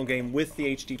 the original game, with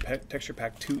the HD texture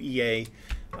pack to EA.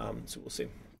 So we'll see.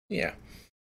 Yeah.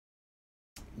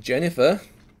 Jennifer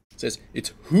says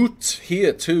it's hoot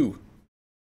here too.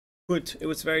 Hoot. It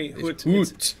was very hoot.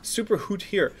 Hoot. It's super hoot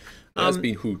here. It has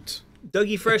been hoot.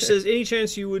 Dougie Fresh says, any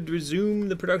chance you would resume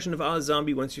the production of Oz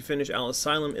Zombie once you finish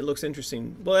Asylum? It looks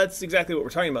interesting. Well, that's exactly what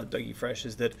we're talking about, Dougie Fresh,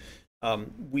 is that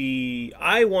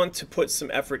I want to put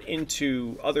some effort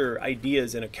into other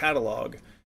ideas in a catalog,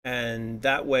 and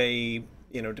that way,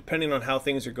 you know, depending on how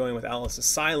things are going with Alice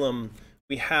Asylum,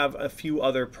 we have a few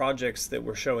other projects that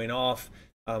we're showing off.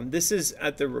 This is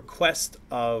at the request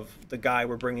of the guy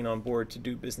we're bringing on board to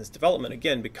do business development,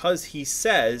 again, because he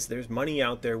says there's money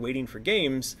out there waiting for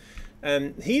games.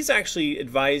 And he's actually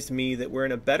advised me that we're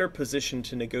in a better position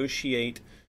to negotiate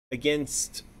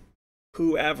against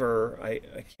whoever. I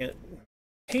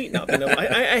hate not being able.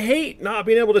 I hate not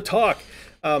being able to talk.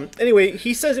 Anyway,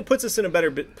 he says it puts us in a better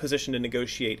position to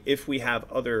negotiate if we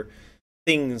have other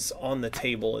things on the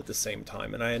table at the same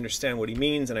time. And I understand what he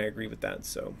means, and I agree with that.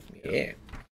 So yeah.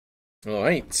 All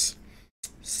right,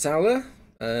 Salah.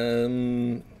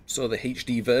 So the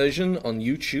HD version on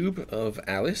YouTube of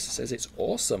Alice, says it's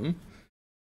awesome.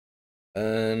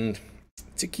 And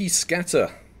Tiki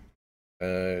Scatter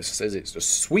says it's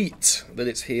sweet that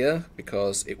it's here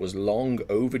because it was long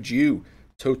overdue.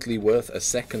 Totally worth a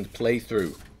second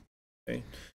playthrough. Okay.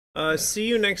 See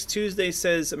you next Tuesday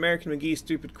says, American McGee,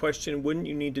 stupid question. Wouldn't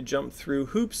you need to jump through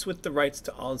hoops with the rights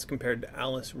to Oz compared to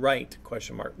Alice? Right?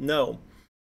 Question mark. No.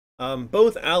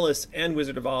 Both Alice and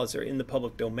Wizard of Oz are in the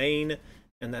public domain,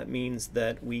 and that means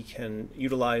that we can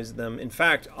utilize them. In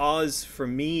fact, Oz, for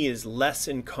me, is less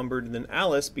encumbered than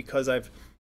Alice because I've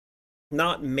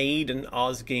not made an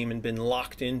Oz game and been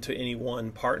locked into any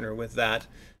one partner with that.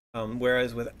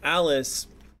 Whereas with Alice,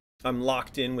 I'm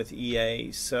locked in with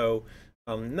EA. So,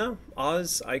 no,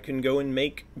 Oz, I can go and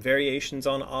make variations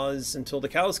on Oz until the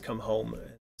cows come home.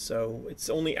 So it's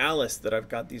only Alice that I've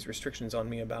got these restrictions on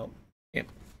me about. Yeah.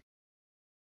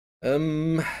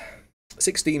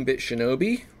 16-bit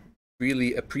Shinobi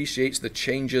really appreciates the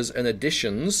changes and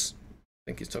additions. I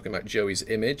think he's talking about Joey's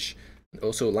image. And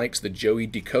also likes the Joey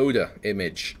decoder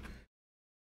image.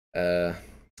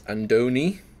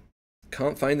 Andoni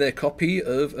can't find their copy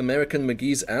of American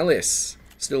McGee's Alice.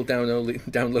 Still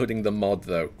downloading the mod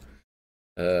though.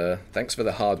 Thanks for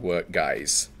the hard work,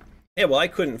 guys. Yeah, well, I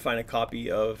couldn't find a copy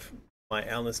of my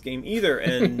Alice game either,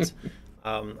 and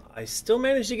I still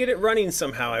managed to get it running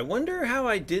somehow. I wonder how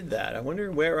I did that. I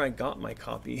wonder where I got my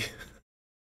copy.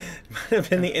 It might have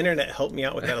been the internet helped me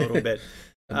out with that a little bit.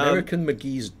 American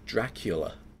McGee's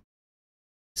Dracula.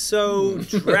 So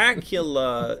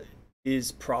Dracula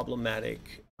is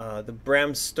problematic. The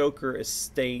Bram Stoker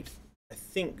estate, I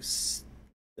think,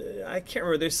 I can't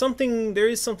remember. There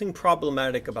is something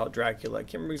problematic about Dracula. I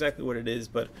can't remember exactly what it is,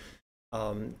 but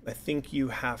I think you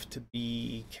have to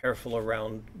be careful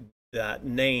around that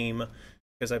name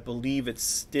because I believe it's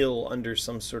still under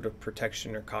some sort of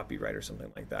protection or copyright or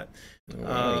something like that.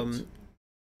 Right.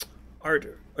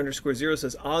 Art_0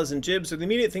 says Oz and Jibs are the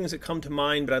immediate things that come to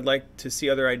mind, but I'd like to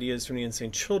see other ideas from the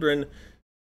Insane Children.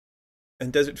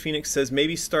 And Desert Phoenix says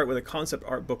maybe start with a concept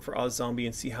art book for Oz Zombie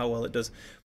and see how well it does.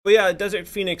 But yeah, Desert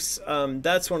Phoenix,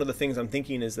 that's one of the things I'm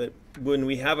thinking is that when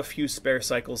we have a few spare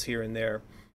cycles here and there,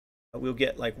 we'll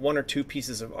get like 1 or 2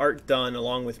 pieces of art done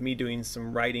along with me doing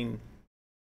some writing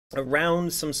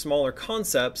around some smaller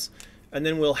concepts, and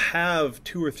then we'll have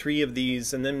 2 or 3 of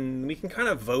these, and then we can kind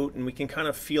of vote and we can kind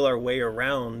of feel our way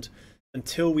around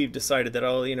until we've decided that,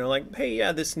 oh, you know, like, hey,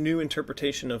 yeah, this new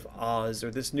interpretation of Oz, or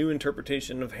this new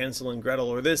interpretation of Hansel and Gretel,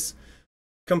 or this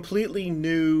completely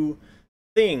new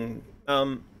thing.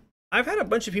 I've had a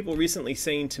bunch of people recently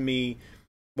saying to me,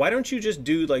 why don't you just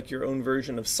do like your own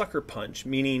version of Sucker Punch?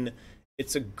 Meaning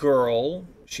it's a girl,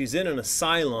 she's in an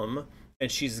asylum, and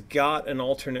she's got an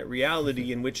alternate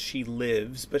reality in which she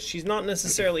lives, but she's not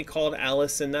necessarily called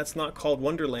Alice, and that's not called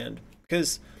Wonderland.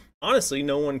 Because honestly,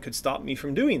 no one could stop me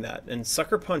from doing that. And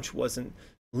Sucker Punch wasn't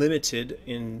limited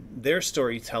in their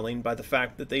storytelling by the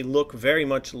fact that they look very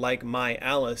much like my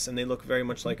Alice, and they look very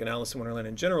much like an Alice in Wonderland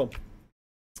in general.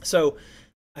 So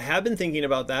I have been thinking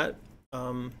about that.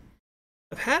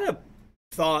 I've had a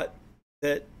thought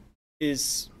that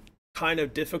is kind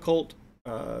of difficult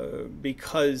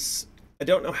because I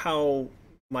don't know how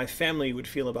my family would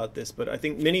feel about this, but I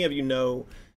think many of you know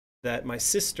that my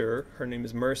sister, her name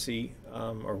is Mercy,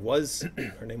 or was,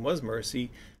 her name was Mercy,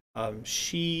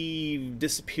 she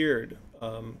disappeared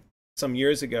some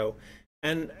years ago.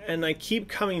 And I keep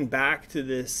coming back to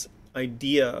this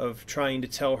idea of trying to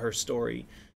tell her story.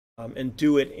 And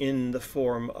do it in the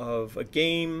form of a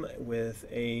game with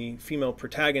a female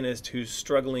protagonist who's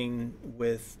struggling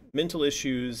with mental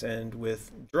issues and with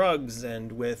drugs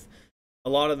and with a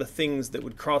lot of the things that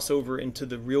would cross over into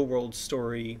the real world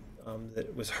story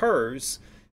that was hers,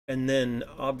 and then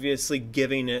obviously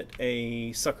giving it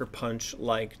a Sucker Punch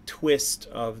like twist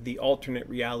of the alternate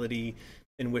reality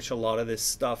in which a lot of this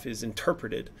stuff is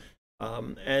interpreted.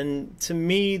 And to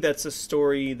me, that's a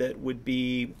story that would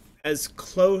be as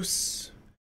close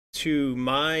to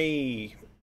my,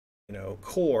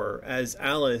 core as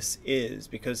Alice is,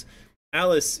 because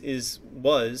Alice is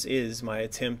my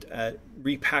attempt at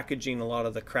repackaging a lot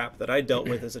of the crap that I dealt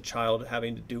with as a child,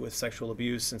 having to do with sexual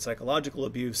abuse and psychological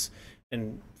abuse,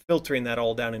 and filtering that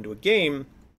all down into a game.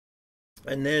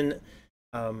 And then,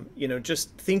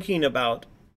 just thinking about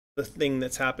the thing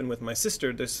that's happened with my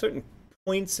sister, there's certain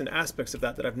points and aspects of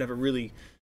that that I've never really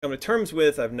come to terms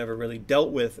with, I've never really dealt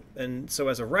with. And so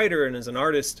as a writer and as an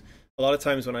artist, a lot of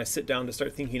times when I sit down to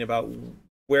start thinking about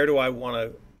where do I want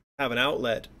to have an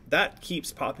outlet, that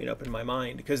keeps popping up in my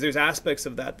mind, because there's aspects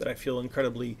of that that I feel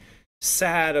incredibly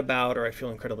sad about, or I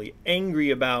feel incredibly angry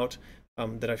about,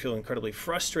 that I feel incredibly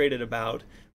frustrated about.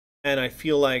 And I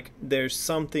feel like there's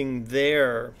something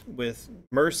there with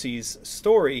Mercy's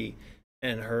story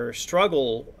and her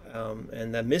struggle,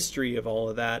 and the mystery of all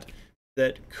of that,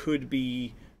 that could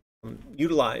be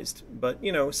utilized. But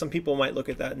some people might look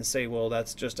at that and say, well,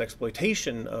 that's just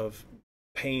exploitation of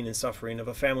pain and suffering of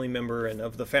a family member, and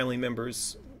of the family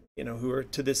members who are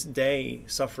to this day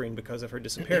suffering because of her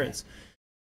disappearance.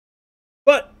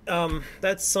 But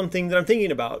that's something that I'm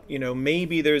thinking about.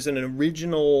 Maybe there's an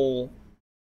original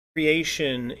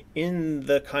creation in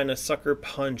the kind of Sucker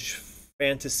Punch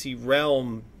fantasy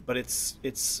realm, but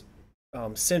it's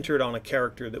centered on a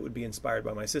character that would be inspired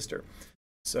by my sister.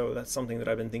 So that's something that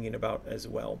I've been thinking about as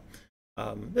well.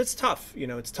 It's tough,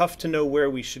 it's tough to know where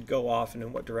we should go off and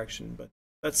in what direction, but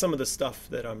that's some of the stuff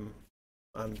that I'm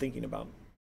thinking about.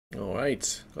 All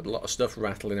right, got a lot of stuff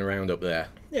rattling around up there.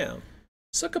 Yeah.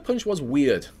 Sucker Punch was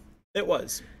weird. It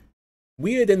was.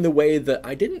 Weird in the way that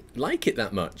I didn't like it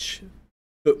that much.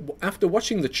 But after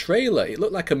watching the trailer, it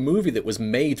looked like a movie that was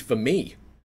made for me.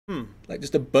 Like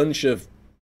just a bunch of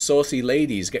saucy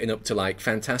ladies getting up to like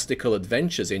fantastical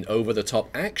adventures in over-the-top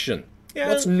action. Yeah,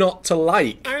 what's not to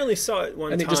like? I only saw it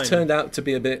one time. And it just turned out to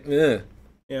be a bit,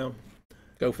 Yeah.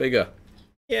 Go figure.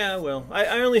 Yeah, well,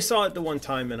 I only saw it the one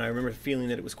time, and I remember feeling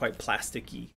that it was quite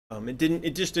plasticky.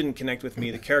 It just didn't connect with me.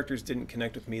 The characters didn't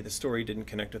connect with me. The story didn't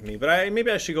connect with me. But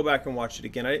maybe I should go back and watch it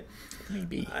again.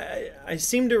 I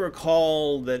seem to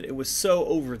recall that it was so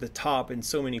over the top in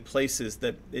so many places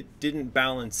that it didn't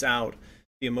balance out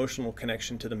the emotional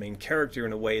connection to the main character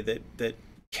in a way that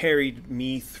carried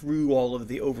me through all of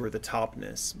the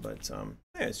over-the-topness. But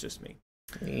it's just me.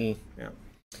 Yeah.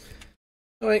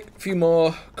 All right, a few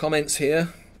more comments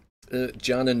here.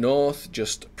 Jana North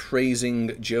just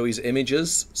praising Joey's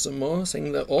images some more,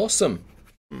 saying they're awesome.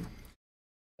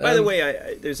 By the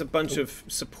way, there's a bunch of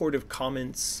supportive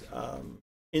comments, a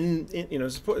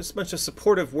bunch of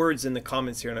supportive words in the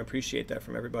comments here, and I appreciate that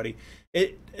from everybody.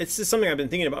 It's just something I've been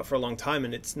thinking about for a long time,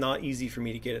 and it's not easy for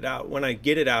me to get it out. When I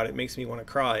get it out, it makes me want to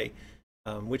cry,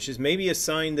 which is maybe a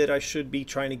sign that I should be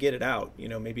trying to get it out.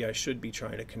 Maybe I should be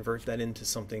trying to convert that into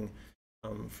something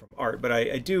from art. But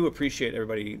I do appreciate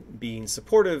everybody being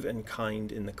supportive and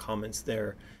kind in the comments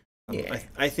there.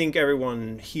 I think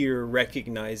everyone here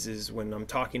recognizes when I'm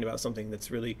talking about something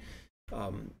that's really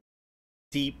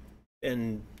deep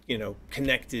and, you know,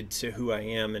 connected to who I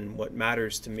am and what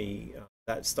matters to me.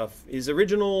 That stuff is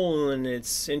original and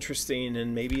it's interesting,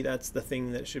 and maybe that's the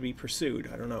thing that should be pursued.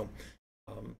 I don't know.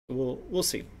 We'll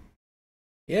see.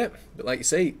 Yeah, but like you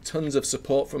say, tons of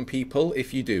support from people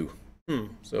if you do.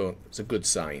 So it's a good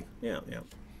sign. Yeah.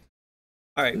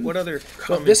 All right, what other comments?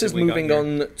 Well, this is moving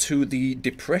on to the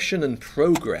Depression and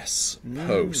Progress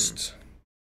post.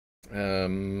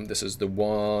 This is the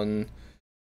one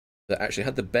that actually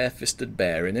had the bare-fisted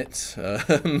bear in it.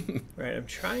 Right, I'm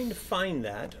trying to find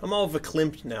that. I'm all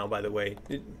verklempt now, by the way.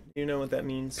 Do you know what that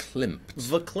means? Klimped.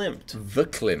 Verklempt.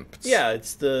 Verklempt. Yeah,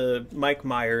 it's the Mike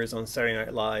Myers on Saturday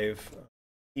Night Live.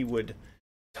 He would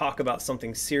talk about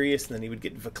something serious, and then he would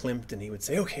get verklempt, and he would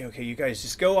say, okay, you guys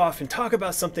just go off and talk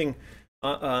about something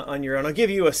on your own. I'll give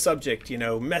you a subject, you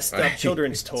know, messed up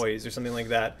children's toys or something like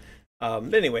that.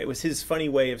 But anyway, it was his funny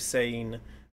way of saying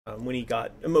when he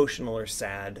got emotional or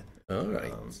sad. All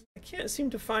right. I can't seem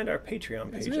to find our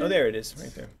Patreon page. Oh, there it is,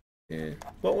 right there. Yeah.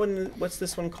 What's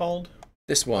this one called?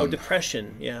 This one. Oh,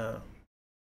 Depression. Yeah.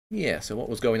 Yeah. So what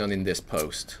was going on in this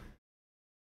post?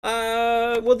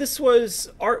 Well, this was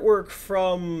artwork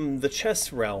from the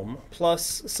chess realm,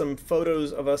 plus some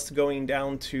photos of us going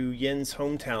down to Yen's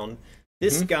hometown.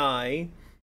 This guy,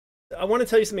 I want to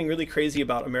tell you something really crazy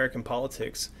about American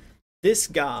politics. This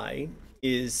guy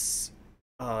is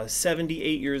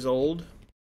 78 years old.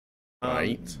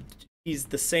 Right. He's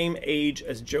the same age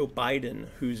as Joe Biden,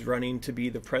 who's running to be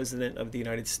the president of the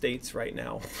United States right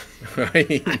now.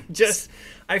 Right.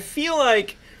 I feel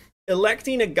like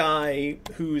electing a guy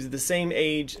who's the same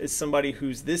age as somebody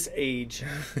who's this age.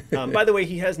 By the way,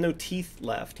 he has no teeth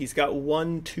left. He's got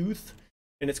one tooth,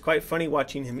 and it's quite funny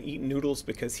watching him eat noodles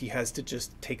because he has to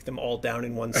just take them all down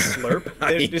in one slurp.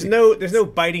 There's no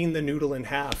biting the noodle in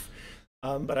half.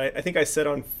 But I think I said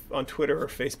on Twitter or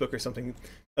Facebook or something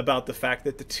about the fact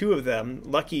that the two of them,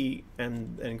 Lucky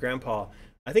and Grandpa,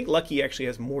 I think Lucky actually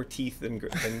has more teeth than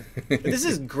this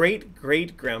is great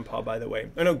Grandpa, by the way.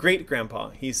 Oh no, great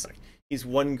Grandpa. He's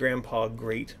one Grandpa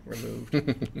great removed.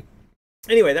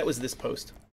 Anyway, that was this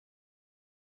post.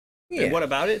 Yeah. And what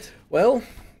about it? Well,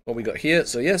 what we got here.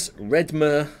 So yes,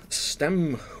 Redmer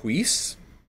Stamhuis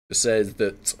says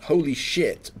that holy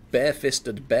shit,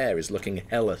 bare-fisted bear is looking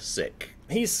hella sick.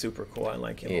 He's super cool. I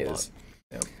like him a lot.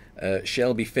 Yeah.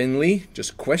 Shelby Finley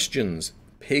just questions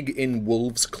pig in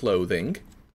wolf's clothing.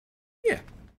 Yeah.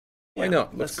 Why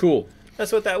not? That's cool.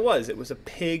 That's what that was. It was a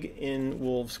pig in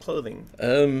wolf's clothing.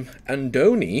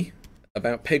 Andoni,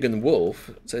 about pig and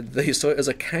wolf, said they saw it as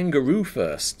a kangaroo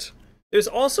first. There's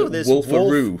also this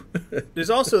wolfaroo. There's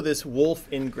also this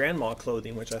wolf in grandma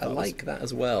clothing, which I thought like that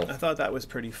as well. I thought that was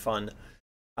pretty fun.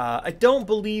 I don't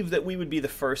believe that we would be the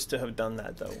first to have done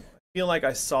that, though. I feel like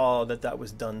I saw that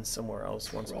was done somewhere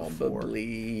else once before.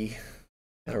 Probably,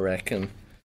 I reckon.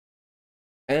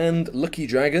 And Lucky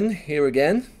Dragon here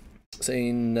again,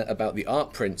 saying about the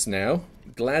art prints now.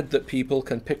 Glad that people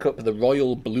can pick up the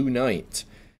Royal Blue Knight.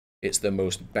 It's the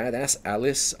most badass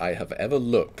Alice I have ever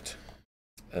looked.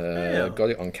 Got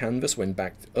it on canvas when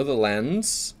back to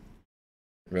Otherlands.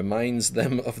 Reminds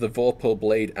them of the Vorpal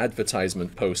Blade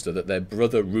advertisement poster that their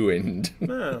brother ruined.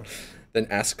 Oh. Then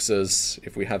asks us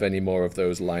if we have any more of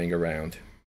those lying around.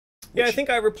 Yeah, I think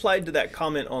I replied to that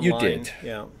comment online. You did.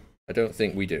 Yeah. I don't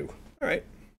think we do. All right.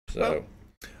 So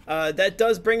that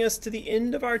does bring us to the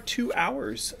end of our 2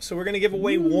 hours. So we're going to give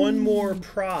away one more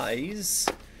prize.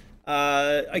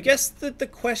 I guess that the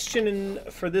question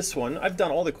for this one, I've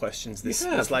done all the questions this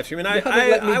live stream, and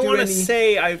I want to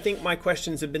say I think my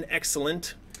questions have been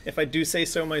excellent, if I do say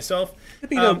so myself. It'd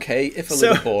be okay, if a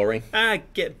little boring. I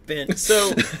get bent.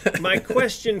 So my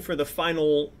question for the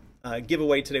final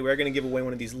giveaway today, we're going to give away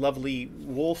one of these lovely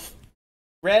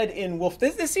red in wolf.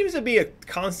 This seems to be a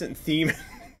constant theme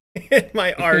in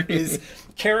my art, is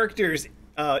characters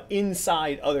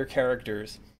inside other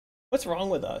characters. What's wrong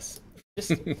with us?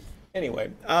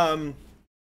 Anyway,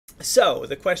 so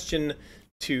the question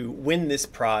to win this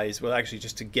prize, well, actually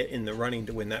just to get in the running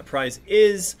to win that prize,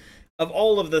 is of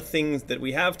all of the things that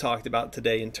we have talked about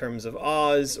today in terms of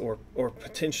Oz or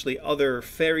potentially other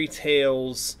fairy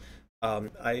tales.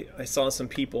 I saw some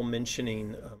people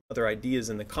mentioning other ideas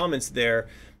in the comments there.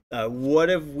 What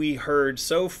have we heard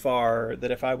so far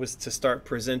that if I was to start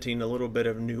presenting a little bit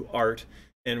of new art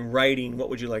and writing, what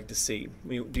would you like to see?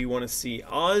 Do you want to see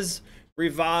Oz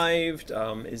revived?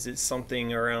 Is it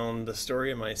something around the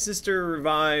story of my sister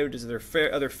revived? Is there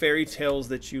other fairy tales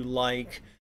that you like?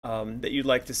 that you'd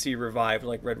like to see revived,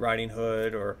 like Red Riding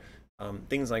Hood or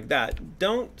things like that.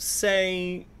 Don't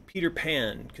say Peter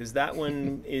Pan, because that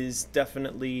one is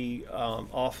definitely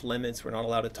off limits. We're not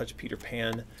allowed to touch Peter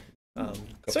Pan. A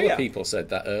couple of people said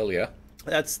that earlier.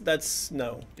 That's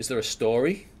no. Is there a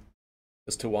story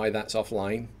as to why that's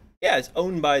offline? Yeah, it's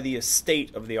owned by the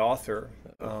estate of the author,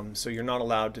 so you're not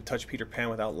allowed to touch Peter Pan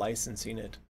without licensing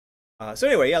it. So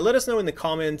anyway, yeah, let us know in the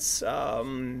comments,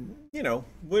 you know,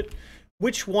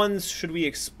 which ones should we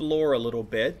explore a little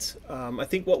bit. I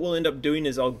think what we'll end up doing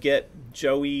is I'll get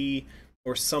Joey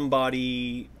or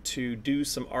somebody to do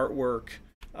some artwork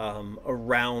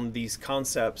around these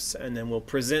concepts, and then we'll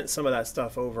present some of that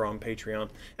stuff over on Patreon.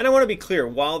 And I want to be clear,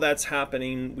 while that's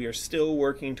happening, we are still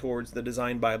working towards the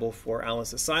design Bible for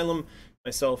Alice Asylum.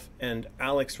 Myself and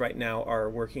Alex right now are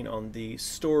working on the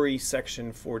story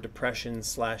section for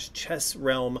Depression/Chess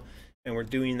Realm, and we're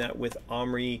doing that with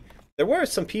Omri. There were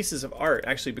some pieces of art,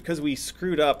 actually, because we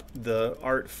screwed up the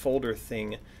art folder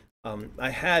thing. I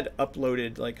had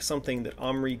uploaded like something that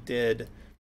Omri did.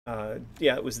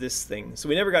 Yeah, it was this thing. So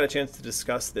we never got a chance to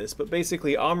discuss this, but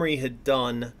basically Omri had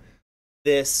done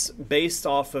this based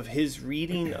off of his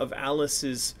reading of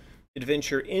Alice's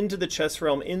adventure into the chess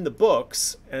realm in the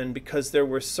books, and because there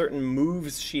were certain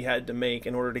moves she had to make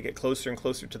in order to get closer and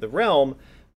closer to the realm,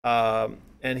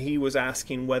 and he was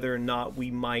asking whether or not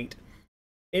we might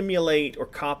emulate or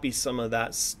copy some of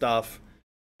that stuff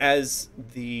as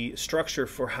the structure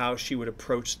for how she would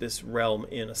approach this realm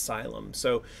in Asylum.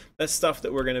 So that's stuff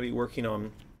that we're going to be working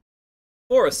on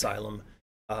for Asylum,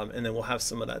 and then we'll have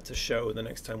some of that to show the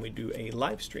next time we do a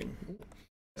live stream.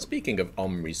 Speaking of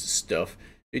Omri's stuff,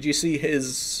 did you see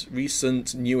his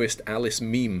recent newest Alice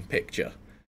meme picture?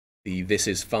 The "This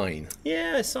is fine."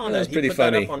 Yeah, I saw that. That was pretty he put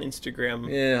funny. that up on Instagram.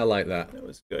 Yeah, I like that. That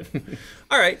was good.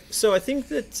 All right, so I think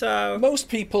that most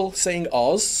people saying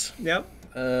Oz. Yep.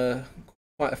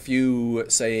 Quite a few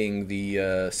saying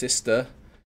the sister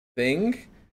thing.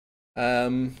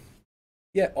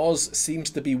 Yeah, Oz seems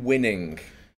to be winning.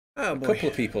 Oh, boy. A couple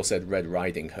of people said Red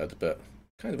Riding Hood, but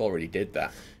kind of already did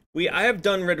that. I have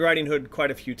done Red Riding Hood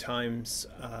quite a few times.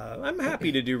 I'm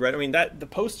happy to do Red. I mean, the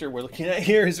poster we're looking at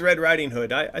here is Red Riding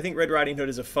Hood. I think Red Riding Hood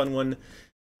is a fun one,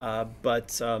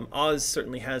 but Oz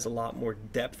certainly has a lot more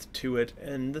depth to it,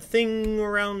 and the thing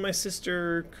around my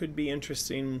sister could be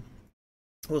interesting.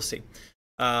 We'll see.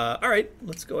 All right,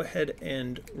 let's go ahead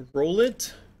and roll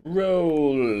it.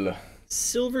 Roll.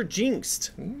 Silver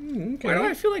Jinxed. Okay. Why do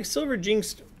I feel like Silver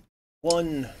Jinxed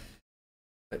won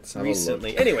Let's have recently?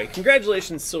 a look. Anyway,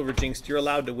 congratulations, Silver Jinxed. You're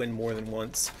allowed to win more than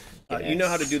once. Yes. You know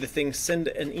how to do the thing. Send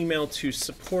an email to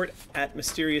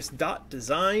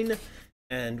support@mysterious.design,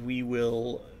 and we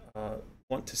will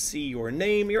want to see your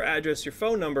name, your address, your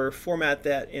phone number. Format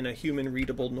that in a human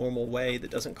readable, normal way that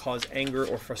doesn't cause anger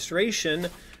or frustration.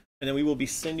 And then we will be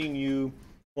sending you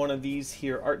one of these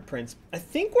here art prints. I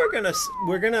think we're gonna,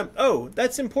 oh,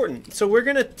 that's important. So we're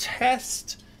gonna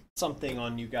test something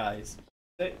on you guys.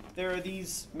 There are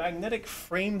these magnetic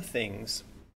frame things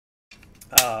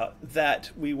that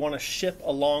we want to ship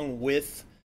along with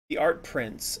the art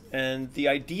prints. And the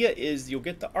idea is you'll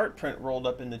get the art print rolled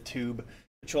up in the tube,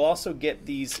 but you'll also get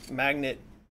these magnet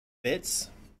bits.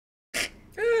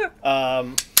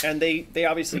 And they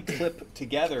obviously clip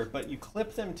together, but you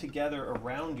clip them together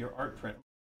around your art print.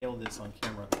 Nail this on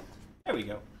camera. There we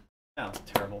go. Oh,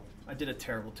 terrible. I did a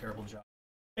terrible job.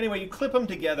 Anyway, you clip them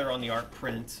together on the art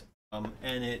print,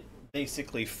 and it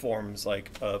basically forms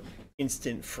like a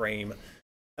instant frame.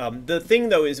 The thing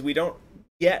though is we don't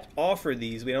yet offer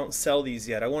these. We don't sell these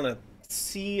yet. I want to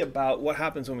see about what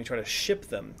happens when we try to ship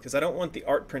them, because I don't want the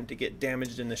art print to get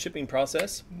damaged in the shipping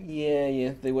process.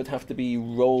 Yeah, they would have to be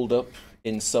rolled up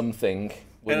in something,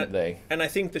 wouldn't they? And I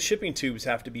think the shipping tubes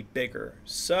have to be bigger.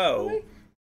 So, really?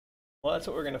 Well, that's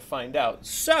what we're going to find out.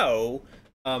 So,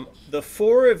 the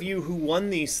 4 of you who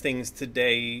won these things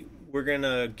today, we're going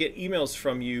to get emails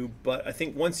from you, but I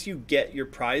think once you get your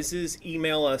prizes,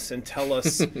 email us and tell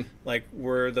us like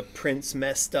where the prints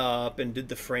messed up and did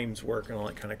the frames work and all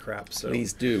that kind of crap. So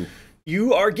please do.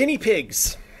 You are guinea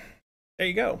pigs. There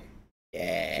you go.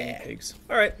 Yeah. Guinea pigs.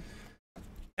 All right.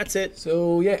 That's it.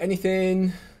 So, yeah,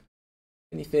 anything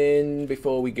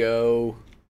before we go?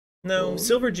 No,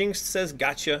 Silver Jinx says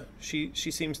gotcha. She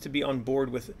seems to be on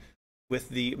board with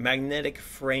the magnetic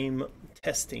frame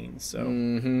testing. So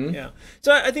yeah.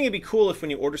 So I think it'd be cool if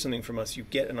when you order something from us, you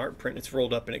get an art print, it's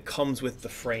rolled up and it comes with the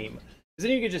frame. Because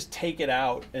then you could just take it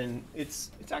out and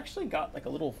it's actually got like a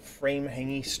little frame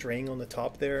hangy string on the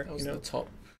top there. How's the top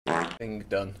thing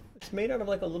done? It's made out of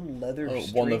like a little leather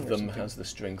string. One of them has the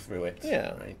string through it.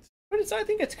 Yeah. Right. But I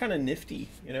think it's kind of nifty,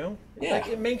 you know? Yeah. Like,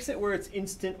 it makes it where it's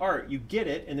instant art. You get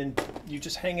it, and then you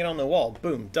just hang it on the wall.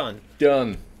 Boom, done.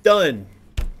 Done. Done.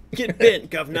 Get bent,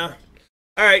 governor.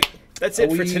 All right, that's it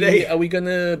for today. Are we going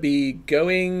to be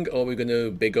going, or are we going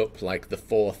to big up, like, the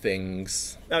 4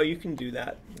 things? Oh, you can do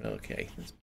that. Okay.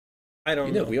 I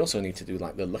don't know. We also need to do,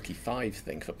 like, the Lucky 5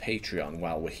 thing for Patreon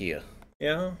while we're here.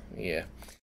 Yeah? Yeah.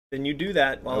 Then you do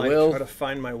that while I try to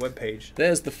find my webpage.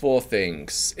 There's the 4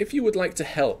 things. If you would like to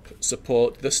help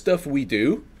support the stuff we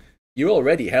do, you're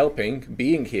already helping.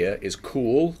 Being here is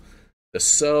cool. The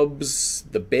subs,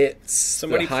 the bits,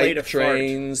 the hype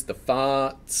trains, the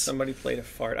farts. Somebody played a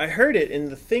fart. I heard it in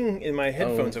the thing in my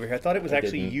headphones over here. I thought it was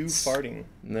actually you farting.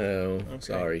 No,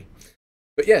 sorry.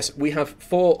 But yes, we have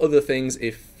 4 other things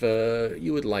if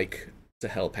you would like to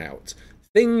help out.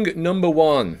 Thing number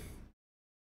 1.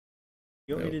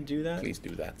 You want me to do that? Please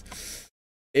do that.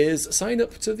 Is sign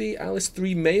up to the Alice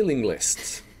 3 mailing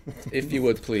list, if you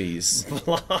would please.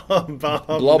 Bob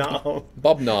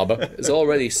Knob is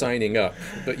already signing up,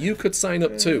 but you could sign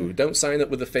up too. Don't sign up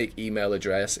with a fake email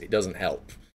address. It doesn't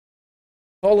help.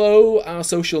 Follow our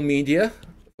social media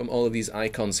from all of these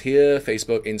icons here: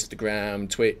 Facebook, Instagram,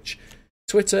 Twitch,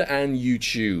 Twitter, and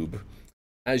YouTube.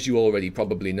 As you already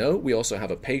probably know, we also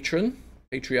have a Patreon.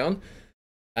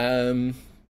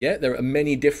 Yeah, there are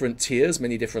many different tiers,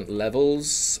 many different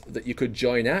levels that you could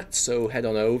join at, so head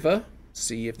on over,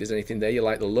 see if there's anything there you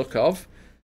like the look of.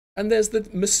 And there's the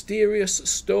mysterious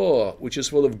store, which is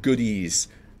full of goodies,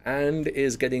 and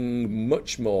is getting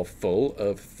much more full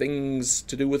of things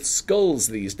to do with skulls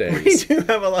these days. We do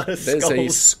have a lot of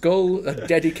skulls. There's a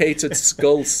dedicated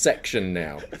skull section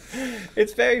now.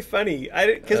 It's very funny,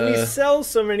 because we sell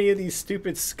so many of these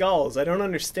stupid skulls. I don't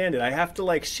understand it. I have to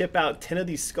like ship out 10 of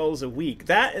these skulls a week.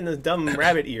 That and the dumb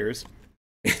rabbit ears.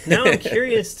 Now I'm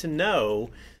curious to know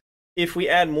if we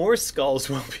add more skulls,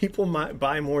 will people might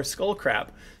buy more skull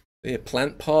crap? Yeah,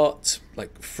 plant pot,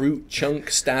 like fruit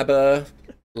chunk stabber.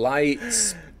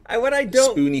 Lights,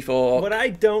 spoony fork. What I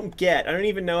don't get, I don't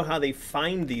even know how they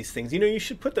find these things. You know, you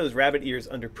should put those rabbit ears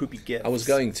under poopy gifts. I was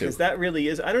going to. Because that really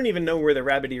is, I don't even know where the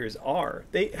rabbit ears are.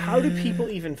 How do people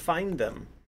even find them?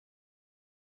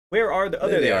 Where are the,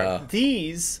 they are.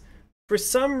 These, for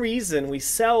some reason, we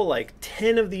sell like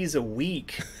 10 of these a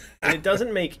week. And it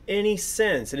doesn't make any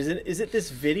sense. And is it this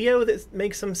video that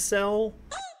makes them sell?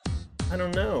 I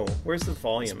don't know. Where's the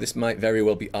volume? This might very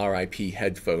well be RIP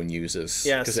headphone users.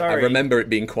 Yeah, sorry. I remember it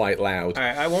being quite loud. All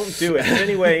right, I won't do it. But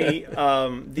anyway,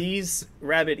 these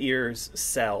rabbit ears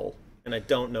sell, and I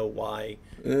don't know why.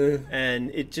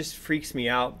 And it just freaks me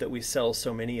out that we sell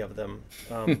so many of them.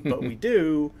 But we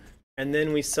do, and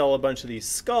then we sell a bunch of these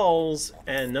skulls,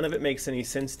 and none of it makes any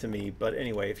sense to me. But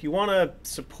anyway, if you want to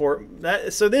support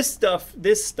that, so this stuff,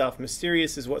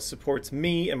 Mysterious, is what supports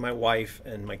me and my wife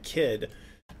and my kid.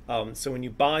 So when you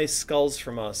buy skulls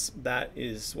from us, that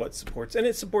is what supports, and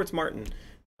it supports Martin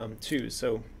too.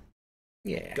 So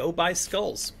yeah, go buy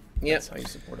skulls. Yep. That's how you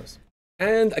support us.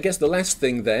 And I guess the last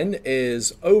thing then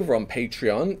is over on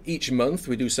Patreon. Each month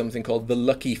we do something called the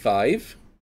Lucky 5,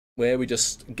 where we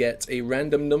just get a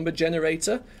random number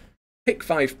generator, pick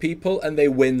 5 people, and they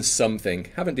win something.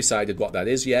 Haven't decided what that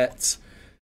is yet.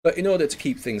 But in order to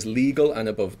keep things legal and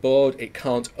above board, it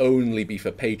can't only be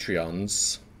for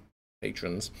patrons.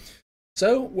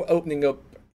 So we're opening up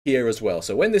here as well.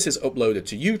 So when this is uploaded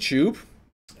to YouTube,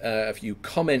 if you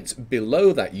comment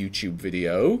below that YouTube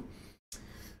video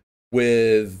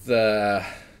with, I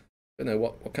don't know,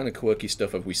 what kind of quirky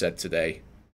stuff have we said today?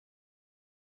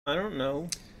 I don't know.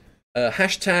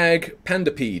 Hashtag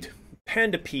Pandapede.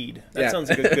 Pandapede. That sounds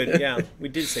like a good, yeah, we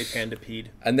did say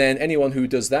Pandapede. And then anyone who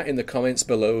does that in the comments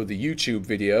below the YouTube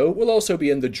video will also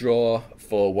be in the draw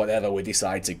for whatever we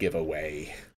decide to give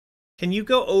away. Can you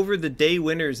go over the day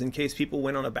winners in case people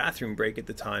went on a bathroom break at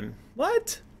the time?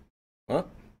 What? What?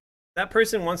 That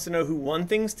person wants to know who won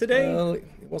things today? Well, it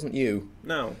wasn't you.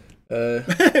 No.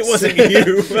 It wasn't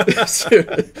you.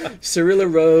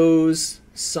 Cirilla Rose,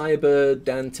 Cyber,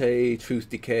 Dante,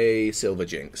 Truth Decay, Silver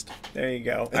Jinxed. There you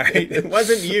go. All right. It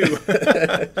wasn't you.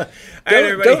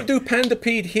 Don't do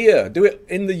Pandapede here. Do it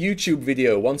in the YouTube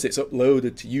video once it's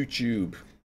uploaded to YouTube.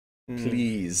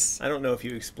 Please. I don't know if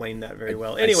you explained that very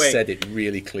well. Anyway. I said it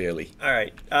really clearly. All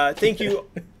right. Thank you,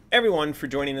 everyone, for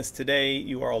joining us today.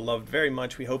 You are all loved very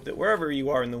much. We hope that wherever you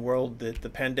are in the world, that the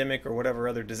pandemic or whatever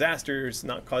other disaster is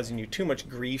not causing you too much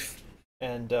grief.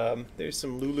 And there's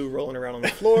some Lulu rolling around on the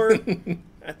floor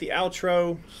at the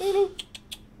outro.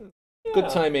 Good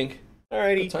timing.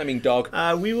 Alrighty. Good timing, dog.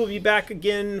 We will be back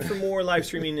again for more live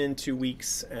streaming in 2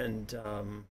 weeks. And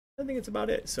I think it's about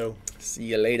it. So see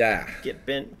you later. Get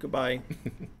bent. Goodbye.